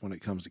effect when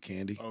it comes to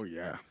candy. Oh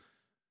yeah.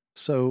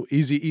 So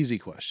easy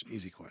question.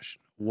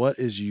 What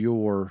is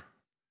your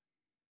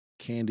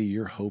candy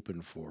you're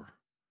hoping for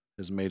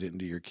has made it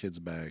into your kid's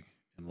bag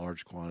in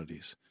large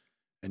quantities,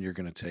 and you're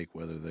going to take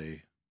whether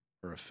they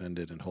are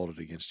offended and hold it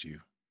against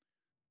you?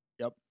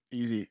 Yep.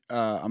 Easy.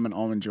 I'm an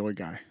Almond Joy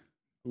guy.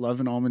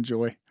 Love an Almond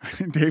Joy.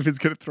 David's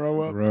gonna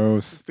throw up.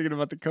 Gross. Just thinking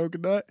about the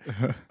coconut.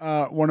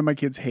 One of my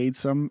kids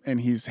hates them, and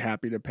he's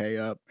happy to pay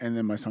up. And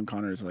then my son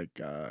Connor is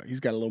like, he's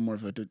got a little more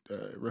of a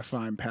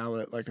refined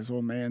palate, like his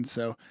old man.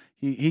 So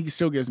he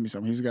still gives me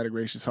some. He's got a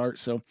gracious heart.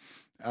 So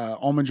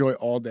Almond Joy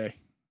all day.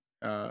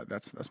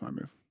 That's my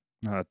move.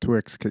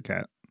 Twix, Kit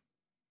Kat.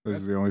 Those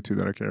That's- are the only 2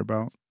 that I care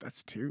about.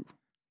 That's 2.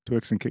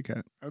 Twix and Kit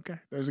Kat. Okay,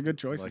 those are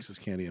good Likes choices. his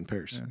candy in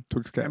pairs. Yeah.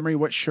 Twix Kat. Emery,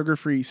 what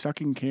sugar-free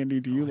sucking candy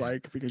do you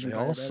like? Because They you're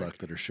all diabetic? suck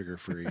that are sugar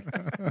free.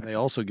 And they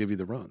also give you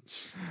the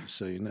runs, just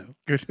so you know.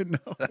 Good to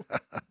know.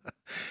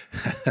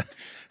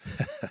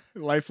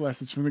 Life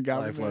lessons from the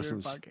Godly Life Manhood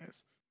lessons.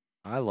 podcast.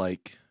 I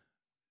like,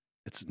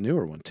 it's a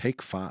newer one,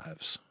 Take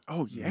Fives.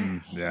 Oh yeah.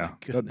 Yeah. my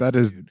goodness, That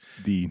is dude.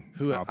 the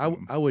Who top of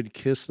 'em. I would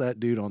kiss that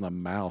dude on the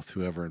mouth,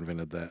 whoever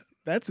invented that.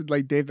 That's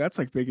like Dave. That's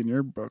like big in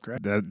your book,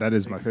 right? That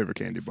is my Take- favorite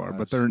Take candy bar,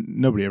 Fives. but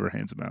nobody ever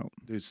hands them out.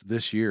 Dude, it's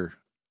this year.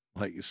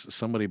 Like,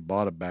 somebody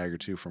bought a bag or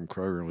 2 from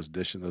Kroger and was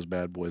dishing those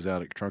bad boys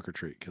out at Trunk or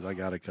Treat because I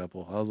got a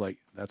couple. I was like,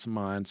 "That's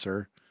mine,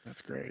 sir.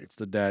 That's great. It's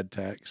the dad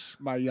tax."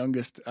 My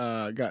youngest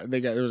there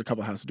was a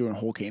couple houses doing a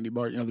whole candy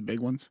bar, the big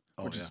ones,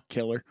 Oh, which yeah. is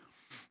killer.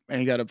 And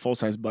he got a full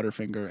size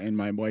Butterfinger, and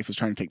my wife was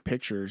trying to take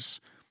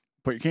pictures.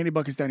 Put your candy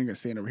buckets down. You're gonna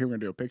stand over here. We're gonna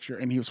do a picture.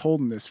 And he was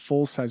holding this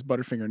full size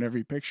Butterfinger in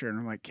every picture. And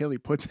I'm like, Kelly,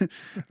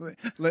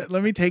 let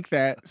me take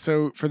that.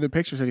 So for the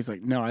pictures, he's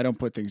like, no, I don't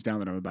put things down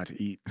that I'm about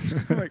to eat.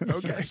 I'm like,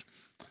 okay.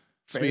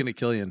 Speaking of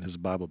Killian, his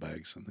Bible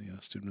bags in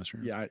the student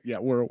room. Yeah,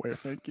 we're aware.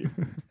 Thank you.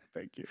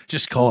 Thank you.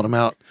 Just calling him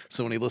out.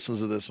 So when he listens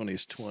to this when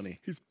he's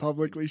 20, He's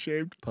publicly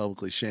shamed.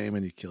 publicly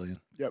shaming you,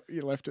 Killian. Yep, he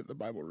left it in the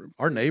Bible room.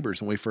 Our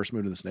neighbors, when we first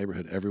moved to this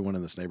neighborhood, everyone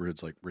in this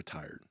neighborhood's like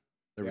retired.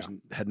 There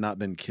had not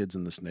been kids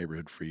in this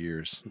neighborhood for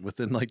years.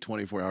 Within like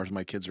 24 hours,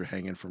 my kids are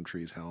hanging from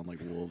trees, howling like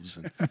wolves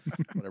and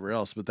whatever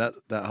else. But that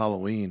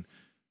Halloween,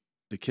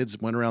 the kids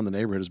went around the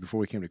neighborhood. It was before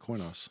we came to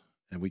Coinos,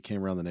 and we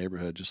came around the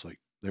neighborhood just like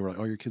they were like,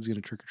 "Oh, your kids going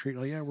to trick or treat?"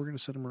 Like, yeah, we're going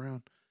to set them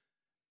around.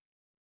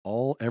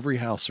 every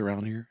house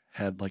around here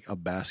had like a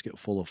basket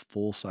full of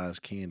full-size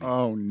candy.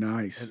 Oh,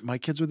 nice. And my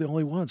kids were the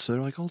only ones, so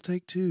they're like, "I'll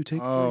take 2, take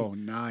 3." Oh,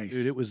 nice.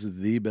 Dude, it was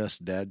the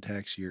best dad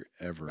tax year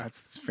ever.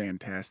 That's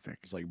fantastic.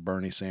 It's like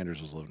Bernie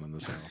Sanders was living in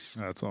this house.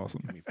 That's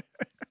awesome.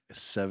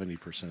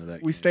 70% of that. We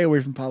candy. stay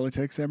away from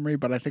politics, Emery,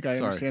 but I think I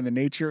Sorry. understand the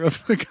nature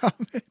of the comment.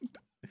 All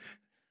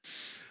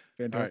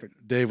right, Fantastic.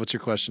 Dave, what's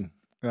your question?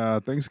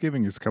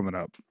 Thanksgiving is coming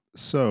up.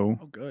 So,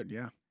 Oh, good.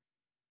 Yeah.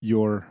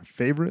 your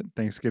favorite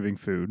Thanksgiving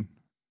food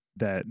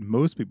that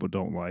most people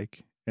don't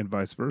like, and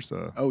vice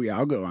versa. Oh, yeah.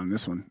 I'll go on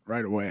this one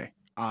right away.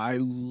 I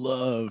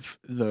love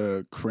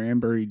the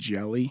cranberry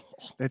jelly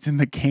that's in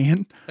the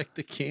can Like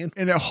the can?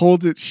 and it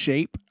holds its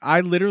shape. I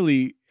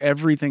literally,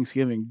 every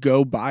Thanksgiving,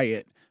 go buy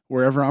it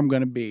wherever I'm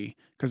going to be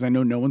because I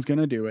know no one's going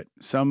to do it.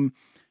 Some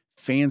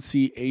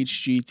fancy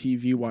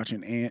HGTV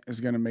watching aunt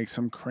is going to make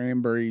some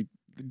cranberry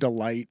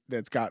delight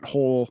that's got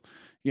whole,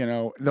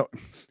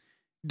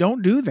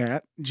 don't do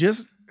that.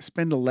 Just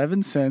spend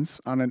 11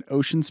 cents on an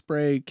Ocean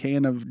Spray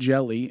can of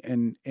jelly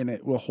and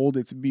it will hold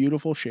its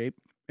beautiful shape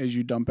as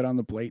you dump it on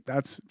the plate.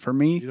 That's for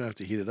me. You don't have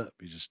to heat it up.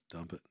 You just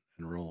dump it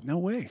and roll. No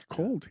way.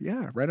 Cold.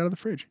 Yeah. Right out of the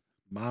fridge.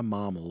 My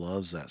mom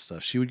loves that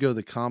stuff. She would go to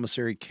the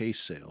commissary case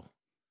sale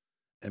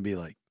and be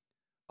like,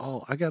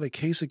 "Oh, I got a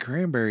case of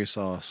cranberry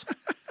sauce."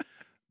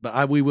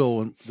 But we will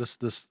when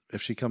this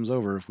if she comes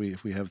over, if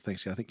we have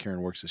Thanksgiving. I think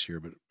Karen works this year,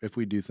 but if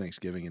we do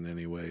Thanksgiving in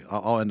any way,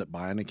 I'll end up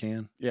buying a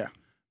can. Yeah.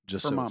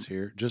 Just For so Mom. it's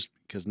here, just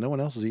because no one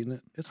else is eating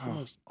it. It's the Oh.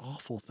 most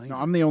awful thing. No,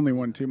 I'm the only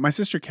one too. My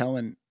sister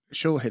Kellen,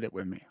 she'll hit it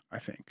with me, I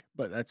think,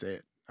 but that's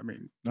it. I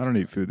mean, I don't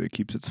eat food that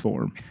keeps its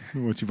form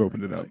once you've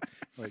opened it up.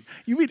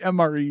 you eat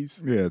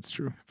MREs, Yeah, it's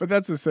true. but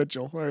that's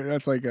essential. Or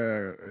that's like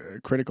a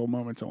critical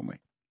moments only.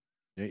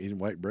 Yeah, eating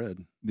white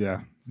bread.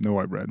 Yeah, no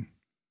white bread.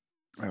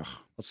 Ugh.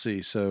 Let's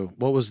see. So,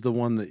 what was the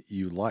one that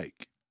you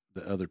like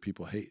that other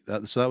people hate?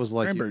 That was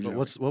like. Cranberry But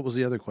jelly. what was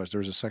the other question? There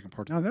was a second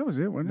part. No, that was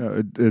it, wasn't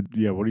it? No,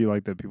 yeah. What do you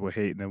like that people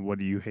hate, and then what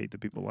do you hate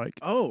that people like?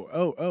 Oh,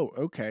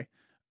 okay.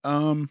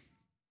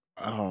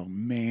 Oh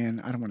man,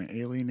 I don't want to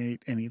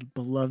alienate any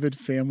beloved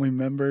family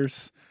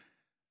members.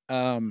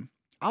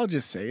 I'll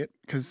just say it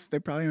because they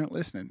probably aren't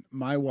listening.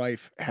 My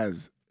wife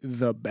has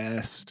the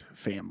best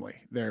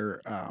family.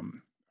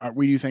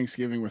 We do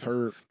Thanksgiving with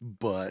her.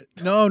 But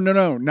No,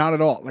 not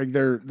at all. Like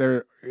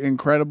they're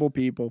incredible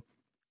people.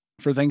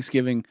 For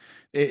Thanksgiving,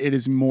 it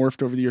has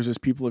morphed over the years as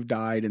people have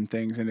died and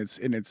things, and it's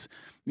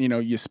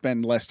you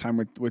spend less time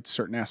with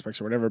certain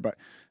aspects or whatever. But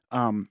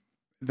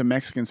the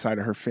Mexican side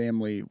of her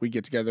family, we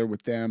get together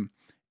with them,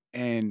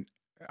 and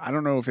I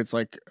don't know if it's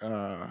like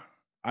I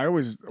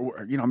always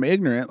I'm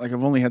ignorant. Like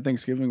I've only had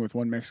Thanksgiving with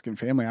one Mexican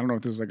family. I don't know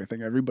if this is like a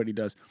thing everybody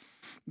does,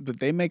 but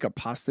they make a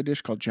pasta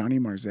dish called Johnny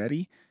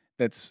Marzetti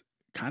that's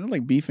kind of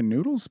like beef and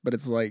noodles, but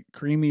it's like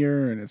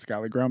creamier and it's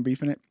got like ground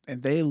beef in it,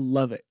 and they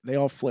love it. They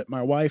all flip.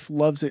 My wife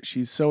loves it.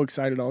 She's so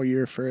excited all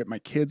year for it. My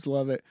kids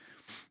love it.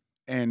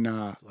 And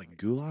like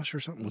goulash or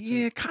something. What's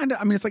yeah, it? kind of.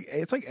 I mean, it's like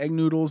egg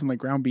noodles and like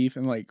ground beef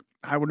and like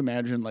I would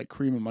imagine like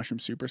cream and mushroom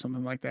soup or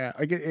something like that.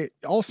 Like it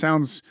all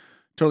sounds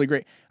totally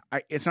great.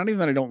 It's not even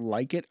that I don't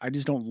like it. I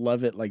just don't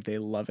love it like they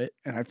love it,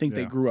 and I think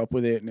they Yeah. grew up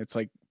with it, and it's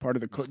like part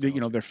of the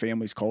Nostalgia. their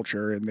family's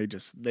culture, and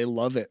they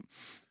love it.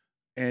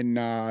 And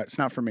it's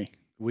not for me.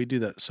 We do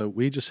that. So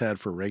we just had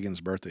for Reagan's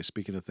birthday.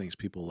 Speaking of things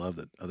people love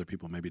that other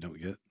people maybe don't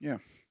get. Yeah.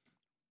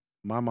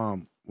 My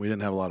mom, we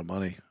didn't have a lot of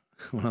money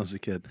when I was a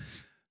kid.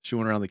 She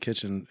went around the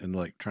kitchen and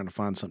like trying to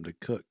find something to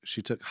cook.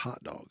 She took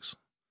hot dogs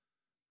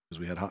because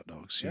we had hot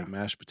dogs. She had Yeah.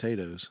 mashed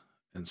potatoes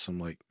and some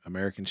like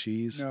American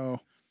cheese.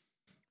 No.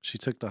 She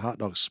took the hot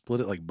dog,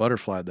 split it like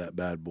butterflied that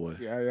bad boy.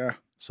 Yeah.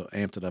 So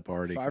amped it up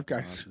already. a Five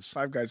couple Guys. notches.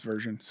 Five Guys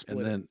version.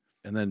 Split it.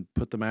 And then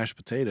put the mashed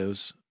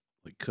potatoes,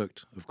 like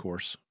cooked, of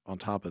course, on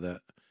top of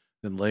that.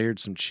 Then layered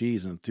some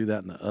cheese and threw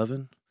that in the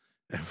oven.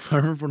 And I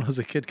remember when I was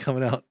a kid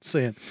coming out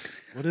saying,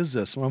 "What is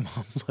this?" My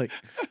mom's like,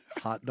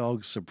 "Hot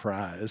dog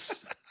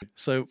surprise."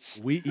 So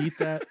we eat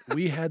that.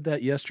 We had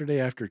that yesterday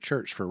after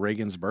church for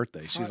Reagan's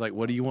birthday. She's Hot like,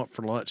 "What do you want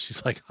for lunch?"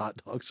 She's like, "Hot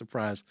dog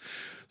surprise."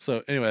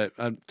 So anyway,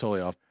 I'm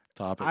totally off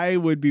topic. I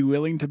would be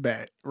willing to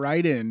bet.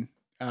 Write in,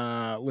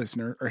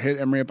 listener, or hit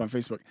Emery up on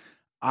Facebook.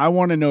 I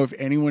want to know if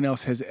anyone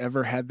else has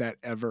ever had that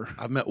ever.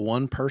 I've met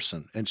one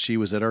person, and she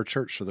was at our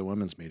church for the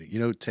women's meeting. You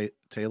know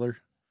Taylor,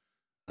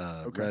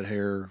 Okay. red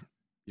hair,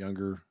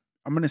 younger.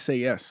 I'm gonna say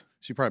yes.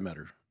 She probably met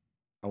her.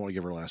 I want to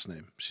give her last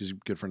name. She's a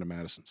good friend of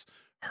Madison's.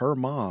 Her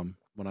mom,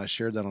 when I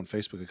shared that on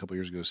Facebook a couple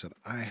years ago, said,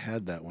 "I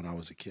had that when I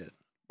was a kid."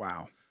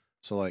 Wow.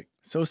 So like,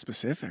 So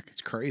specific.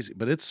 it's crazy,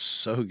 but it's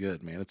so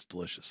good, man. It's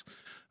delicious.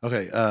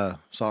 Okay,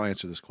 so I'll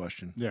answer this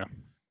question. Yeah.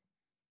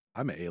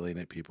 I may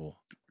alienate people.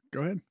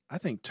 Go ahead. I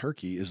think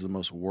turkey is the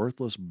most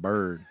worthless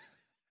bird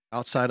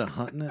outside of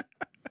hunting it.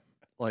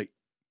 Like,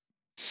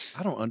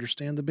 I don't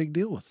understand the big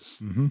deal with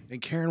it. Mm-hmm.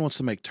 And Karen wants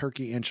to make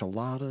turkey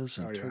enchiladas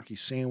and Oh, yeah. turkey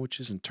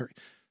sandwiches and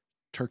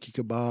turkey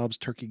kebabs,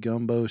 turkey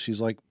gumbo. She's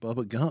like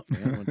Bubba Gump,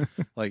 man,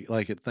 when,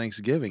 like at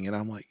Thanksgiving. And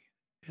I'm like,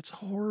 it's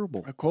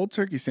horrible. A cold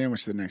turkey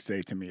sandwich the next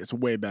day to me is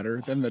way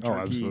better than the Oh,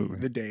 turkey absolutely.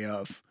 the day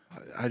of.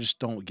 I just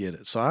don't get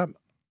it. So I'm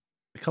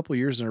a couple of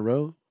years in a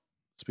row,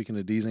 Speaking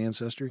of Dee's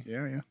ancestry,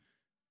 Yeah.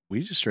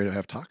 we just straight up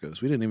have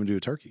tacos. We didn't even do a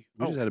turkey.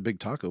 We Oh. just had a big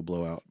taco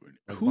blowout. Like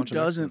a Who bunch of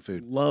Mexican doesn't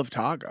food? love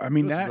taco? I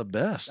mean, It's the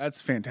best.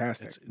 that's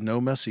fantastic. It's no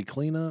messy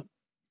cleanup.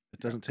 It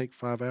doesn't take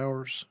 5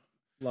 hours.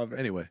 Love it.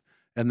 Anyway,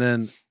 and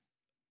then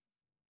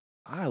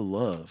I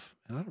love,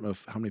 and I don't know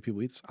how many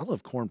people eat this. I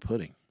love corn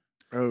pudding.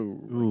 Oh,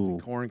 Ooh.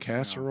 Corn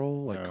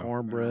casserole, like No.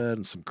 cornbread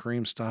and some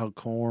cream style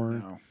corn.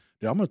 no.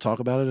 Dude, I'm going to talk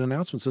about it in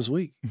announcements this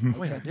week. Mhm. Oh,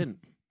 wait, I didn't.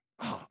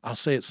 Oh, I'll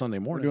say it Sunday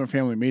We're morning. doing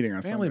family meeting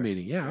on Family Sunday.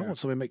 meeting. Yeah, I Yeah. want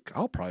somebody to make.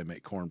 I'll probably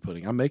make corn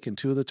pudding. I'm making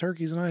 2 of the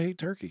turkeys, and I hate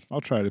turkey.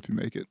 I'll try it if you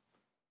make it.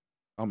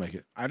 I'll make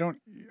it, I don't.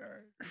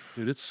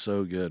 dude. It's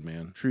so good,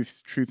 man.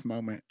 Truth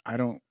moment. I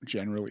don't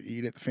generally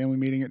eat at the family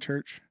meeting at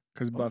church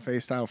because Oh. buffet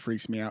style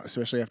freaks me out,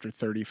 especially after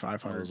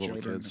 3,500 those little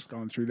children kids. have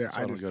gone through there. That's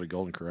why I don't go to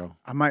Golden Corral.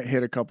 I might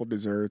hit a couple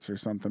desserts or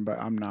something, but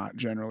I'm not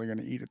generally going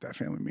to eat at that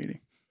family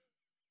meeting.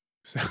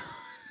 So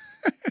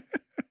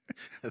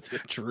The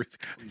truth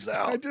comes I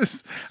out.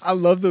 I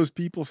love those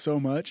people so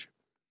much.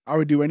 I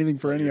would do anything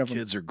for any Your of them.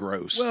 kids are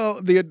gross.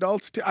 Well, the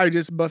adults,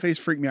 buffets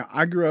freak me out.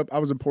 I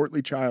was a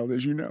portly child,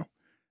 as you know,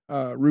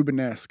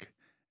 Rubenesque,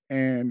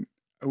 and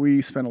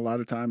we spent a lot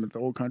of time at the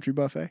Old Country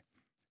Buffet,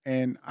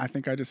 and I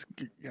think I just,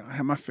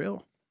 had my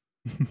fill.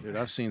 dude,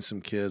 I've seen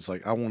some kids,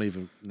 like, I won't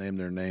even name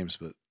their names,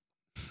 but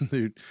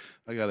dude,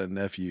 I got a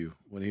nephew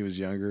when he was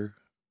younger,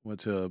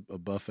 went to a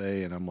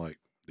buffet, and I'm like,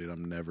 dude,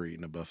 I'm never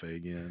eating a buffet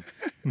again.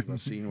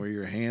 I've seen where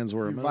your hands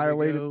were.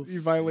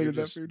 You violated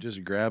that just, food.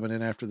 Just grabbing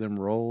in after them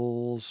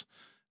rolls.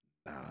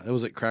 Nah, it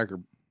was at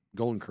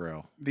Golden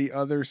Corral. The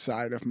other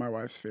side of my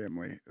wife's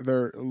family,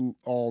 they're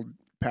all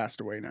passed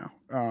away now.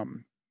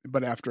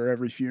 But after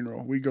every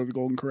funeral, we go to the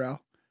Golden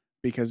Corral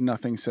because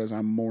nothing says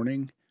I'm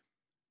mourning,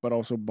 but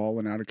also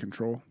balling out of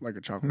control like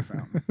a chocolate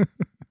fountain.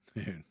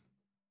 Dude.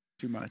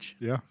 Too much.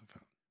 Yeah.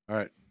 All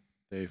right,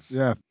 Dave.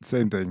 Yeah,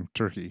 same thing.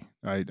 Turkey.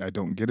 I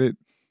don't get it.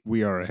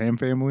 We are a ham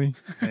family.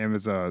 Ham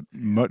is a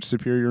much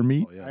superior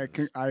meat. Oh,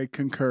 yeah, I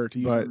concur to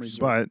use But some resort.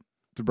 but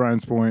to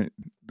Brian's point,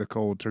 the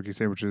cold turkey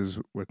sandwiches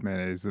with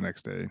mayonnaise the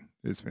next day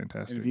is And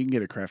fantastic. if you can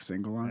get a Kraft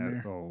single on Yeah,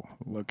 there, oh,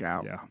 look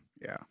out. yeah.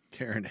 Yeah.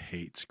 Karen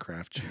hates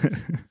Kraft cheese.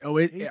 Oh,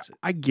 Hates it.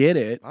 I get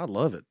it. I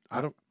love it.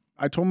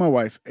 I told my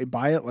wife, hey,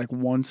 buy it like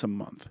once a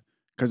month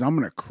because I'm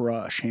going to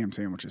crush ham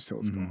sandwiches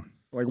till it's Mhm. gone.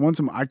 Like once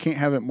a month. I can't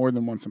have it more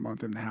than once a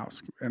month in the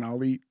house, and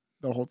I'll eat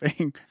the whole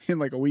thing in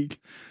like a week.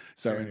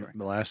 So Karen anyway,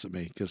 laughs at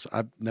me because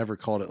I've never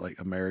called it like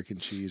American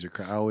cheese or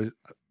Kraft.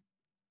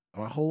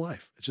 My whole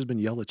life, it's just been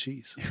yellow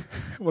cheese.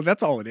 well,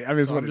 that's all it is. I mean,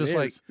 it's So what I'm it just is.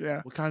 like,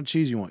 Yeah. What kind of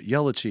cheese you want?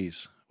 Yellow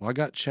cheese. Well, I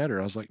got cheddar.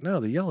 I was like, no,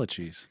 the yellow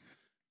cheese.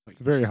 Like,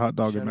 It's a very hot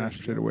dog and cheddar mashed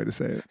is potato yellow. way to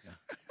say it.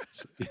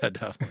 So, yeah,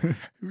 definitely.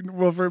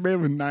 Well, for a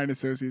man with 9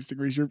 associate's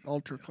degrees, you're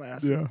ultra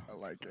classy. Yeah. I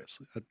like it.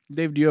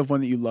 Dave, do you have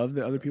one that you love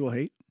that other people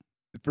hate?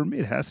 For me,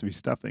 it has to be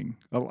stuffing.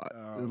 A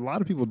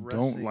lot of people don't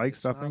Dressing, like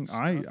it's not stuffing.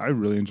 stuffing, I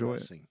really it's enjoy it.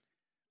 dressing.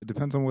 It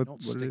depends on what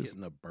Don't it stick is. it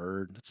in the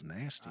bird. That's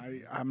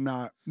nasty. I'm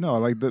not. No,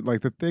 like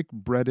the thick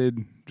breaded,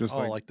 just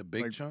like the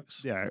big like-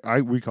 chunks. yeah.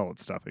 We call it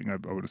stuffing. I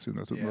would assume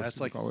that's what Yeah, most that's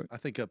people like call it. I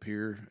think up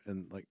here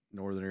in like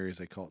northern areas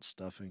they call it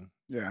stuffing.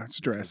 Yeah, it's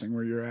dressing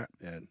where you're at.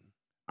 And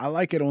I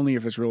like it only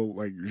if it's real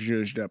like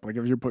zhuzhed up. Like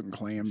if you're putting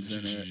clams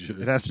in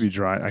it. It has to be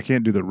dry. I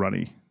can't do the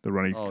runny. Oh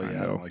kind yeah, I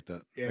though. don't like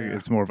that. Yeah. Like,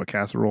 it's more of a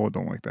casserole. I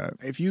don't like that.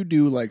 If you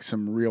do like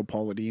some real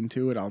Paula Deen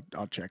to it, I'll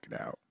check it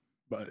out.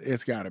 But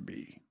it's got to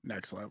be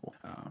next level.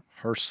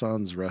 Her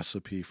son's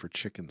recipe for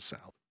chicken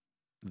salad,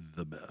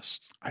 the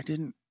best. I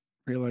didn't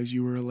realize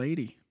you were a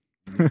lady.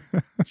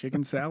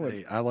 Chicken salad.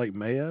 Hey, I like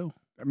mayo,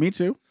 Me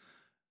too.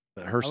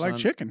 but her I son like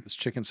chicken. this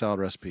chicken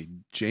salad recipe,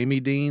 Jamie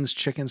Dean's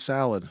chicken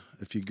salad.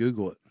 If you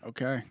Google it,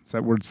 Okay. It's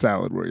that word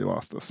salad where you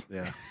lost us.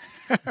 yeah,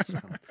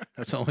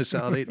 that's the only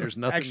salad I eat. There's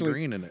nothing Actually-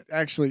 green in it.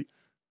 Actually,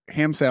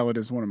 ham salad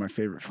is one of my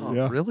favorite Oh, foods.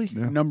 Yeah. really?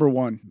 Yeah. Number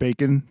one.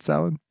 Bacon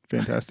salad,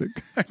 fantastic.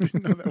 I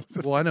didn't know that was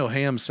a Well, I know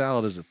ham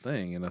salad is a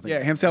thing, and I think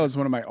Yeah, ham salad is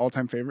one of my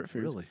all-time favorite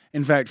foods. Really,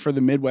 In fact, for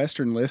the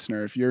Midwestern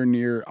listener, if you're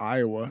near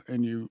Iowa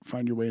and you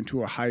find your way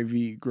into a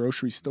Hy-Vee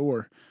grocery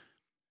store,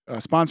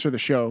 sponsor the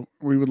show.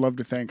 We would love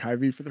to thank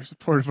Hy-Vee for their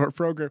support of our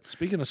program.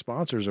 speaking of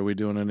sponsors, are we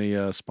doing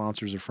any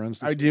sponsors or friends?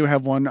 This I week? do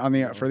have one on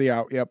the for the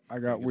out. Yep, I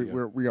got Good to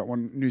go. we got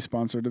one new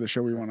sponsor to the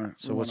show. We want to.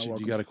 So, what's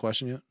you got a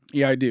question yet?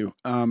 Yeah, I do.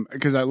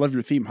 Because I love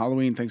your theme: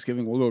 Halloween,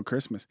 Thanksgiving. We'll go with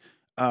Christmas.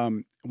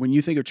 When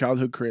you think of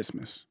childhood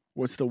Christmas,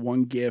 what's the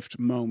one gift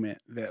moment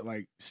that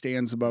like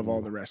stands above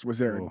all the rest? Was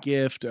there a Ooh.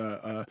 gift,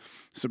 a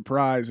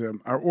surprise,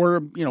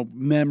 or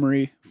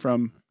memory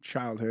from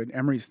childhood?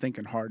 Emery's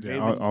thinking hard. Yeah,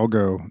 David, I'll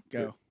go.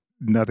 go.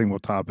 Nothing will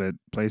top it.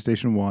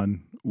 PlayStation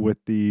 1 with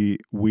the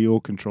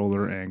wheel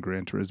controller and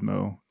Gran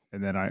Turismo.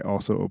 And then I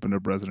also opened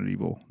up Resident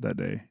Evil that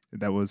day.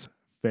 That was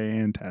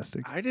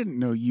fantastic. I didn't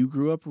know you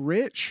grew up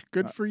rich.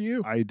 Good for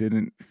you. I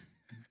didn't.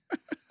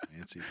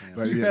 Fancy pants.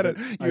 But You yeah, had a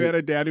that- you had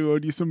a dad who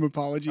owed you some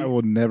apology. I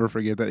will never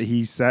forget that.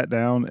 He sat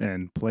down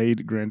and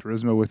played Gran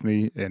Turismo with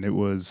me, and it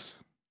was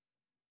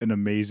an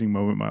amazing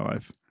moment in my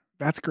life.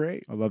 That's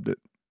great. I loved it.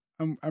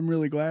 I'm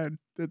really glad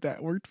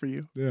that worked for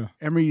you. Yeah.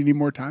 Emery, you need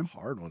more It's a time.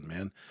 hard one,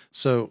 man.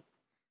 So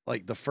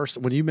like the first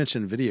when you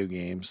mentioned video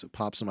games, it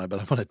pops in my. But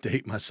I'm gonna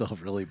date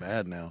myself really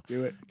bad now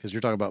Do it. because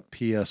you're talking about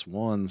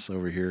PS1s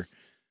over here.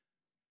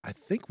 I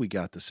think we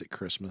got this at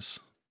Christmas.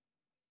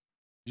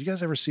 Did you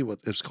guys ever see what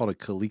it was called a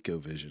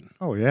ColecoVision?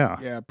 Oh yeah.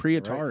 Yeah,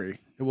 pre-Atari.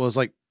 It was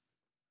like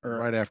Or,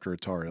 right after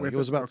Atari. Like with it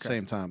was it? about the Okay.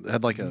 same time. It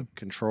had like a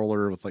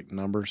controller with like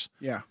numbers.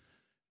 Yeah.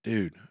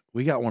 Dude,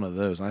 we got one of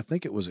those, and I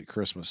think it was at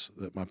Christmas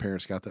that my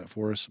parents got that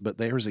for us. But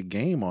there was a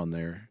game on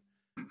there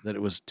that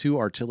it was 2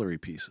 artillery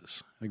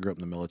pieces. I grew up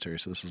in the military,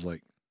 so this is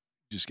like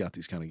just got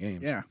these kind of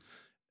games. Yeah.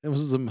 It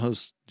was the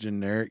most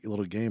generic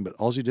little game, but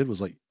all you did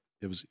was like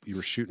you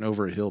were shooting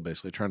over a hill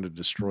basically trying to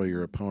destroy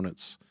your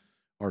opponent's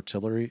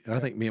artillery. And I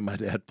think me and my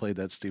dad played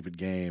that stupid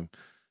game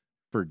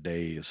for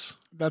days.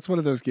 That's one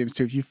of those games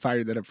too. If you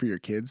fired that up for your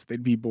kids,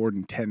 they'd be bored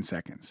in 10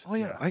 seconds. Oh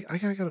yeah, I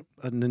got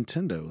a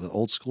Nintendo, the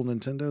old school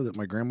Nintendo that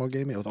my grandma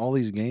gave me with all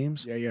these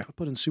games. Yeah, yeah. I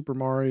put in Super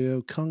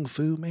Mario, Kung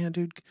Fu. Man,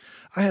 dude,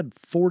 I had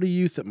 40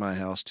 youth at my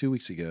house 2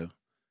 weeks ago.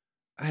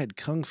 I had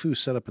Kung Fu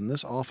set up in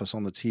this office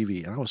on the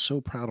TV, and I was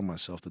so proud of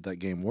myself that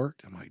game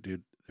worked. I'm like,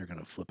 dude, they're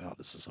gonna flip out.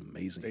 This is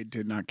amazing. They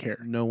did not care.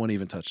 No one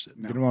even touched it.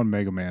 No. Get him on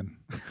Mega Man.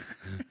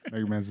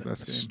 Mega Man's the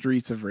best game.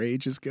 Streets of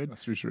Rage is good.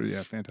 That's for sure.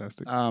 Yeah,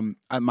 fantastic.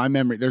 My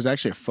memory, there's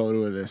actually a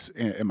photo of this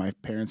in my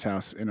parents'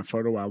 house in a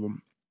photo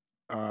album.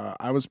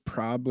 I was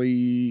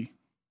probably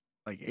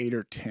like 8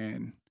 or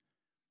 10.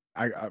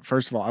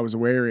 First of all, I was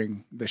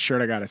wearing the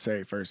shirt. I gotta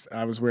say first,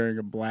 I was wearing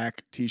a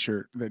black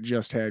T-shirt that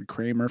just had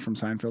Kramer from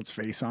Seinfeld's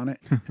face on it,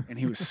 and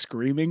he was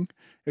screaming.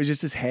 It was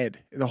just his head.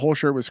 The whole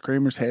shirt was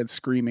Kramer's head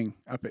screaming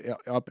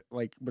up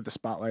like with the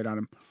spotlight on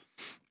him.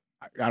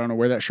 I don't know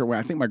where that shirt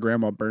went. I think my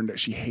grandma burned it.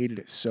 She hated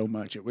it so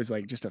much. It was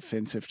like just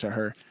offensive to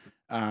her.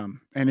 And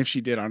if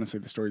she did,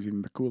 honestly, the story's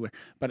even cooler.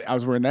 But I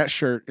was wearing that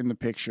shirt in the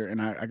picture,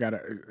 and I got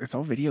it's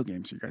all video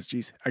games, you guys.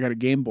 Jeez. I got a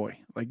Game Boy,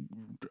 like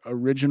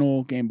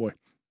original Game Boy.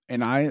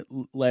 And I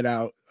let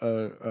out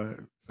a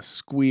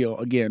squeal.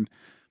 Again,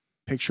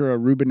 picture a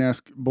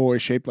Rubenesque boy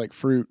shaped like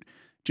fruit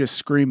just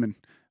screaming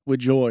with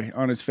joy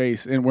on his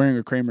face and wearing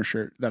a Kramer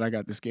shirt that I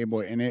got this Game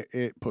Boy. And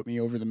it put me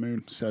over the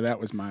moon. So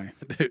that was my...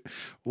 Dude,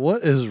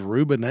 what is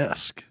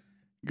Rubenesque?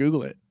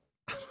 Google it.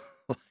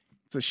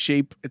 It's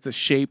a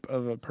shape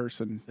of a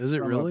person. Is it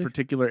from really? a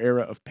particular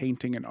era of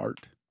painting and art.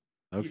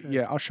 Okay.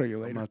 Yeah, I'll show you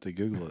I'm later. gonna have to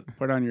Google it.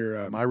 Put on your...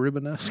 Am I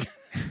Rubenesque?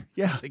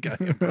 yeah. I think I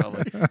am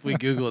probably. If we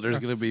Google it, there's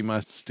gonna be my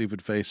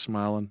stupid face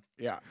smiling.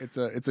 Yeah, it's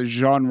a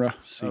genre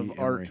See, of Emery.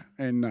 art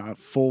and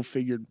full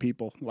figured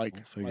people like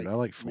Full figured. like I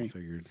like full me.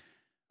 figured.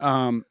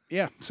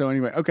 Yeah. So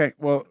anyway, okay.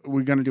 Well,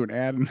 we're gonna do an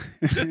ad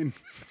and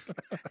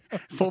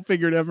full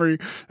figured Emery.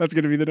 That's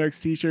gonna be the next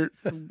T-shirt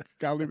from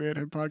Godly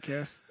Manhood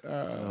Podcast.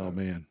 Oh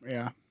man,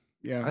 Yeah,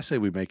 yeah. I say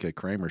we make a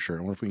Kramer shirt.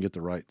 I wonder if we can get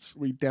the rights.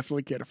 We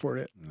definitely can't afford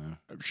it. No.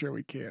 I'm sure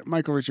we can't.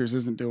 Michael Richards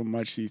isn't doing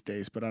much these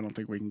days, but I don't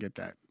think we can get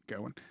that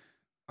going.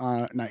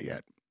 Not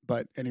yet.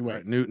 But anyway,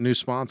 Right, new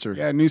sponsor.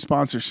 yeah, new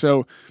sponsor.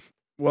 So,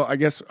 well, I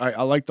guess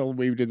I like the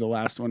way we did the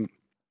last one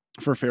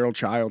for Feral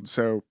Child.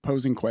 So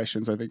posing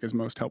questions, I think, is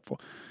most helpful.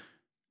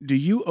 Do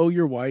you owe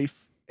your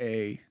wife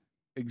a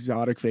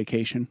exotic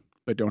vacation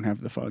but don't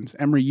have the funds?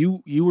 Emery,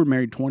 you were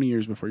married 20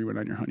 years before you went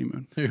on your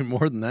honeymoon. Dude,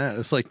 more than that.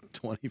 It's like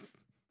 20.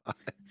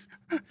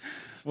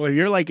 Well,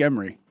 you're like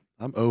Emery.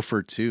 I'm 0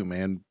 for 2,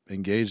 man.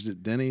 Engaged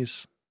at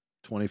Denny's,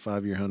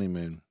 25-year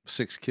honeymoon.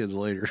 6 kids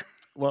later.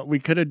 Well, we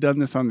could have done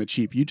this on the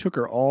cheap. You took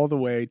her all the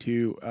way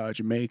to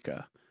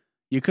Jamaica.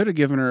 You could have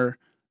given her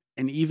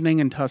an evening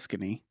in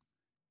Tuscany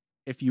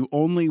if you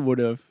only would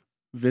have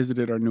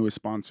visited our newest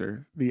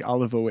sponsor, the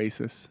Olive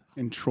Oasis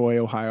in Troy,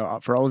 Ohio,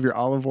 for all of your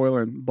olive oil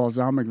and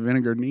balsamic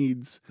vinegar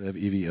needs. They have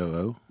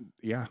EVOO.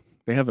 Yeah,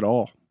 they have it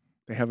all.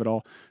 They have it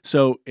all.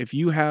 So if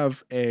you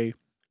have a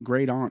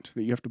great aunt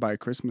that you have to buy a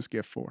Christmas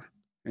gift for,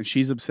 and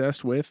she's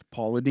obsessed with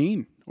Paula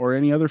Deen or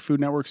any other Food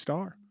Network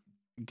star,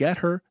 get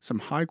her some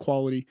high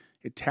quality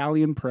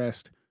Italian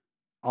pressed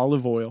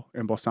olive oil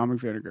and balsamic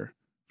vinegar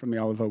from the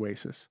Olive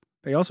Oasis.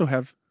 They also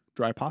have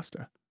dry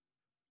pasta.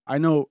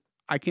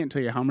 I can't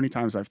tell you how many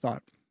times I've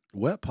thought,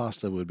 Wet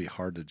pasta would be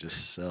hard to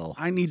just sell.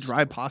 I need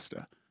dry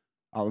pasta.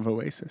 Olive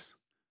Oasis.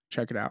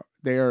 Check it out.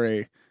 They are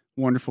a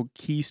wonderful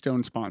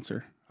keystone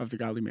sponsor of the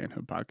Godly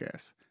Manhood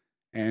Podcast.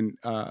 And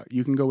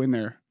you can go in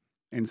there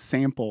and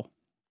sample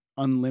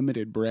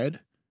unlimited bread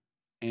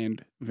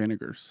and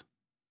vinegars.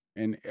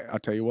 And I'll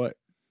tell you what,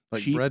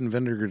 Like cheap- bread and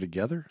vinegar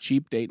together?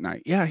 cheap date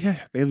night. Yeah.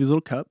 They have these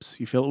little cups.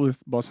 You fill it with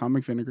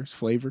balsamic vinegars,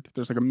 flavored.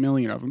 There's like 1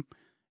 million of them.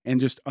 And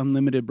just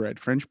unlimited bread,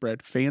 French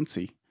bread,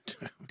 fancy.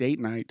 Date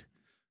night.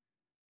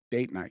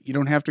 You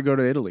don't have to go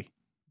to Italy.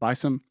 Buy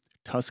some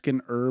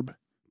Tuscan herb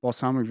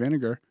balsamic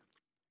vinegar.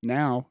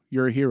 Now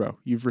you're a hero.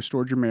 You've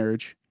restored your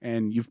marriage,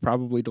 and you've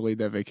probably delayed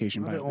that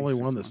vacation I'm by the at only least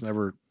 6 one that's months.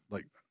 never,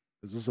 like,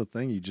 is this a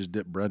thing? You just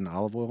dip bread in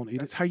olive oil and eat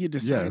That's it? how you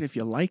decide it's- if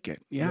you like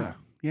it. Yeah.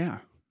 Hmm.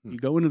 You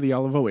go into the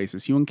Olive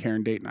Oasis, you and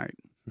Karen date night.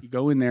 You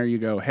go in there, you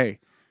go, hey,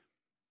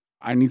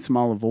 I need some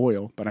olive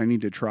oil, but I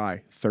need to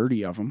try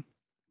 30 of them.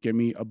 Give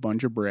me a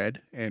bunch of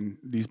bread, and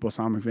these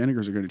balsamic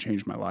vinegars are going to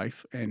change my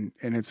life, and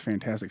it's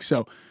fantastic.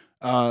 So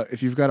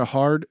if you've got a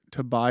hard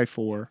to buy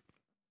for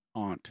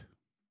aunt,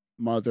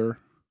 mother,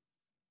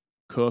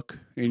 cook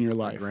in your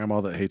Like life,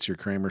 grandma that hates your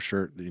Kramer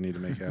shirt that you need to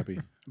make happy.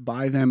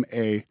 buy them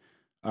a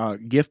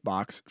gift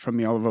box from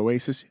the Olive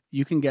Oasis.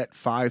 You can get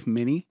 5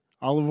 mini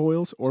olive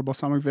oils or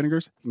balsamic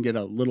vinegars. You can get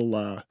a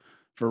little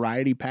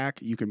variety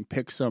pack. You can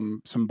pick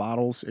some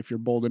bottles if you're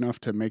bold enough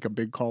to make a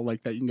big call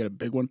like that. You can get a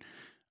big one.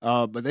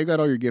 But they got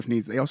all your gift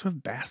needs. They also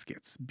have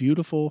baskets,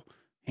 beautiful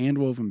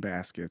hand-woven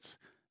baskets.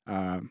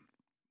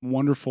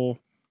 Wonderful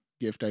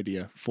gift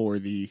idea for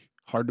the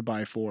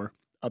hard-to-buy for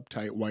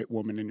uptight white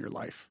woman in your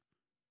life.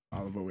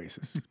 Olive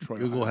Oasis. Troy,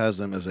 Google Ohio. has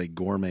them as a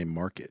gourmet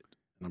market,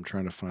 and I'm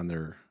trying to find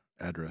their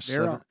address.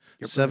 They're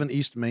 7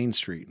 East Main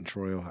Street in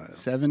Troy, Ohio.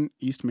 7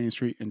 East Main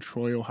Street in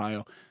Troy,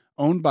 Ohio.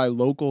 Owned by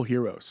local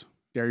heroes,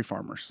 dairy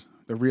farmers,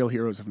 the real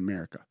heroes of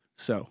America.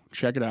 So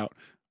check it out.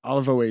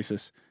 Olive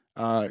Oasis.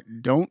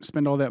 Don't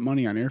spend all that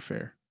money on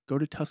airfare. Go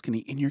to Tuscany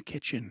in your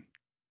kitchen.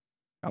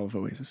 Olive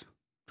Oasis,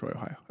 Troy,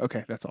 Ohio.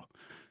 Okay, that's all.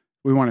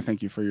 We want to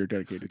thank you for your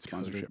dedicated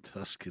sponsorship. Go to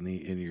Tuscany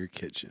in your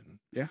kitchen.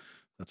 Yeah.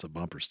 That's a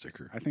bumper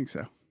sticker. I think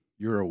so.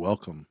 You're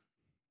welcome.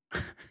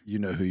 You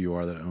know who you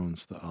are that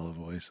owns the Olive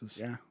Oasis.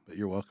 Yeah. But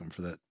you're welcome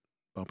for that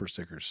bumper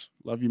stickers.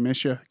 Love you,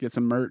 miss you. Get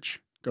some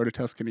merch. Go to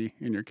Tuscany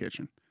in your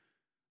kitchen.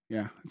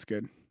 Yeah, it's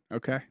good.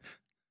 Okay.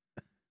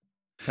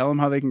 Tell them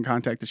how they can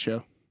contact the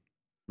show.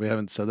 We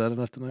haven't said that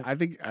enough tonight.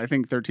 I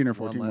think 13 or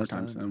 14 One more last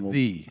times. time. And we'll,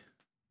 The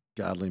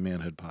Godly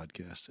Manhood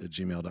Podcast at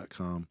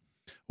gmail.com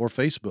or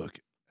Facebook.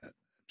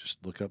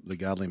 Just look up the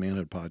Godly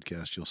Manhood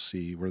Podcast. You'll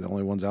see we're the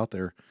only ones out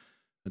there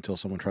until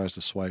someone tries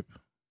to swipe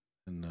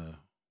and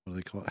what do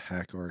they call it?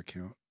 Hack our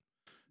account.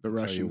 the Tell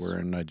you Russians. we're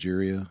in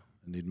Nigeria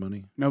and need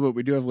money. No, but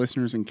we do have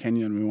listeners in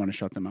Kenya, and we want to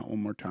shout them out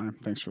one more time.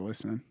 Thanks for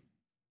listening.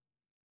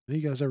 Have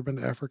you guys ever been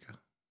to Africa?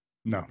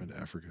 No, Been to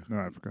Africa. no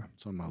Africa.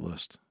 It's on my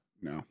list.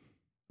 No,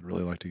 I'd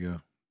really like to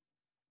go.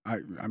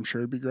 I'm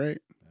sure it'd be great.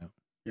 Yeah.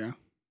 Yeah.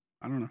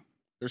 I don't know.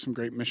 There's some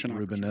great mission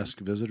Rubenesque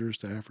visitors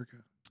to Africa?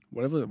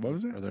 What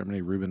was it? Are there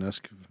many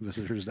Rubenesque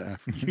visitors to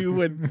Africa? You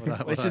would.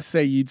 Let's just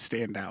say you'd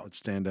stand out. would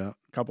stand out.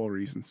 A couple of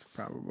reasons,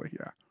 probably.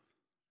 Yeah.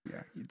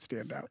 Yeah, you'd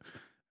stand out.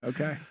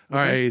 Okay. All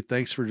right.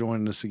 Thanks for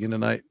joining us again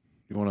tonight.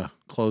 You want to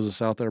close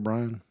us out there,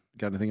 Brian?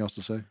 Got anything else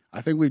to say?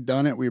 I think we've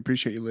done it. We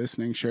appreciate you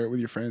listening. Share it with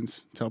your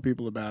friends. Tell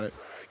people about it.